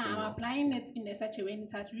applying it in such a way, and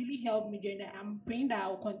it has really helped me during that. I'm praying that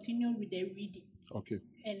I'll continue with the reading. Okay.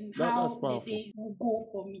 And how the day will go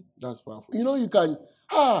for me. That's powerful. You can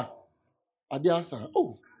Adiasa.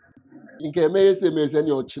 Oh, in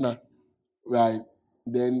Kemese right?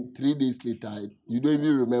 Then 3 days later, you don't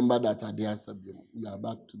even remember that Adiasa. You are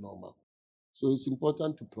back to normal. So it's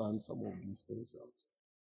important to plan some of these things out.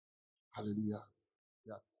 Hallelujah.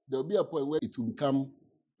 Yeah. There'll be a point where it will become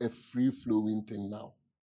a free-flowing thing now.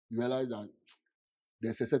 You realize that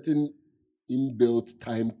there's a certain inbuilt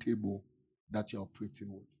timetable that you're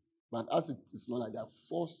operating with. But as it is not like that,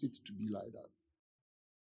 force it to be like that.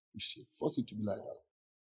 You see, force it to be like that.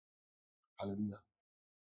 Hallelujah.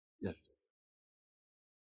 Yes.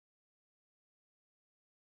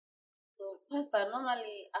 So, Pastor,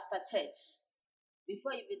 normally after church,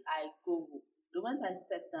 before even I go home, the moment I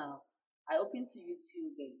step down, I open to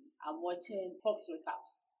YouTube and I'm watching Fox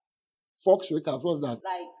Recaps. Fox Recaps, what's that?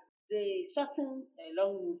 Like, they shorten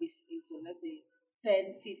long movies into, let's say,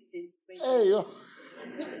 10, 15, 20. Hey, yo.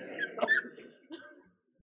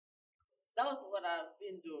 That was what I've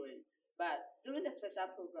been doing. But during the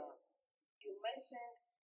special program, you mentioned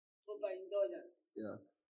overindulgence. Yeah.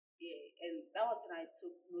 Yeah, and that was when I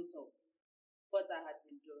took note of what I had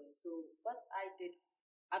been doing. So what I did,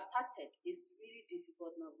 I've started. It's really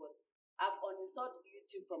difficult now, but I've uninstalled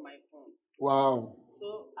YouTube from my phone. Wow.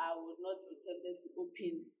 So I would not be tempted to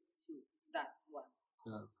open to that one.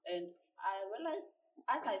 Yeah. And I realized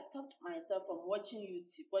as I stopped myself from watching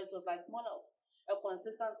YouTube, but it was like more of a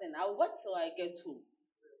consistent thing. I'll wait till I get home.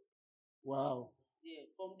 Wow. Yeah,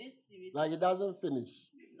 from this series. Like it doesn't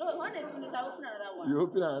finish. No, when it's finished, I open another one. You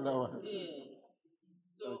open another one. Yeah.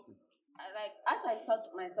 So, okay. As I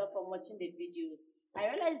stopped myself from watching the videos, I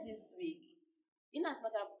realized this week, in as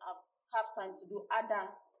much as I have time to do other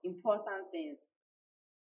important things,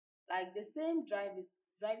 like the same drive is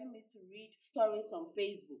driving me to read stories on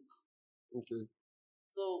Facebook. Okay.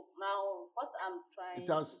 So now, what I'm trying...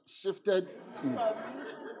 It has shifted to... From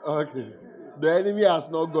YouTube Okay. The enemy has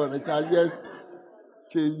not gone. It has just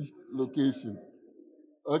changed location.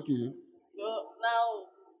 Okay. So now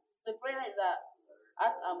the prayer is that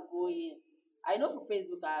as I'm going, I know for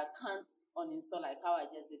Facebook I can't uninstall like how I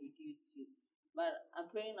just did with YouTube, but I'm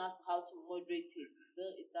praying as to how to moderate it so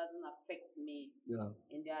it doesn't affect me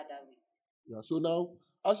in the other way. Yeah. So now,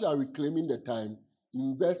 as you are reclaiming the time,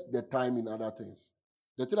 invest the time in other things.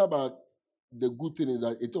 The thing about the good thing is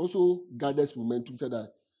that it also gathers momentum so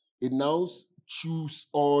that it now choose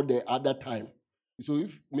all the other time. So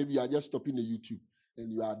if maybe you are just stopping the YouTube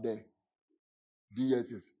and you are there, do you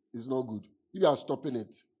get it? It's not good. If you are stopping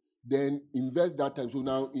it, then invest that time. So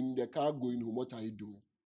now in the car going home, what are you doing?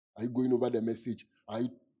 Are you going over the message? Are you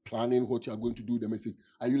planning what you are going to do with the message?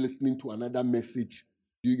 Are you listening to another message?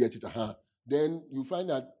 Do you get it? Then you find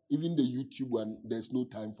that even the YouTube one, there's no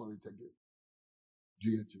time for it again.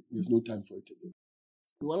 Do you get it? There's no time for it again.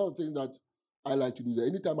 One of the things that I like to do is that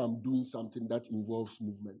anytime I'm doing something that involves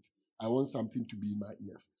movement, I want something to be in my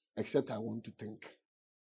ears, except I want to think.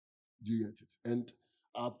 Do you get it? And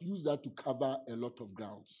I've used that to cover a lot of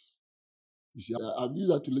grounds. You see, I've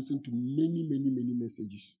used that to listen to many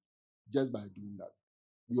messages just by doing that.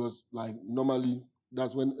 Because, like, normally,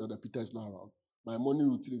 that's when Elder Peter is not around. My morning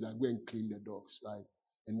routine is I go and clean the dogs, right?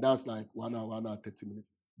 And that's like 1 hour, 30 minutes.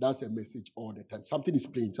 That's a message all the time. Something is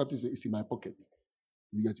playing. Something is in my pocket.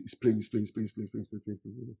 You get it? It's playing.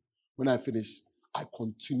 When I finish, I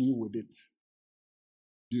continue with it.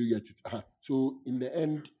 Do you get it? So, in the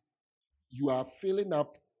end, you are filling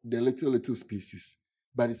up the little spaces.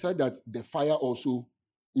 But it's said that the fire also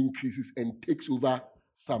increases and takes over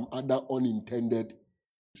some other unintended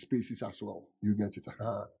spaces as well. You get it?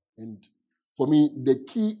 And for me, the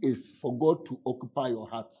key is for God to occupy your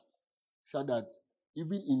heart so that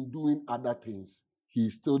even in doing other things, He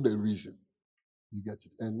is still the reason. You get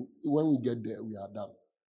it? And when we get there, we are done.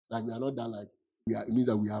 Like, we are not done, like, it means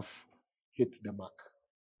that we have hit the mark.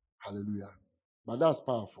 Hallelujah. But that's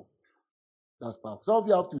powerful. That's powerful. Some of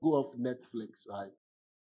you have to go off Netflix, right?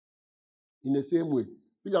 In the same way.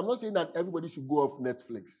 Because I'm not saying that everybody should go off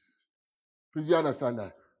Netflix. Please, you understand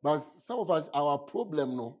that? But some of us, our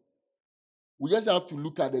problem, no, we just have to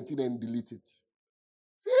look at the thing and delete it.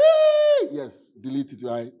 Say, yes, delete it,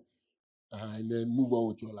 right? And then move on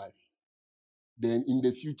with your life. Then in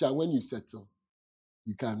the future, when you settle,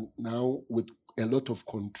 you can now, with a lot of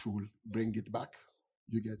control, bring it back.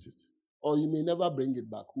 You get it? Or you may never bring it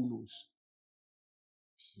back. Who knows?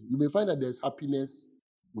 You may find that there's happiness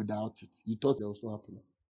without it. You thought there was no happiness.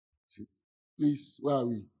 See? Please, where are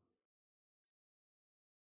we?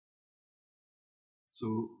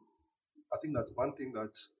 So I think that one thing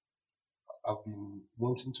that I've been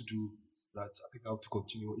wanting to do that I think I have to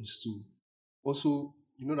continue is to also,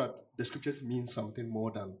 you know, that the scriptures mean something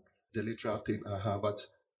more than the literal thing. But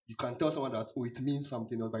you can tell someone that, oh, it means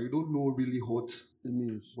something else, but you don't know really what it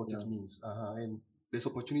means. It means. And there's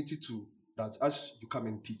opportunity to that as you come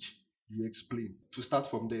and teach, you explain. To start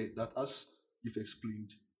from there, that as you've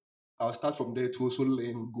explained, I'll start from there to also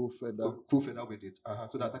learn, go further with it.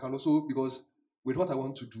 So that I can also, because with what I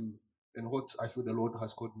want to do and what I feel the Lord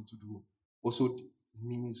has called me to do, also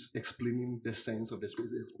means explaining the sense of the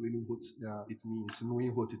scriptures, explaining what it means,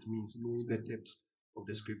 knowing what it means, knowing the depth of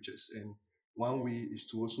the scriptures. And one way is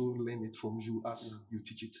to also learn it from you as you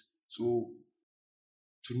teach it. So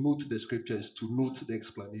to note the scriptures, to note the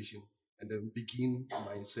explanation, and then begin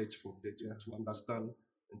my search from there to understand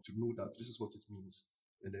and to know that this is what it means,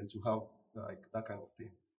 and then to have like that kind of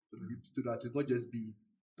thing. So that it not just be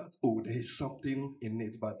that, oh, there is something in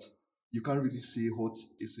it, but you can't really say what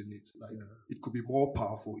is in it. Like it could be more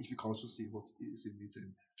powerful if you can also say what is in it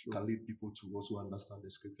and can lead people to also understand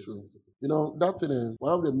the scriptures. You know, that thing is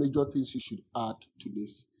one of the major things you should add to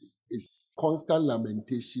this is constant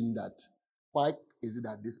lamentation that why is it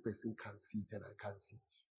that this person can see it and I can't see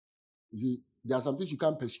it? You see, there are some things you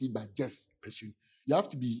can't pursue by just pursuing. You have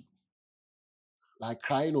to be like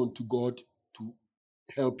crying unto God to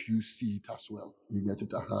help you see it as well. You get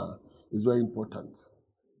it? It's very important.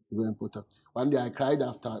 Very important. One day I cried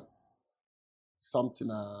after something,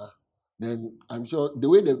 then I'm sure the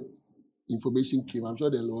way the information came, I'm sure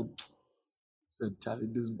the Lord said, Charlie,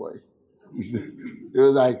 this boy. It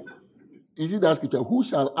was like, you see that scripture, who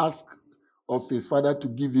shall ask of his father to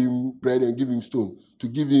give him bread and give him stone, to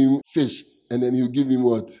give him fish, and then he'll give him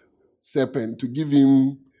what? Serpent, to give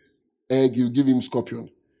him egg, he'll give him scorpion.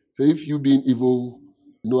 So if you being evil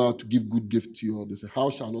know how to give good gift to you, they say, how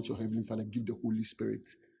shall not your heavenly Father give the Holy Spirit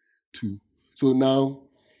too? So now,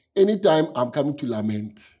 anytime I'm coming to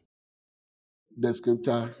lament, the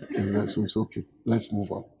scripture is that, so it's okay. Let's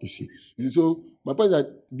move on. You see. So my point is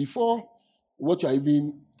that before what you're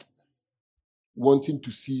even wanting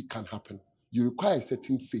to see can happen. You require a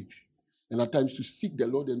certain faith. And at times to seek the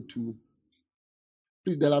Lord and to...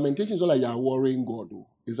 Please, the lamentation is not like you are worrying God. Oh.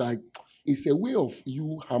 It's like, it's a way of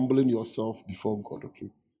you humbling yourself before God, okay?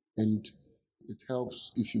 And it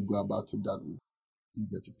helps if you go about it that way. You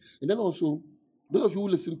get it. And then also, those of you who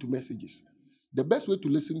listen to messages, the best way to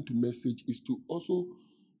listen to message is to also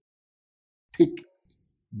take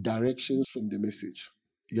directions from the message.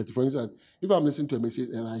 You get it? For instance, if I'm listening to a message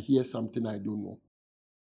and I hear something I don't know,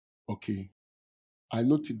 okay, I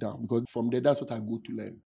note it down because from there, that's what I go to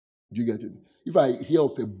learn. Do you get it? If I hear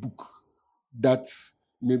of a book that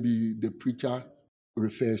maybe the preacher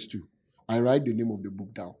refers to, I write the name of the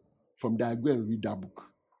book down. From there, I go and read that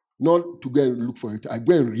book. Not to go and look for it. I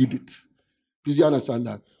go and read it. Please, you understand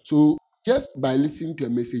that? So just by listening to a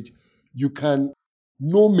message, you can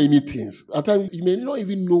know many things. At times, you may not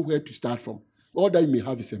even know where to start from. All that you may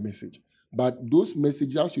have is a message. But those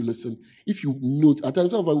messages, as you listen, if you note, at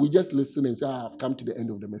times we just listen and say, I've come to the end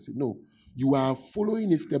of the message. No, you are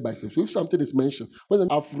following it step by step. So if something is mentioned,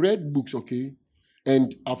 I've read books, okay,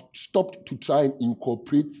 and I've stopped to try and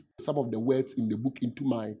incorporate some of the words in the book into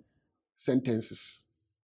my sentences.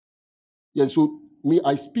 Yeah, so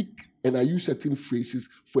I speak and I use certain phrases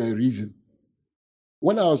for a reason.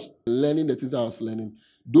 When I was learning the things I was learning,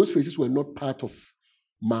 those phrases were not part of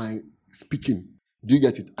my speaking. Do you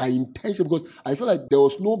get it? I intentionally, because I felt like there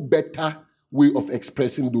was no better way of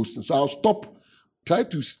expressing those things. So I'll stop, try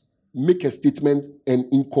to make a statement and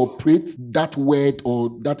incorporate that word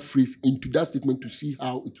or that phrase into that statement to see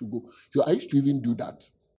how it will go. So I used to even do that.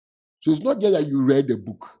 So it's not just that you read the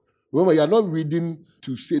book. Remember, you are not reading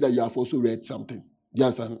to say that you have also read something. You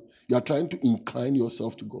understand? You are trying to incline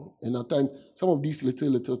yourself to God. And at times, some of these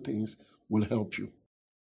little things will help you.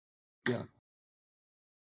 Yeah.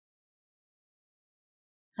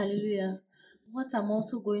 Hallelujah. What I'm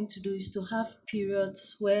also going to do is to have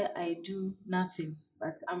periods where I do nothing,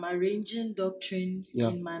 but I'm arranging doctrine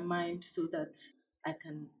in my mind so that I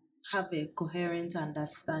can have a coherent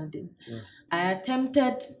understanding. Yeah. I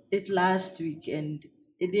attempted it last week and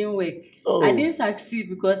it didn't work. Oh. I didn't succeed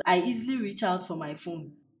because I easily reach out for my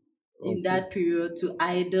phone in that period to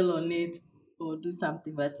idle on it or do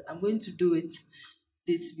something, but I'm going to do it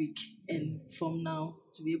this week and from now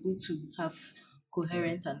to be able to have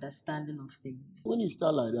coherent understanding of things. When you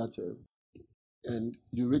start like that and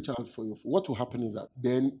you reach out for your phone, what will happen is that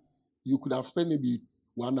then you could have spent maybe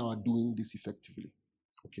 1 hour doing this effectively,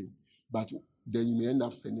 okay? But then you may end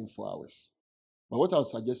up spending 4 hours. But what I would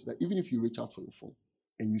suggest is that even if you reach out for your phone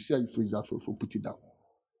and you see how you freeze out for your phone, put it down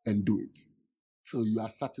and do it. So you are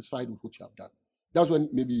satisfied with what you have done. That's when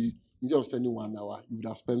maybe instead of spending 1 hour, you would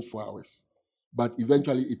have spent 4 hours. But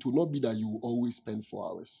eventually, it will not be that you will always spend 4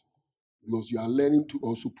 hours because you are learning to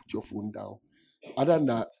also put your phone down. Other than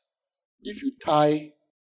that, if you tie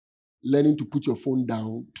learning to put your phone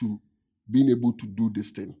down to being able to do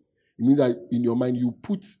this thing, it means that in your mind, you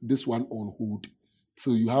put this one on hold.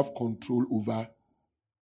 So you have control over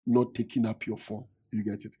not taking up your phone. You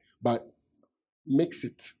get it? But mix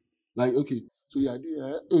it. Like, okay, so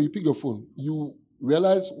you pick your phone. You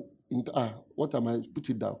realize, what am I? Put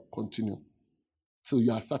it down. Continue. So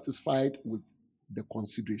you are satisfied with the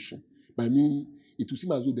consideration. But I mean, it will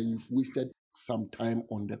seem as though then you've wasted some time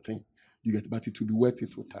on the thing. You get it? But it will be worth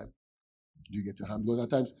it with time. You get it? Because at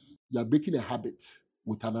times you are breaking a habit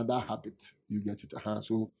with another habit. You get it?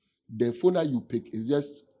 So the phone that you pick is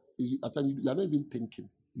just, at times you are not even thinking.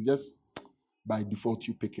 It's just by default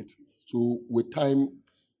you pick it. So with time,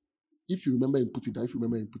 if you remember and put it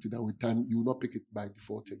down, with time, you will not pick it by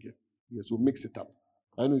default again. Yeah, so mix it up.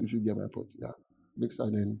 I don't know if you get my point. Yeah. Mix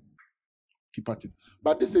and then keep at it.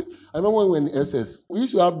 But this is, I remember when in SS, we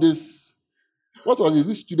used to have this, what was it? Is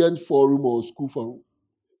this student forum or school forum?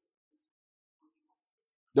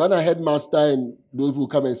 The one headmaster and those who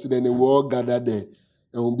come and sit there and we all gather there and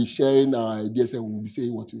we'll be sharing our ideas and we'll be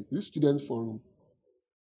saying what we, is this student forum?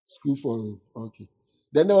 School forum. Okay.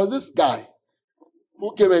 Then there was this guy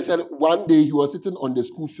who came and said one day he was sitting on the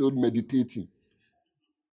school field meditating.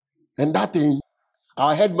 And that thing,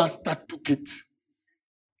 our headmaster took it.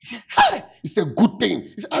 He said, "Hi, it's a good thing."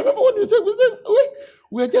 He said, "I remember when you said,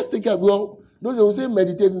 we were just thinking, well, those who say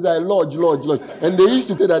meditating is like lodge. And they used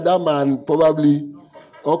to say that man probably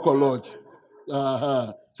Oko Lodge.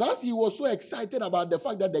 So as he was so excited about the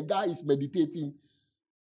fact that the guy is meditating,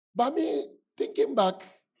 but me thinking back,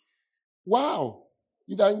 wow,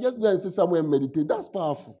 you can just go and sit somewhere and meditate. That's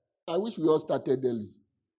powerful. I wish we all started early.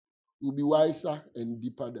 We'll be wiser and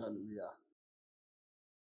deeper than we are.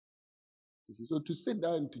 So to sit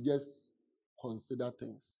down and to just consider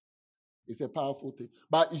things. It's a powerful thing.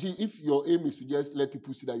 But you see, if your aim is to just let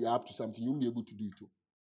people see that you're up to something, you won't be able to do it too.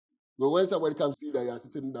 But when somebody comes see that you're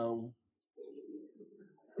sitting down,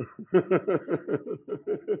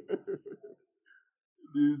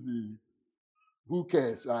 easy. Who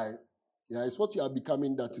cares, right? Yeah, it's what you are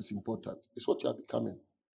becoming that is important. It's what you are becoming.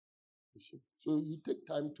 You see? So you take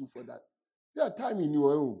time too for that. There are time in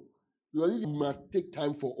your own. You must take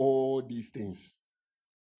time for all these things.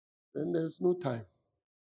 And there's no time.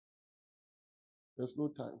 There's no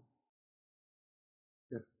time.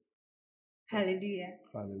 Yes. Hallelujah.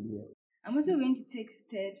 Hallelujah. I'm also going to take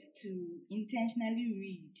steps to intentionally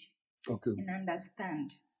read and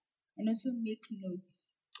understand, and also make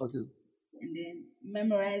notes. And then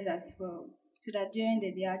memorize as well, so that during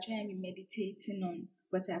the day I'll try and be meditating on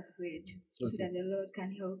what I've read, so that the Lord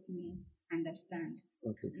can help me understand.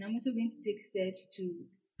 And I'm also going to take steps to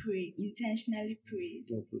pray, intentionally pray,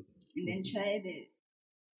 and then try the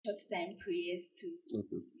short time prayers too.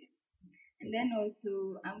 And then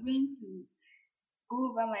also I'm going to go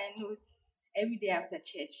over my notes every day after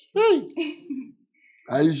church.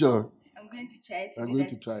 Are you sure? I'm going to try it. I'm going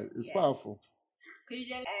to try it. It's powerful.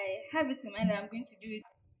 Usually I have it in mind that I'm going to do it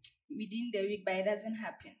within the week, but it doesn't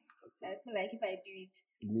happen. So I feel like if I do it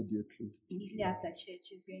immediately after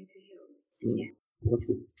church, it's going to help.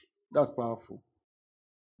 That's powerful.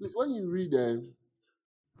 Please, when you read,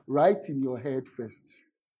 write in your head first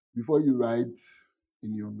before you write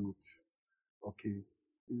in your note. Okay,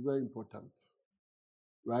 it's very important.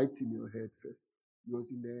 Write in your head first,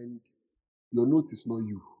 because in the end, your note is not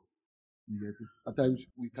you. You get it? At times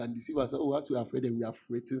we can deceive ourselves. Oh, as we have read and we have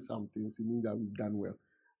written some things, it means that we've done well.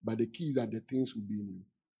 But the key is that the things will be in you.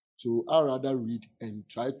 So I'd rather read and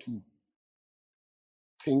try to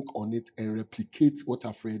think on it and replicate what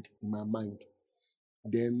I've read in my mind.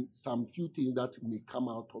 Then some few things that may come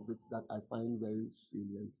out of it that I find very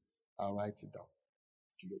salient, I'll write it down.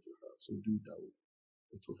 You get it? So do it that way.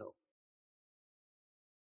 It will help.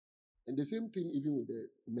 And the same thing even with the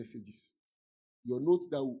messages. Your notes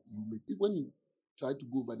that you make, if when you try to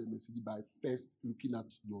go over the message by first looking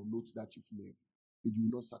at your notes that you've made, it will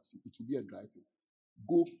not succeed. It will be a dry thing.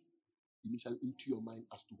 Go initially into your mind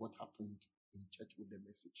as to what happened in church with the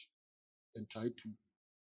message, and try to,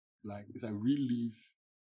 relive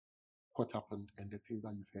what happened and the things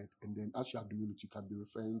that you've heard. And then as you are doing it, you can be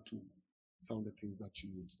referring to some of the things that you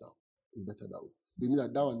wrote down. It's better that way. It means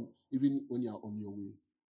that one, even when you are on your way,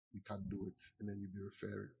 you can do it, and then you'll be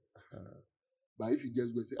referring. But if you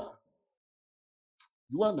just go and say,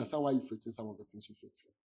 you understand why you've written some of the things you've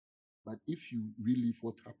written. But if you relive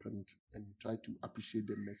what happened and you try to appreciate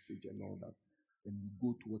the message and all that, and you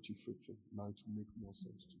go to what you've written, now it will make more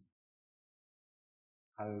sense to you.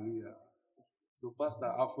 Hallelujah. So, Pastor,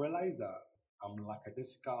 I've realized that I'm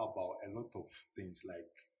lackadaisical about a lot of things,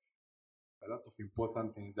 like a lot of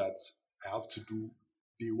important things that I have to do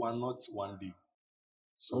day one, not one day.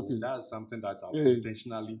 So that's something that I've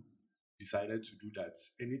intentionally decided to do, that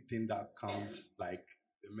anything that comes, like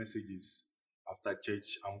the messages after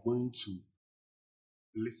church, I'm going to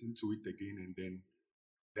listen to it again, and then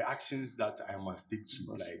the actions that I must take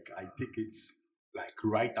to, I take it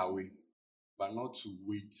right away, but not to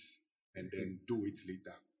wait and then do it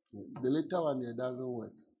later. The later one, it doesn't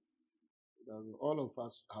work. All of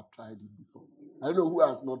us have tried it before. I don't know who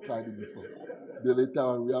has not tried it before. The later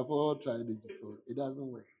one, we have all tried it before. It doesn't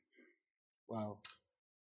work. Wow.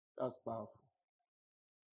 That's powerful.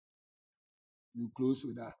 You close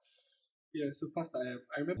with that. Yeah, so Pastor,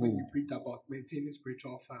 I remember you preached about maintaining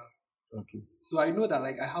spiritual fire. Okay. So I know that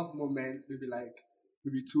I have moments, maybe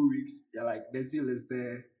 2 weeks, the zeal is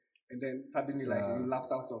there, and then suddenly you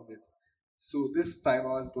lapse out of it. So this time I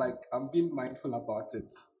was I'm being mindful about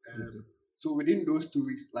it. So within those 2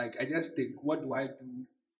 weeks, I just think, what do I do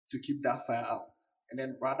to keep that fire up? And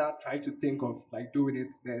then rather try to think of doing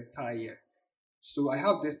it the entire year. So I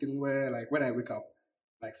have this thing where when I wake up,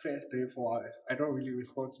 first 3-4 hours, I don't really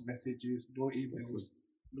respond to messages, no emails,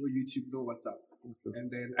 no YouTube, no WhatsApp. And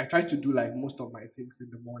then I try to do most of my things in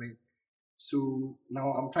the morning. So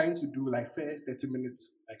now I'm trying to do first 30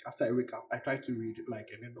 minutes, after I wake up, I try to read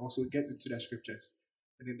and then also get into the scriptures.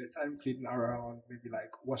 And then the time cleaning around, maybe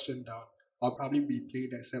washing down, I'll probably be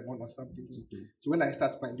playing a sermon or something too. So when I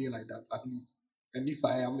start my day like that, at least, and if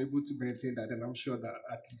I am able to maintain that, then I'm sure that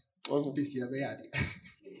at least this year they had it.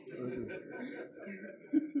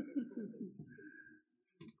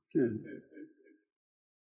 Okay.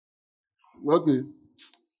 We'll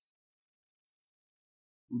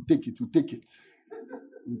take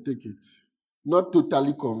it. Not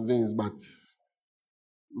totally convinced, but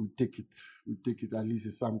we'll take it. At least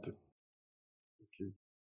it's something. Okay.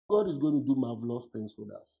 God is going to do marvelous things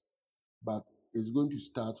with us. But it's going to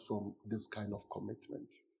start from this kind of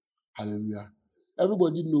commitment. Hallelujah.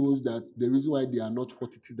 Everybody knows that the reason why they are not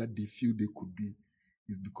what it is that they feel they could be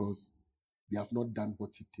is because they have not done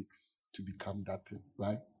what it takes to become that thing,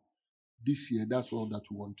 right? This year, that's all that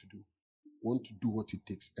we want to do. We want to do what it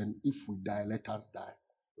takes. And if we die, let us die,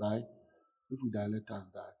 right? If we die, let us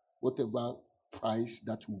die. Whatever price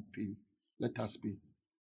that we pay, let us pay.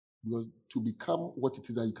 Because to become what it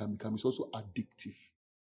is that you can become is also addictive.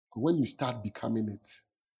 When you start becoming it,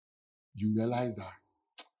 you realize that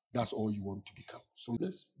that's all you want to become. So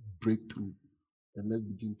let's break through and let's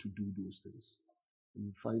begin to do those things. And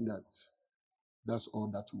you find that that's all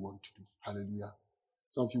that we want to do. Hallelujah.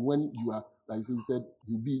 Some of you, when you are, like he said,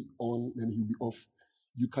 he'll be on and he'll be off.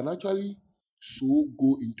 You can actually so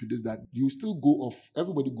go into this that you still go off.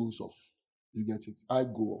 Everybody goes off. You get it? I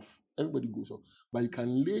go off. Everybody goes off. But you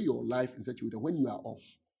can lay your life in such a way that when you are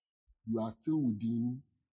off, you are still within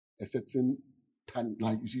a certain time.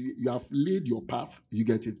 Like you see, you have laid your path. You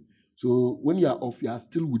get it? So when you are off, you are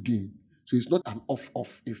still within. So it's not an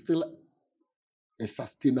off. It's still a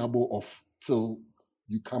sustainable off till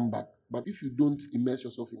you come back. But if you don't immerse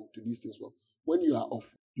yourself into these things, well, when you are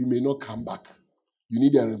off, you may not come back. You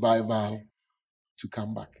need a revival to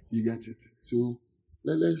come back. You get it? So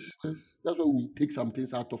let's that's why we take some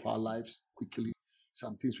things out of our lives quickly.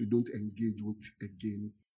 Some things we don't engage with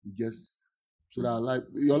again. We just so that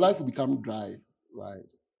your life will become dry, right?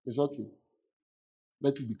 It's okay.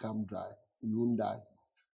 Let it become dry. You won't die.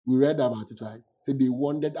 We read about it, right? So they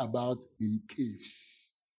wandered about in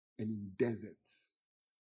caves and in deserts.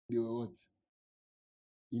 They were what?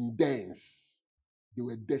 In dens. They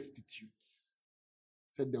were destitute.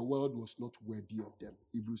 Said the world was not worthy of them.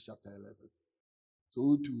 Hebrews chapter 11.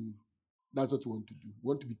 So that's what we want to do. We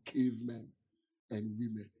want to be cavemen and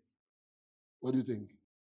women. What do you think?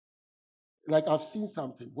 Like I've seen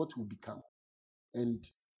something, what will become. And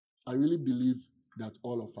I really believe that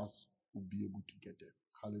all of us will be able to get there.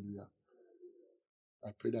 Hallelujah. I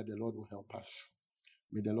pray that the Lord will help us.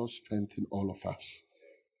 May the Lord strengthen all of us.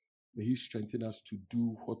 May He strengthen us to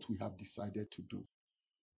do what we have decided to do.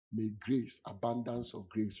 May grace, abundance of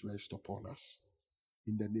grace rest upon us.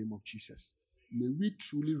 In the name of Jesus. May we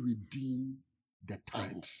truly redeem the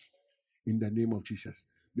times. In the name of Jesus.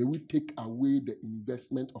 May we take away the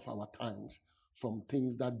investment of our times from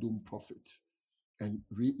things that don't profit and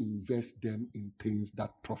reinvest them in things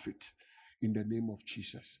that profit. In the name of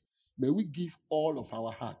Jesus. May we give all of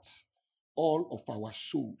our hearts, all of our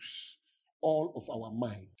souls, all of our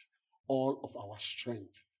mind, all of our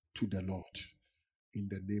strength to the Lord. In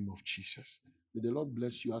the name of Jesus. May the Lord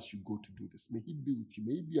bless you as you go to do this. May He be with you.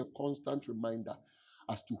 May He be a constant reminder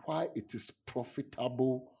as to why it is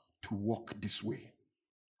profitable to walk this way.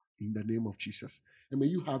 In the name of Jesus. And may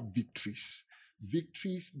you have victories.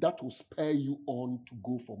 Victories that will spur you on to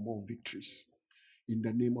go for more victories. In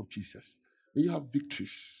the name of Jesus. May you have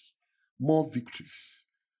victories. More victories.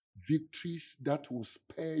 Victories that will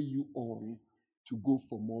spur you on to go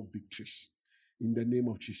for more victories. In the name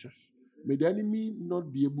of Jesus. May the enemy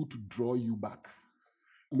not be able to draw you back.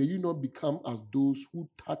 May you not become as those who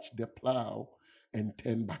touch the plow and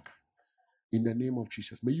turn back. In the name of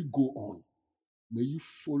Jesus. May you go on. May you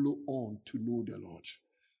follow on to know the Lord.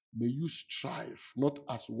 May you strive, not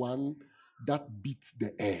as one that beats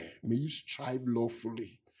the air. May you strive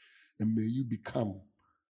lawfully. And may you become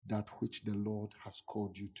that which the Lord has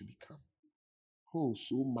called you to become. Oh,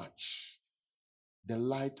 so much. The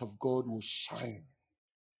light of God will shine.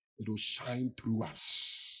 It will shine through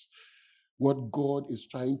us. What God is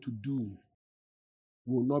trying to do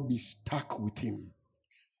will not be stuck with Him.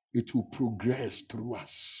 It will progress through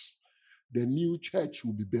us. The new church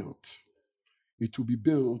will be built. It will be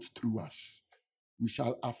built through us. We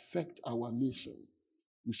shall affect our nation.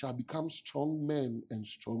 We shall become strong men and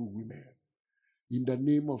strong women. In the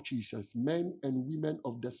name of Jesus, men and women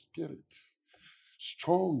of the Spirit,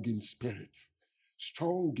 strong in spirit,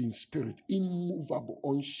 immovable,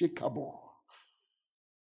 unshakable.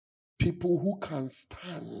 People who can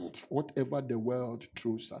stand whatever the world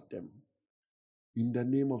throws at them. In the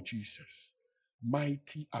name of Jesus,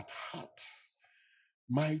 mighty at heart,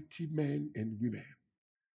 mighty men and women,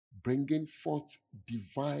 bringing forth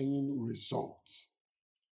divine results.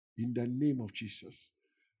 In the name of Jesus,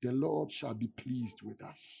 the Lord shall be pleased with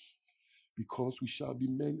us because we shall be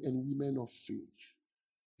men and women of faith.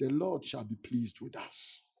 The Lord shall be pleased with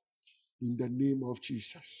us. In the name of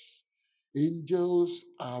Jesus. Angels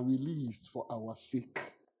are released for our sake,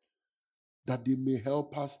 that they may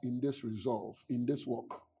help us in this resolve, in this work.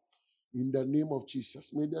 In the name of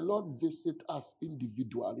Jesus. May the Lord visit us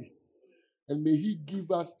individually And may He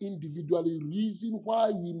give us individually reason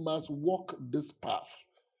why we must walk this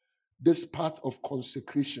path of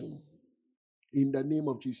consecration. In the name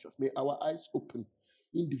of Jesus, may our eyes open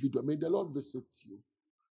individually. May the Lord visit you.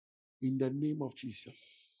 In the name of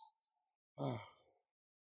Jesus.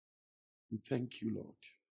 We thank you, Lord.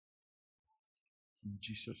 In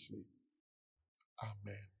Jesus' name.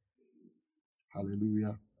 Amen.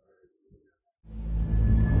 Hallelujah.